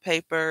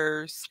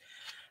newspapers,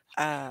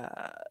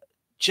 uh,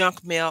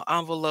 junk mail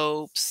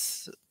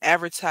envelopes,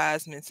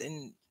 advertisements,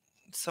 and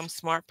some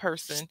smart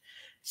person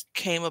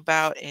came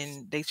about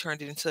and they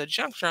turned it into a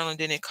junk journal and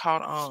then it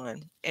caught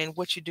on. And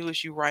what you do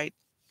is you write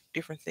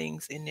different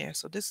things in there.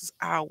 So this is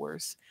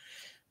ours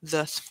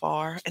thus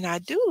far. And I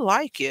do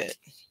like it.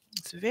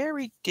 It's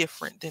very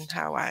different than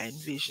how I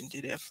envisioned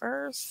it at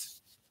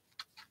first.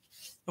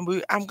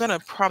 And I'm going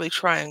to probably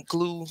try and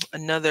glue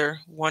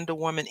another Wonder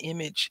Woman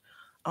image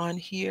on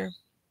here.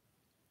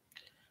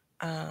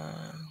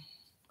 Uh,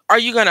 are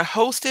you going to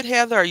host it,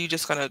 Heather? Or are you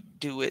just going to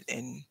do it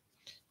and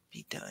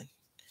be done?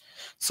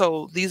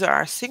 So these are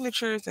our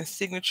signatures, and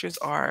signatures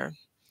are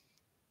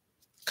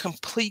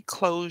complete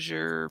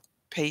closure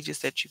pages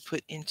that you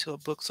put into a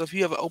book. So if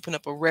you ever open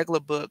up a regular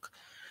book,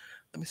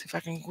 let me see if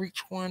I can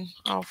reach one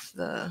off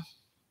the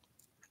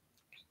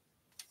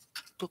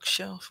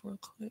bookshelf real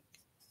quick.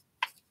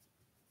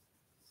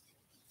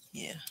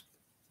 Yeah.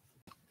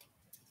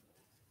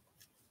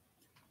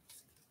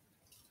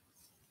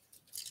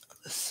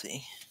 Let's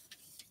see.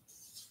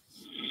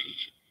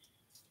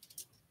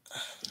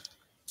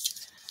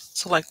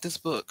 So like this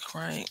book,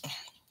 right?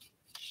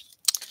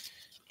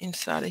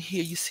 Inside of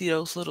here, you see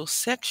those little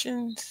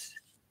sections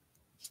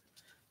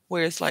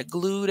where it's like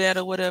glued at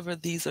or whatever.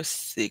 These are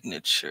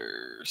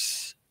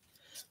signatures.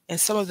 And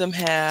some of them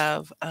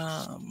have,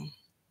 trying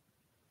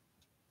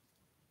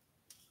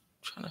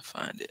to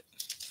find it,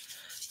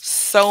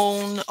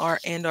 sewn or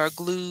and are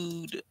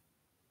glued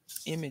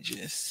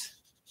images.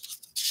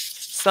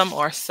 Some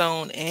are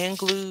sewn and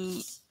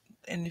glued.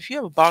 And if you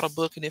ever bought a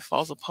book and it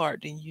falls apart,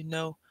 then you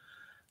know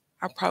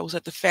I probably was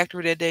at the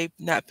factory that day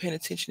not paying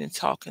attention and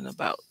talking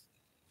about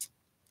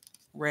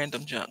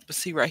random junk. But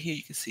see right here,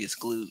 you can see it's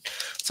glued.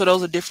 So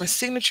those are different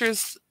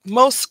signatures.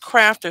 Most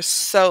crafters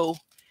sew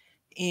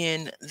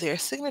in their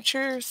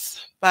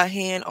signatures by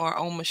hand or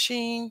on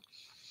machine.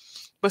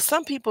 But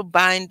some people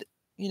bind,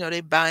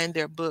 they bind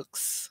their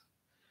books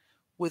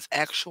with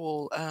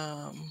actual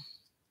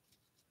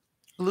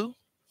glue.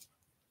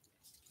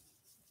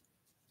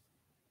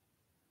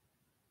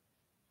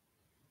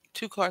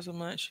 2 cards a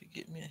month should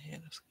get me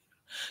ahead of.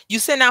 You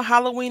send out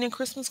Halloween and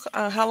Christmas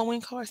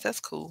Halloween cards. That's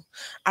cool.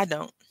 I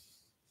don't.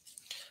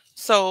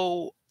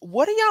 So,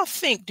 what do y'all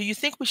think? Do you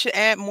think we should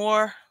add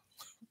more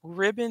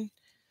ribbon?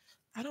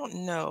 I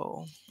don't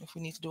know if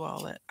we need to do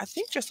all that. I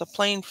think just a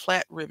plain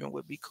flat ribbon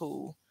would be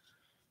cool.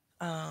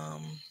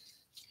 Um,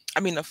 I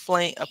mean a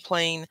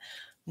plain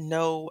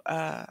no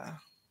a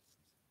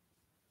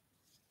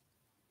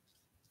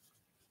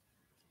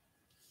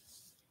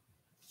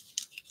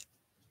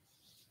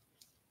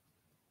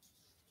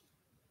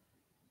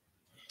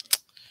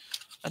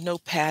no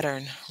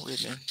pattern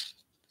ribbon.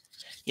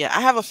 Yeah,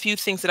 I have a few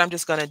things that I'm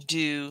just gonna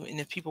do, and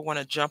if people want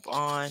to jump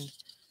on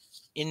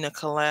in the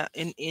collab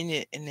in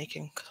it, and they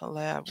can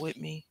collab with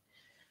me,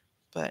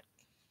 but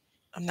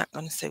I'm not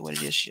gonna say what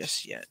it is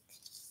just yet.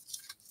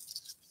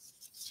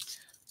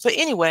 But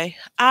anyway,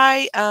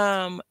 I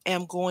am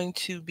going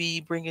to be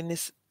bringing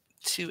this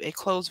to a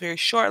close very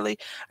shortly.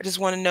 I just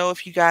want to know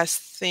if you guys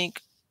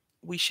think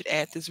we should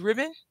add this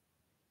ribbon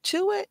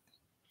to it,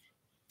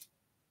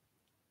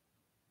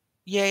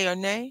 yay or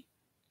nay.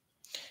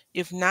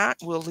 If not,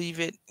 we'll leave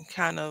it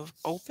kind of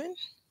open.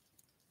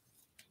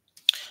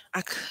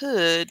 I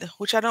could,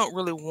 which I don't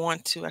really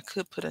want to, I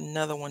could put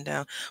another one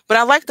down. But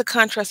I like the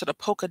contrast of the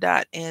polka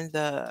dot and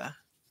the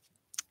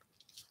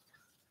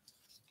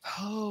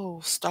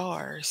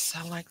stars.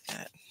 I like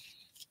that.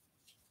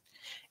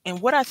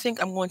 And what I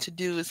think I'm going to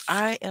do is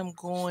I am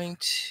going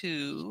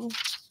to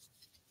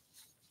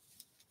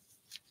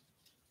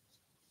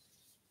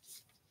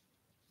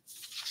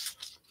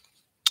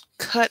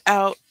cut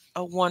out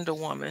a Wonder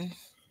Woman.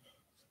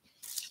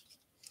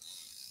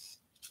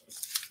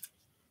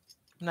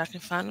 And I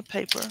can find the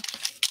paper.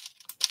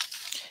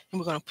 And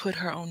we're going to put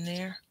her on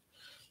there.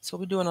 So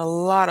we're doing a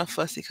lot of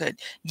fussy cut.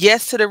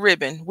 Yes to the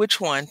ribbon.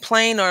 Which one?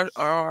 Plain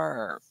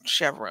or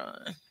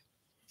chevron?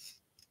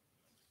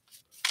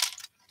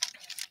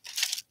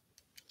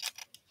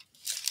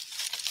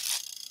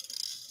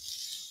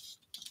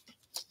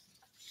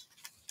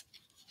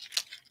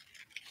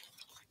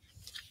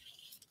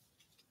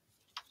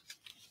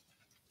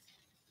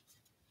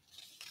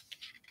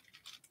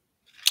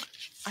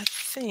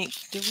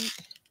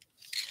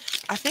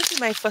 I think we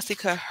may fussy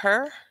cut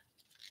her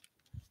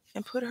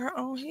and put her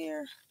on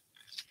here.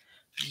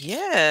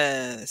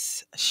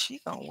 Yes, she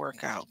gonna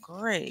work out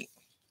great.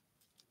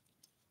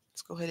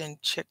 Let's go ahead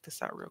and check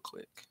this out real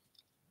quick.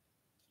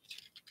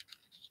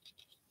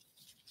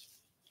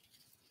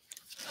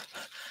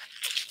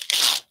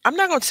 I'm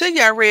not gonna tell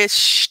you I read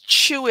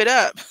chew it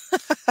up.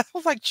 I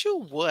was like,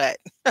 chew what?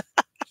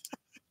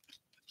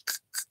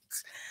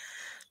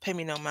 Pay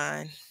me no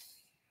mind.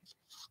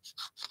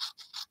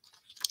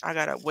 I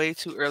got up way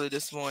too early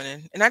this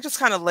morning, and I just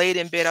kind of laid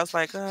in bed. I was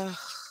like, ugh.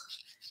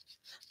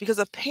 Because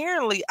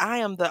apparently I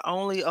am the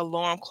only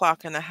alarm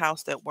clock in the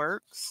house that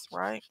works,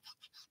 right?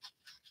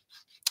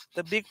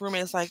 The big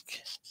roommate is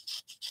like,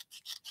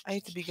 I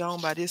need to be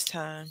gone by this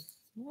time.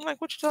 I'm like,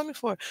 what you telling me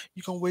for?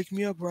 You gonna wake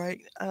me up, right?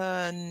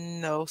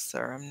 No,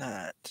 sir, I'm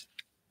not.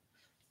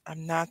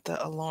 I'm not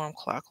the alarm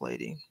clock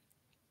lady.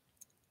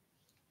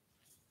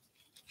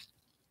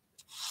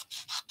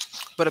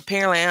 But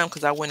apparently I am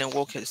because I went and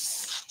woke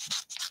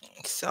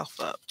himself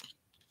up.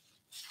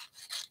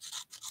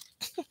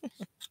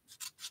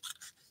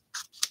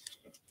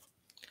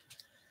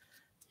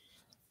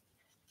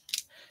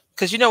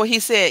 Because you know what he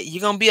said?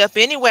 You're gonna be up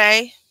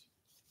anyway.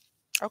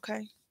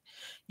 Okay.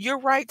 You're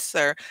right,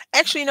 sir.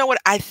 Actually, you know what?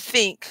 I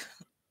think,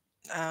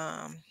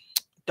 um,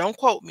 don't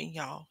quote me,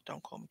 y'all.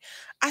 Don't quote me.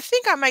 I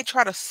think I might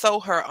try to sew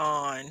her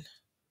on.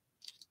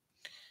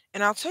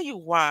 And I'll tell you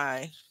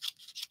why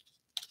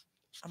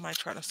I might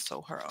try to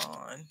sew her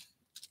on.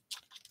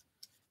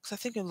 Because I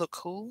think it look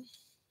cool.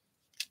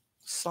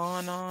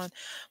 Sewing on.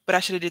 But I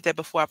should have did that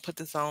before I put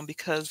this on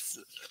because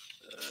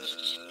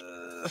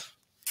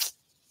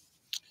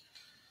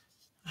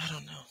I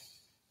don't know.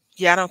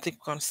 Yeah, I don't think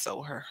we're going to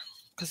sew her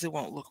because it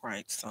won't look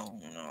right sewn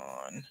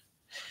on.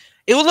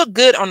 It will look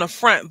good on the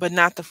front, but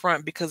not the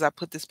front because I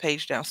put this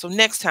page down. So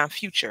next time,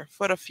 future,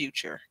 for the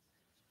future,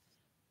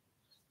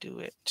 do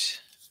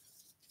it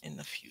in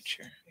the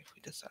future if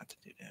we decide to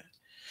do that.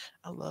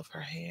 I love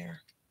her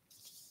hair.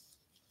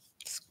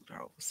 Scoot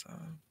her over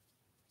some.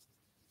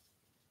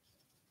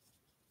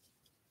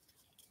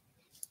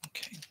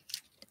 Okay.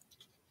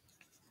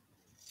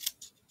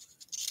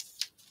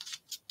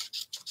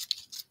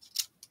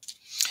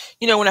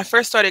 When I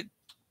first started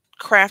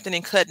crafting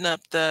and cutting up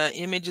the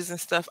images and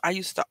stuff, I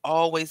used to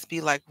always be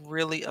like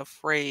really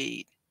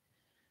afraid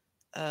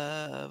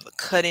of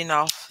cutting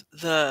off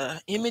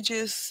the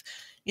images,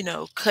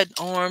 cutting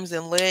arms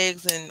and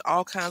legs and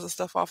all kinds of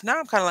stuff off. Now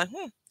I'm kind of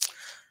like,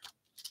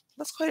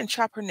 let's go ahead and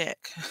chop her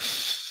neck.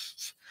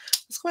 Let's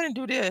go ahead and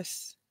do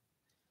this.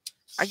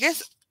 I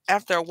guess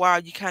after a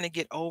while, you kind of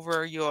get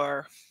over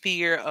your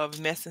fear of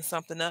messing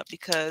something up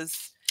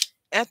because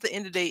at the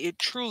end of the day, it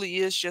truly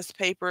is just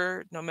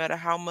paper, no matter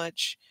how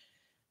much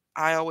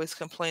I always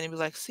complain and be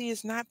like, see,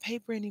 it's not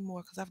paper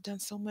anymore because I've done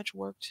so much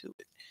work to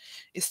it.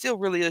 It still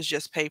really is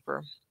just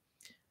paper.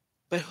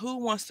 But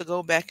who wants to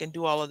go back and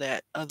do all of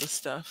that other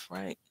stuff,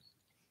 right?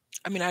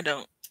 I mean, I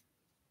don't.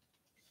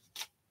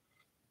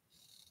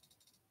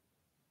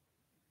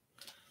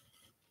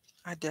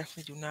 I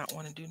definitely do not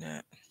want to do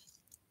that.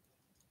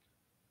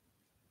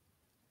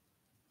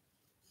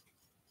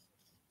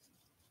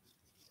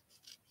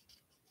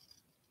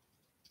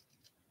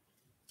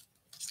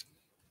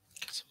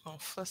 So I'm going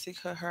to fussy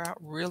cut her out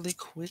really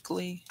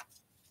quickly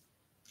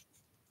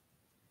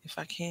if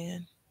I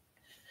can.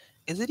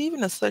 Is it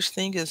even a such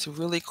thing as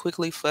really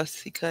quickly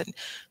fussy cutting?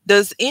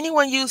 Does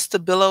anyone use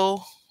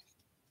Stabilo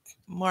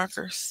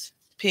markers,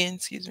 pens,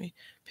 excuse me,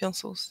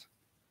 pencils?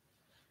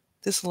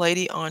 This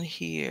lady on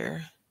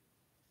here,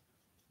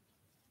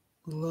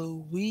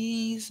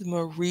 Louise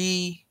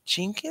Marie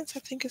Jenkins, I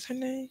think is her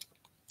name.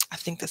 I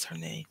think that's her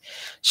name.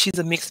 She's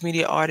a mixed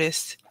media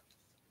artist.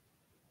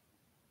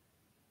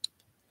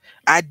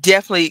 I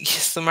definitely,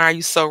 Samara,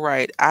 you're so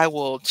right. I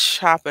will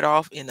chop it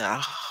off in a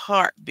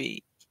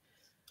heartbeat.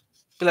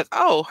 Be like,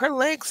 oh, her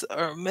legs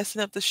are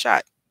messing up the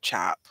shot.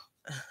 Chop.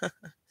 Is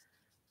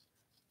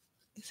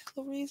it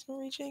Louise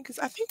Marie Jenkins?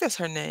 I think that's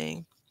her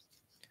name.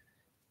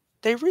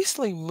 They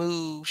recently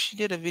moved. She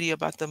did a video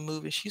about them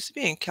moving. She used to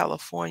be in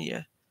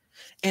California.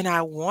 And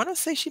I want to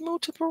say she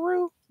moved to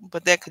Peru,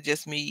 but that could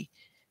just be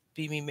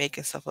me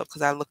making stuff up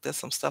because I looked at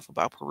some stuff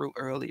about Peru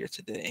earlier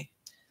today.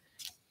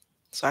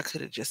 So I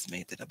could have just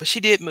made that up. But she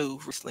did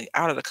move recently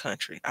out of the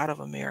country, out of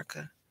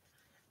America.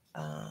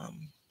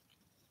 Um,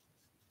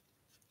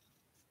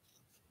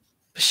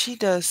 but she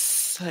does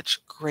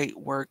such great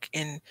work.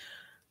 And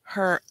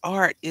her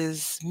art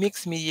is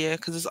mixed media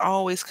because it's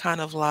always kind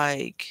of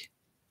like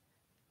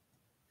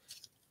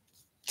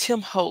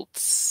Tim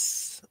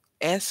Holtz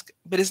esque,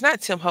 but it's not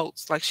Tim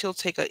Holtz. Like she'll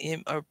take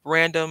a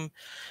random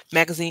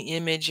magazine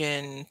image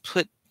and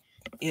put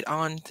it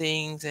on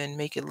things and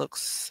make it look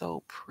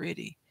so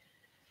pretty.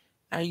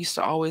 I used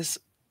to always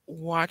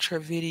watch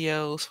her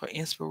videos for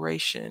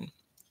inspiration.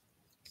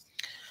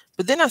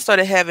 But then I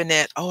started having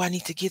that, oh, I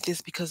need to get this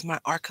because my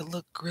art could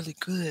look really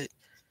good.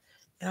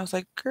 And I was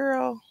like,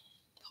 girl,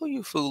 who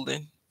you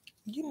fooling?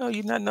 You know,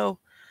 you're not no,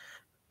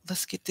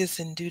 let's get this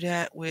and do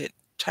that with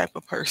type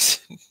of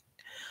person.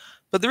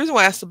 But the reason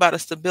why I asked about a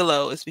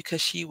Stabilo is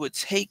because she would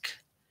take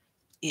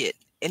it,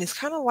 and it's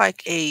kind of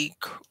like it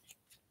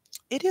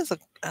is a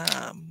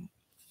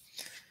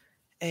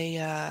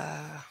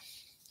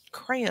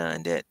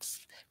crayon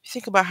that's, you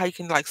think about how you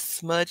can like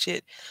smudge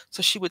it.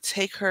 So she would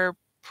take her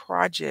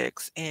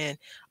projects and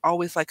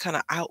always like kind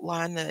of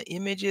outline the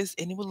images,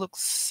 and it would look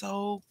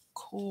so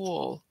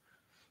cool.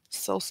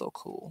 So, so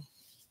cool.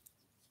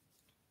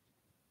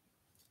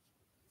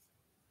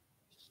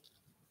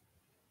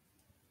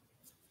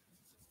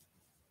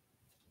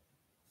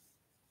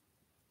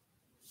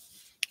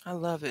 I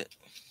love it.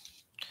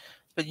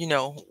 But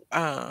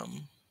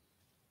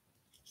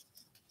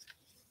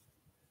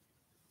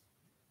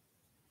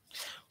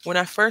when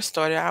I first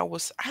started, I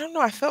don't know,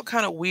 I felt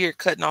kind of weird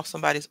cutting off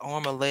somebody's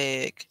arm or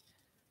leg.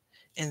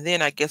 And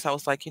then I guess I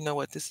was like, you know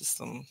what, this is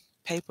some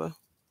paper.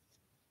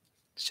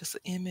 It's just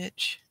an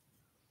image.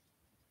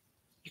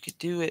 You could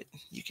do it.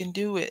 You can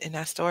do it. And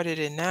I started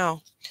it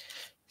now.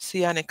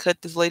 See, I didn't cut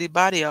this lady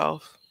body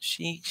off.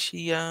 She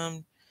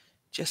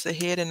just a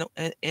head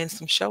and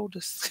some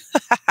shoulders.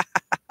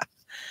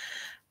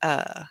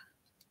 uh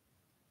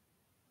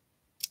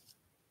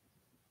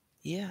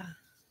yeah.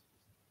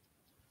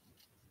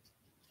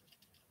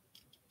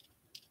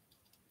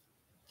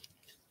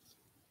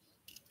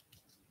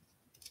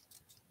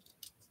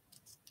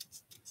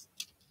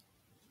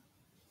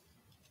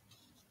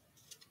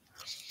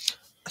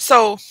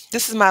 So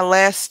this is my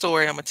last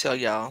story I'm gonna tell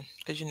y'all.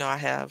 Because I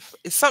have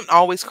it's something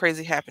always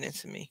crazy happening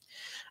to me.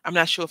 I'm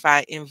not sure if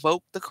I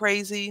invoke the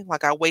crazy,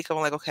 like I wake up,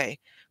 I'm like, okay,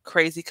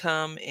 crazy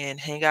come and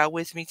hang out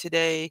with me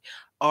today,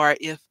 or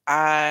if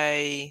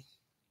I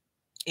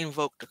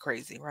invoke the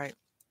crazy, right?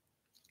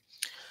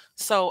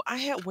 So I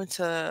had went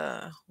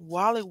to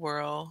Wally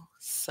World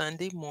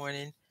Sunday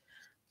morning.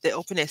 They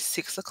opened at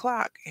 6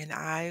 o'clock, and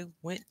I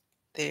went.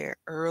 there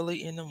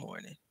early in the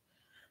morning,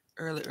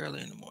 early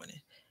in the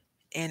morning,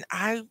 and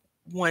I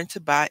wanted to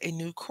buy a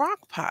new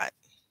crock pot.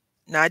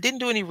 Now, I didn't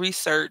do any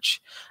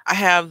research. I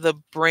have the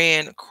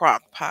brand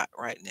crock pot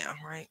right now,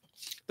 right?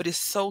 But it's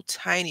so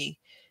tiny.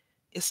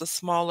 It's a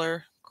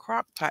smaller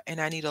crock pot, and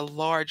I need a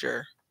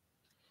larger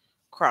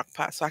crock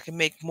pot so I can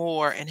make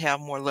more and have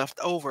more left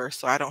over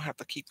so I don't have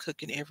to keep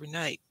cooking every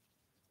night.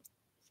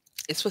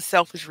 It's for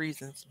selfish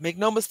reasons. Make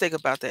no mistake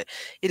about that.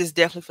 It is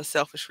definitely for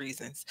selfish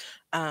reasons.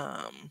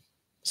 Um,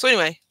 so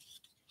anyway,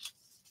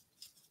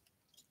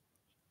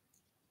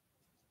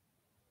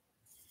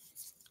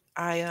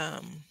 I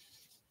um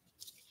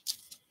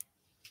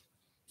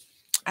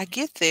I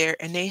get there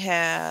and they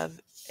have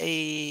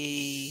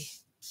a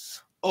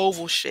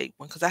oval shaped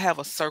one because I have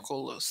a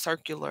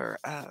circular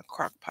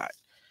crock pot.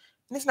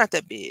 And it's not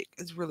that big.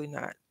 It's really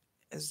not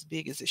as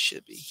big as it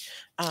should be.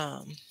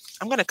 Um,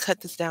 I'm gonna cut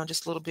this down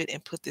just a little bit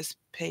and put this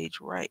page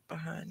right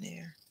behind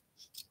there.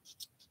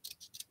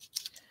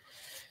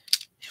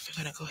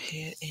 We're gonna go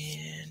ahead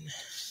and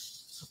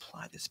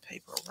apply this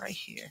paper right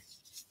here.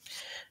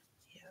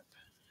 Yep.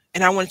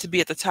 And I want it to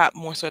be at the top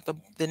more so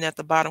than at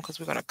the bottom because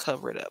we're gonna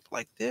cover it up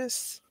like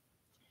this.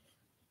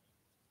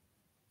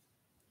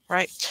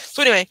 Right?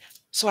 So anyway,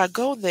 so I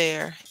go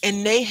there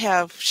and they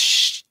have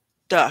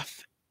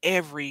stuff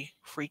every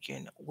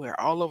freaking where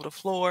all over the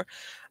floor.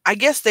 I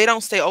guess they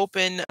don't stay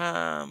open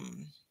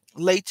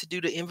late to do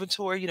the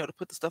inventory, to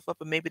put the stuff up,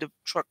 and maybe the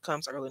truck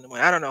comes early in the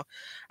morning. I don't know.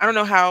 I don't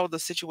know how the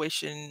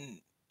situation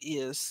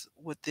is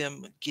with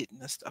them getting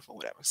the stuff or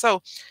whatever.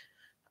 So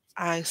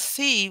I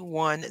see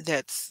one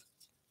that's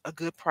a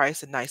good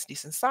price, a nice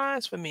decent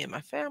size for me and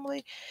my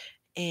family,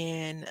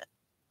 and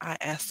I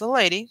asked the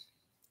lady,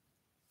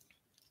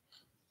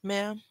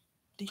 "Ma'am,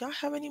 do y'all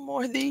have any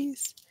more of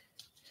these?"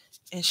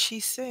 And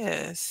she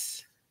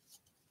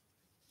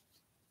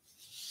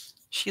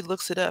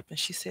looks it up and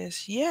she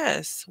says,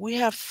 "Yes, we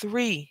have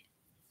 3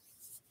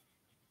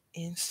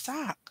 in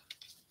stock."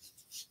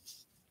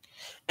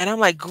 And I'm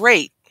like,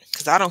 "Great,"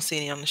 because I don't see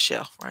any on the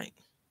shelf, right?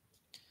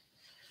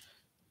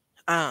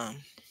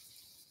 Um,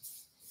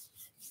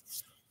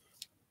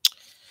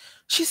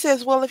 she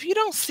says, "Well, if you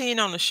don't see it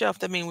on the shelf,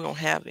 that means we don't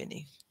have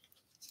any."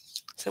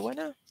 I said, "What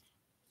now?" I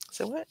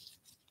said, "What?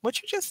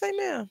 What you just say,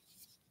 ma'am?"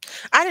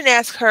 I didn't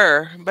ask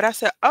her, but I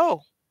said,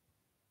 "Oh,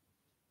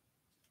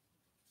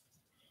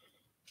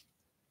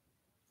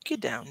 get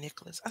down,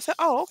 Nicholas." I said,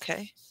 "Oh,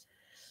 okay.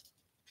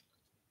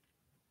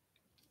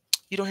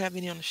 You don't have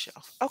any on the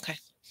shelf. Okay."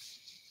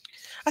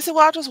 I said,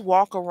 "Well, I'll just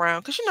walk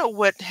around." Because you know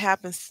what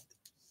happens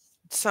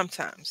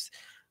sometimes?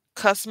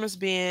 Customers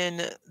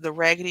being the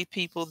raggedy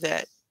people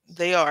that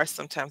they are,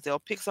 sometimes they'll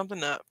pick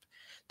something up,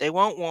 they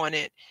won't want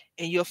it,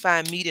 and you'll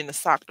find meat in the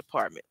sock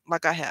department,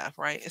 like I have,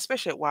 right?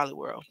 Especially at Wally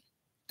World.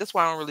 That's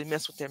why I don't really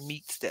mess with their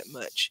meats that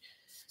much,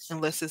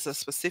 unless it's a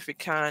specific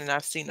kind and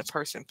I've seen the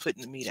person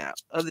putting the meat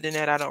out. Other than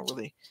that, I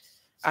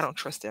don't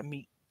trust their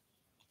meat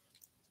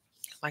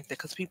like that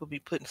because people be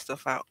putting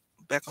stuff out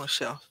back on the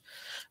shelf.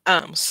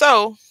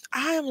 So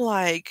I'm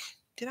like,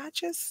 did I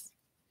just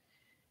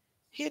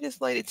hear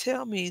this lady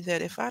tell me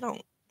that if I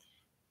don't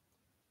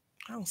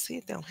see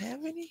it, they don't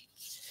have any?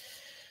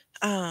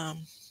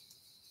 Um,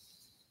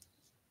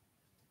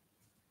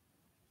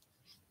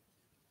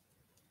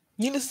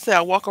 Needless to say,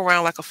 I walk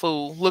around like a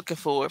fool looking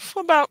for it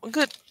for about a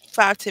good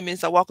 5, 10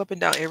 minutes. I walk up and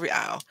down every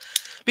aisle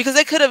because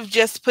they could have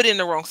just put it in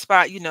the wrong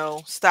spot.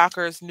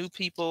 Stalkers, new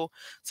people.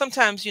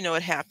 Sometimes,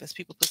 it happens.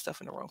 People put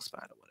stuff in the wrong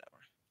spot or whatever.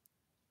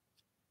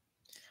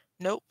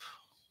 Nope.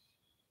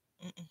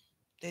 Mm-mm,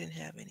 they didn't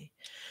have any.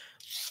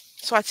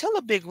 So I tell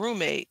a big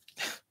roommate,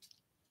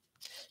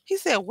 he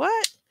said,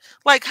 "What?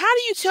 Like, how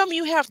do you tell me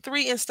you have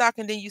 3 in stock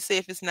and then you say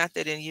if it's not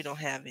there, then you don't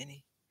have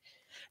any?"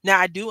 Now,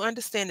 I do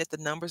understand that the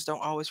numbers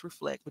don't always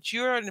reflect, but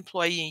you're an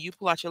employee and you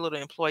pull out your little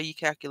employee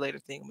calculator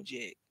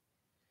thingamajig.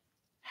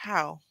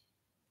 How?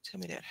 Tell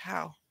me that.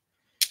 How?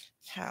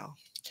 How?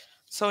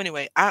 So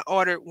anyway, I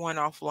ordered one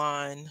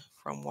offline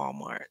from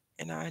Walmart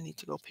and I need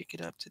to go pick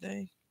it up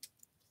today.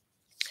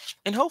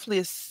 And hopefully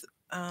it's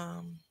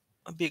a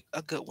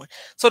good one.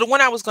 So the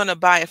one I was gonna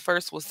buy at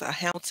first was a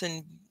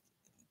Hamilton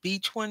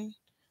Beach one,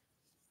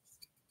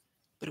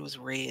 but it was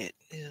red.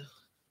 Ew.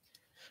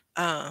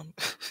 Um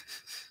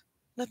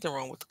Nothing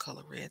wrong with the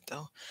color red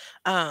though.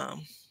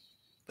 Um,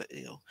 but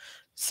ew.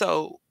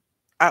 So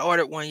I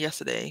ordered one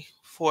yesterday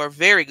for a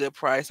very good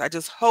price. I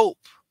just hope,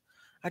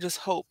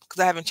 because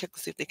I haven't checked to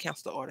see if they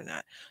cancel the order or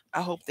not.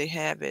 I hope they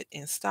have it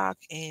in stock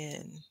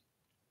and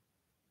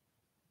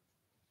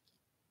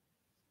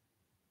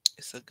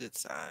it's a good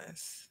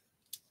size.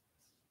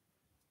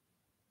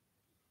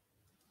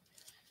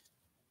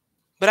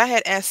 But I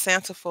had asked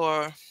Santa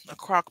for a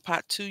crock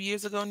pot 2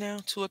 years ago now,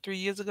 2 or 3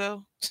 years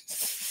ago.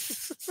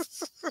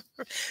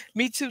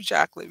 Me too,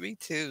 chocolate. Me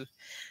too.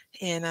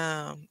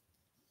 And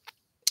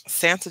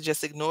Santa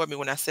just ignored me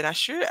when I said I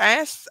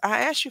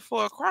asked you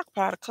for a crock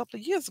pot a couple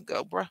of years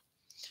ago, bruh.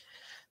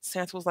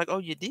 Santa was like, "Oh,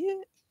 you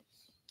did?"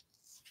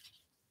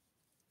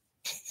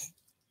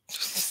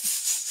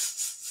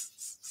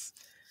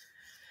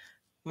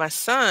 My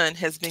son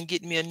has been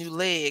getting me a new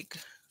leg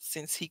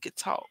since he could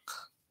talk.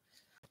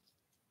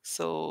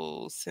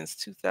 So since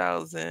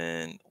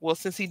 2000, well,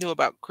 since he knew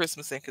about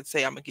Christmas and could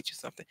say, I'm gonna get you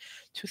something,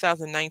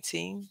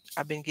 2019,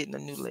 I've been getting a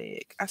new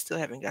leg. I still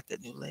haven't got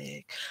that new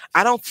leg.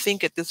 I don't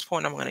think at this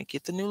point I'm gonna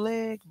get the new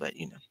leg, but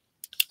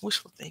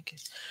wishful thinking.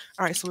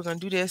 All right, so we're gonna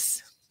do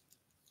this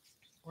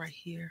right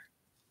here.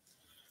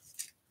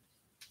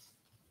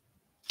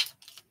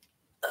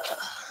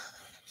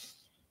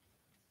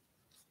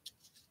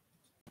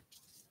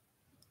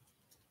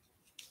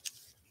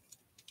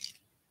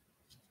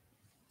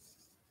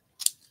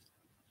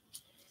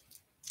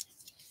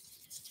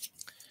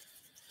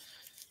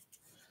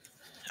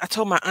 I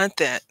told my aunt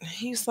that.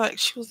 She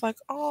was like,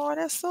 "Oh,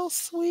 that's so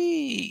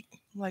sweet."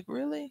 I'm like,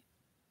 really?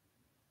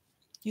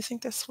 You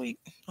think that's sweet?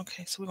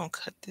 Okay, so we're gonna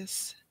cut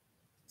this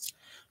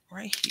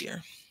right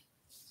here.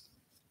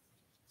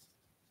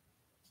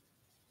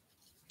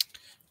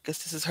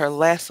 Guess this is her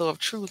lasso of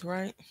truth,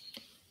 right?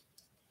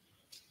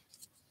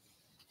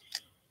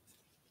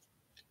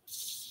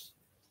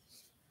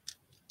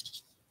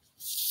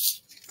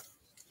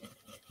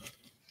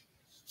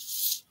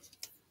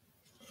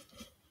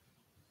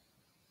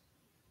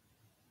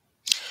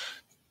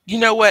 You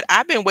know what?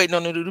 I've been waiting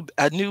on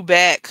a new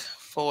back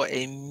for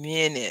a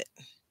minute.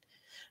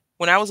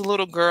 When I was a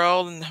little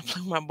girl and I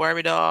played with my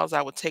Barbie dolls,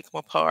 I would take them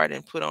apart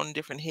and put on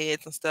different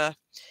heads and stuff.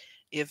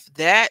 If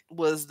that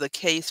was the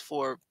case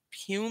for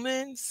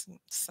humans,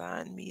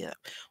 sign me up.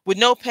 With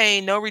no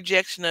pain, no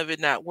rejection of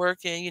it not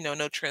working,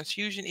 no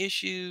transfusion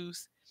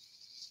issues.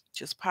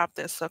 Just pop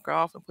that sucker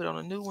off and put on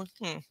a new one.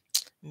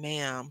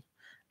 Ma'am,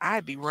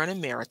 I'd be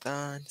running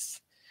marathons.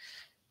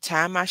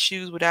 Tying my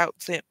shoes without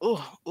saying,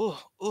 oh,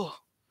 oh, oh.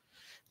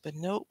 But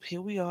nope,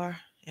 here we are.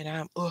 And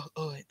I'm,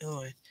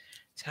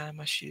 tying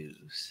my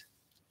shoes.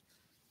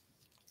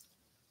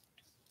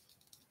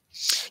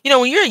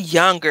 When you're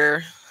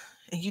younger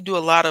and you do a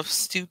lot of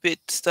stupid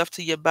stuff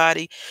to your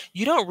body,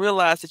 you don't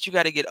realize that you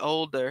got to get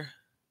older.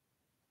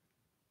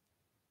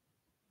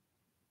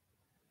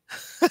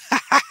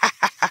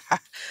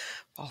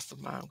 Foster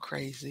mom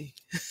crazy.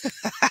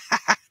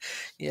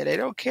 Yeah, they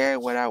don't care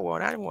what I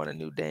want. I want a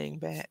new dang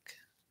back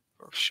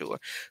for sure.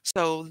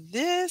 So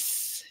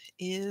this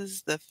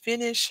is the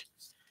finished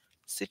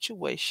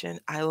situation.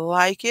 I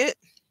like it.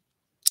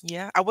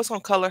 Yeah, I was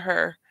gonna color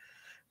her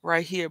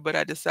right here, but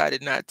I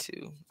decided not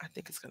to. I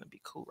think it's gonna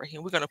be cool right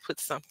here. We're gonna put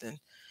something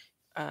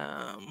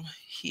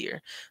here.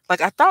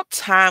 Like I thought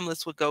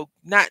timeless would go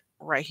not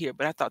right here,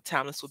 but I thought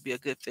timeless would be a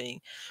good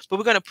thing. But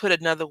we're gonna put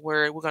another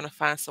word. We're gonna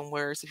find some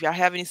words. If y'all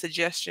have any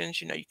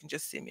suggestions, you can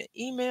just send me an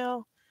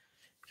email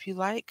if you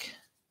like.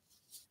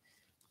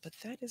 But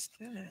that is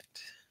that.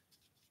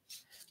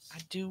 I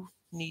do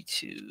need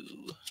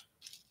to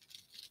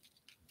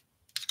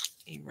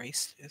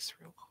erase this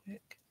real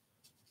quick.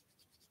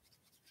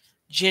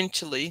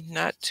 Gently,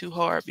 not too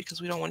hard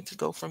because we don't want it to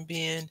go from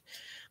being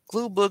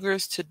glue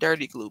boogers to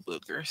dirty glue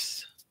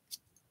boogers.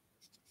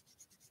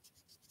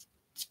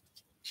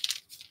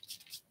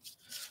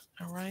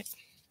 All right.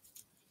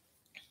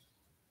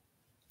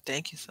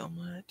 Thank you so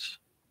much.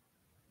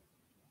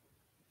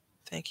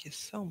 Thank you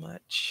so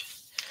much.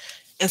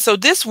 And so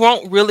this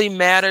won't really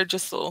matter,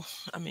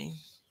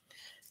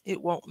 it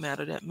won't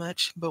matter that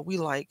much, but we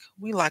like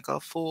a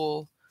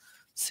full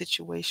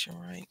situation,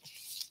 right?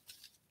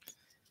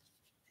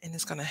 And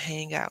it's gonna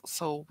hang out.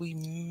 So I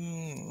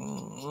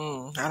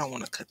don't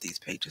want to cut these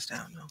pages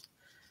down though.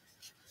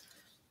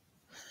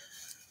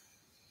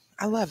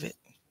 I love it.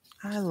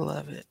 I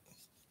love it.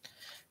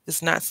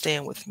 It's not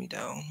staying with me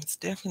though. It's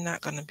definitely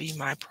not gonna be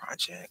my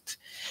project.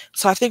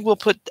 So I think we'll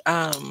put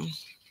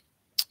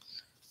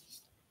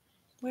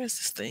where's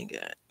this thing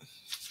at?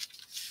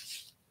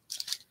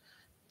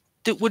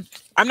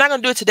 I'm not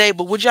gonna do it today,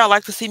 but would y'all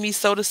like to see me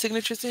sew the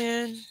signatures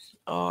in?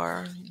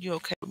 Or you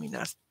okay with me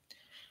not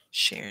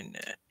sharing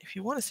that? If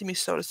you want to see me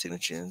sew the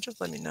signature in, just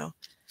let me know.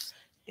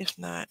 If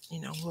not,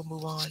 we'll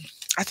move on.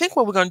 I think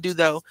what we're gonna do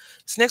though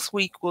is next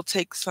week we'll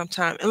take some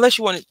time, unless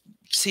you want to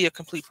see a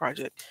complete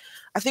project.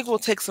 I think we'll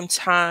take some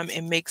time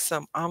and make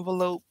some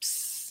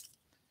envelopes,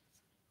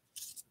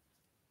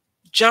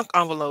 junk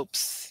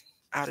envelopes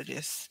out of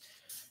this,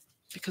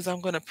 because I'm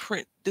gonna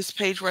print this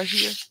page right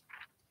here.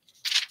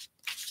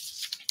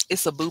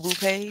 It's a boo-boo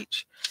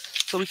page.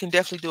 So we can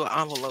definitely do an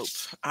envelope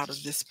out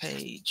of this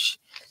page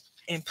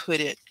and put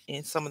it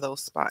in some of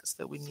those spots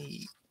that we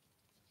need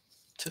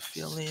to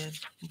fill in.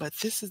 But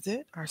this is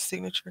it, our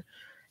signature.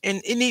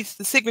 And the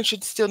signature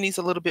still needs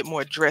a little bit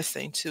more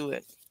dressing to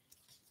it.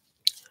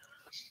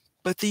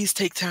 But these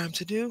take time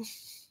to do,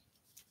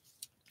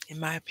 in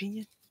my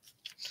opinion.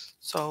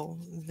 So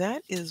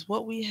that is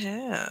what we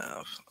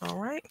have. All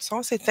right. So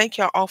I'll say thank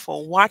y'all all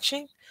for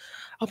watching.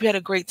 Hope you had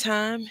a great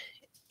time.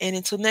 And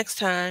until next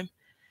time,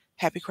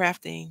 happy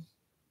crafting.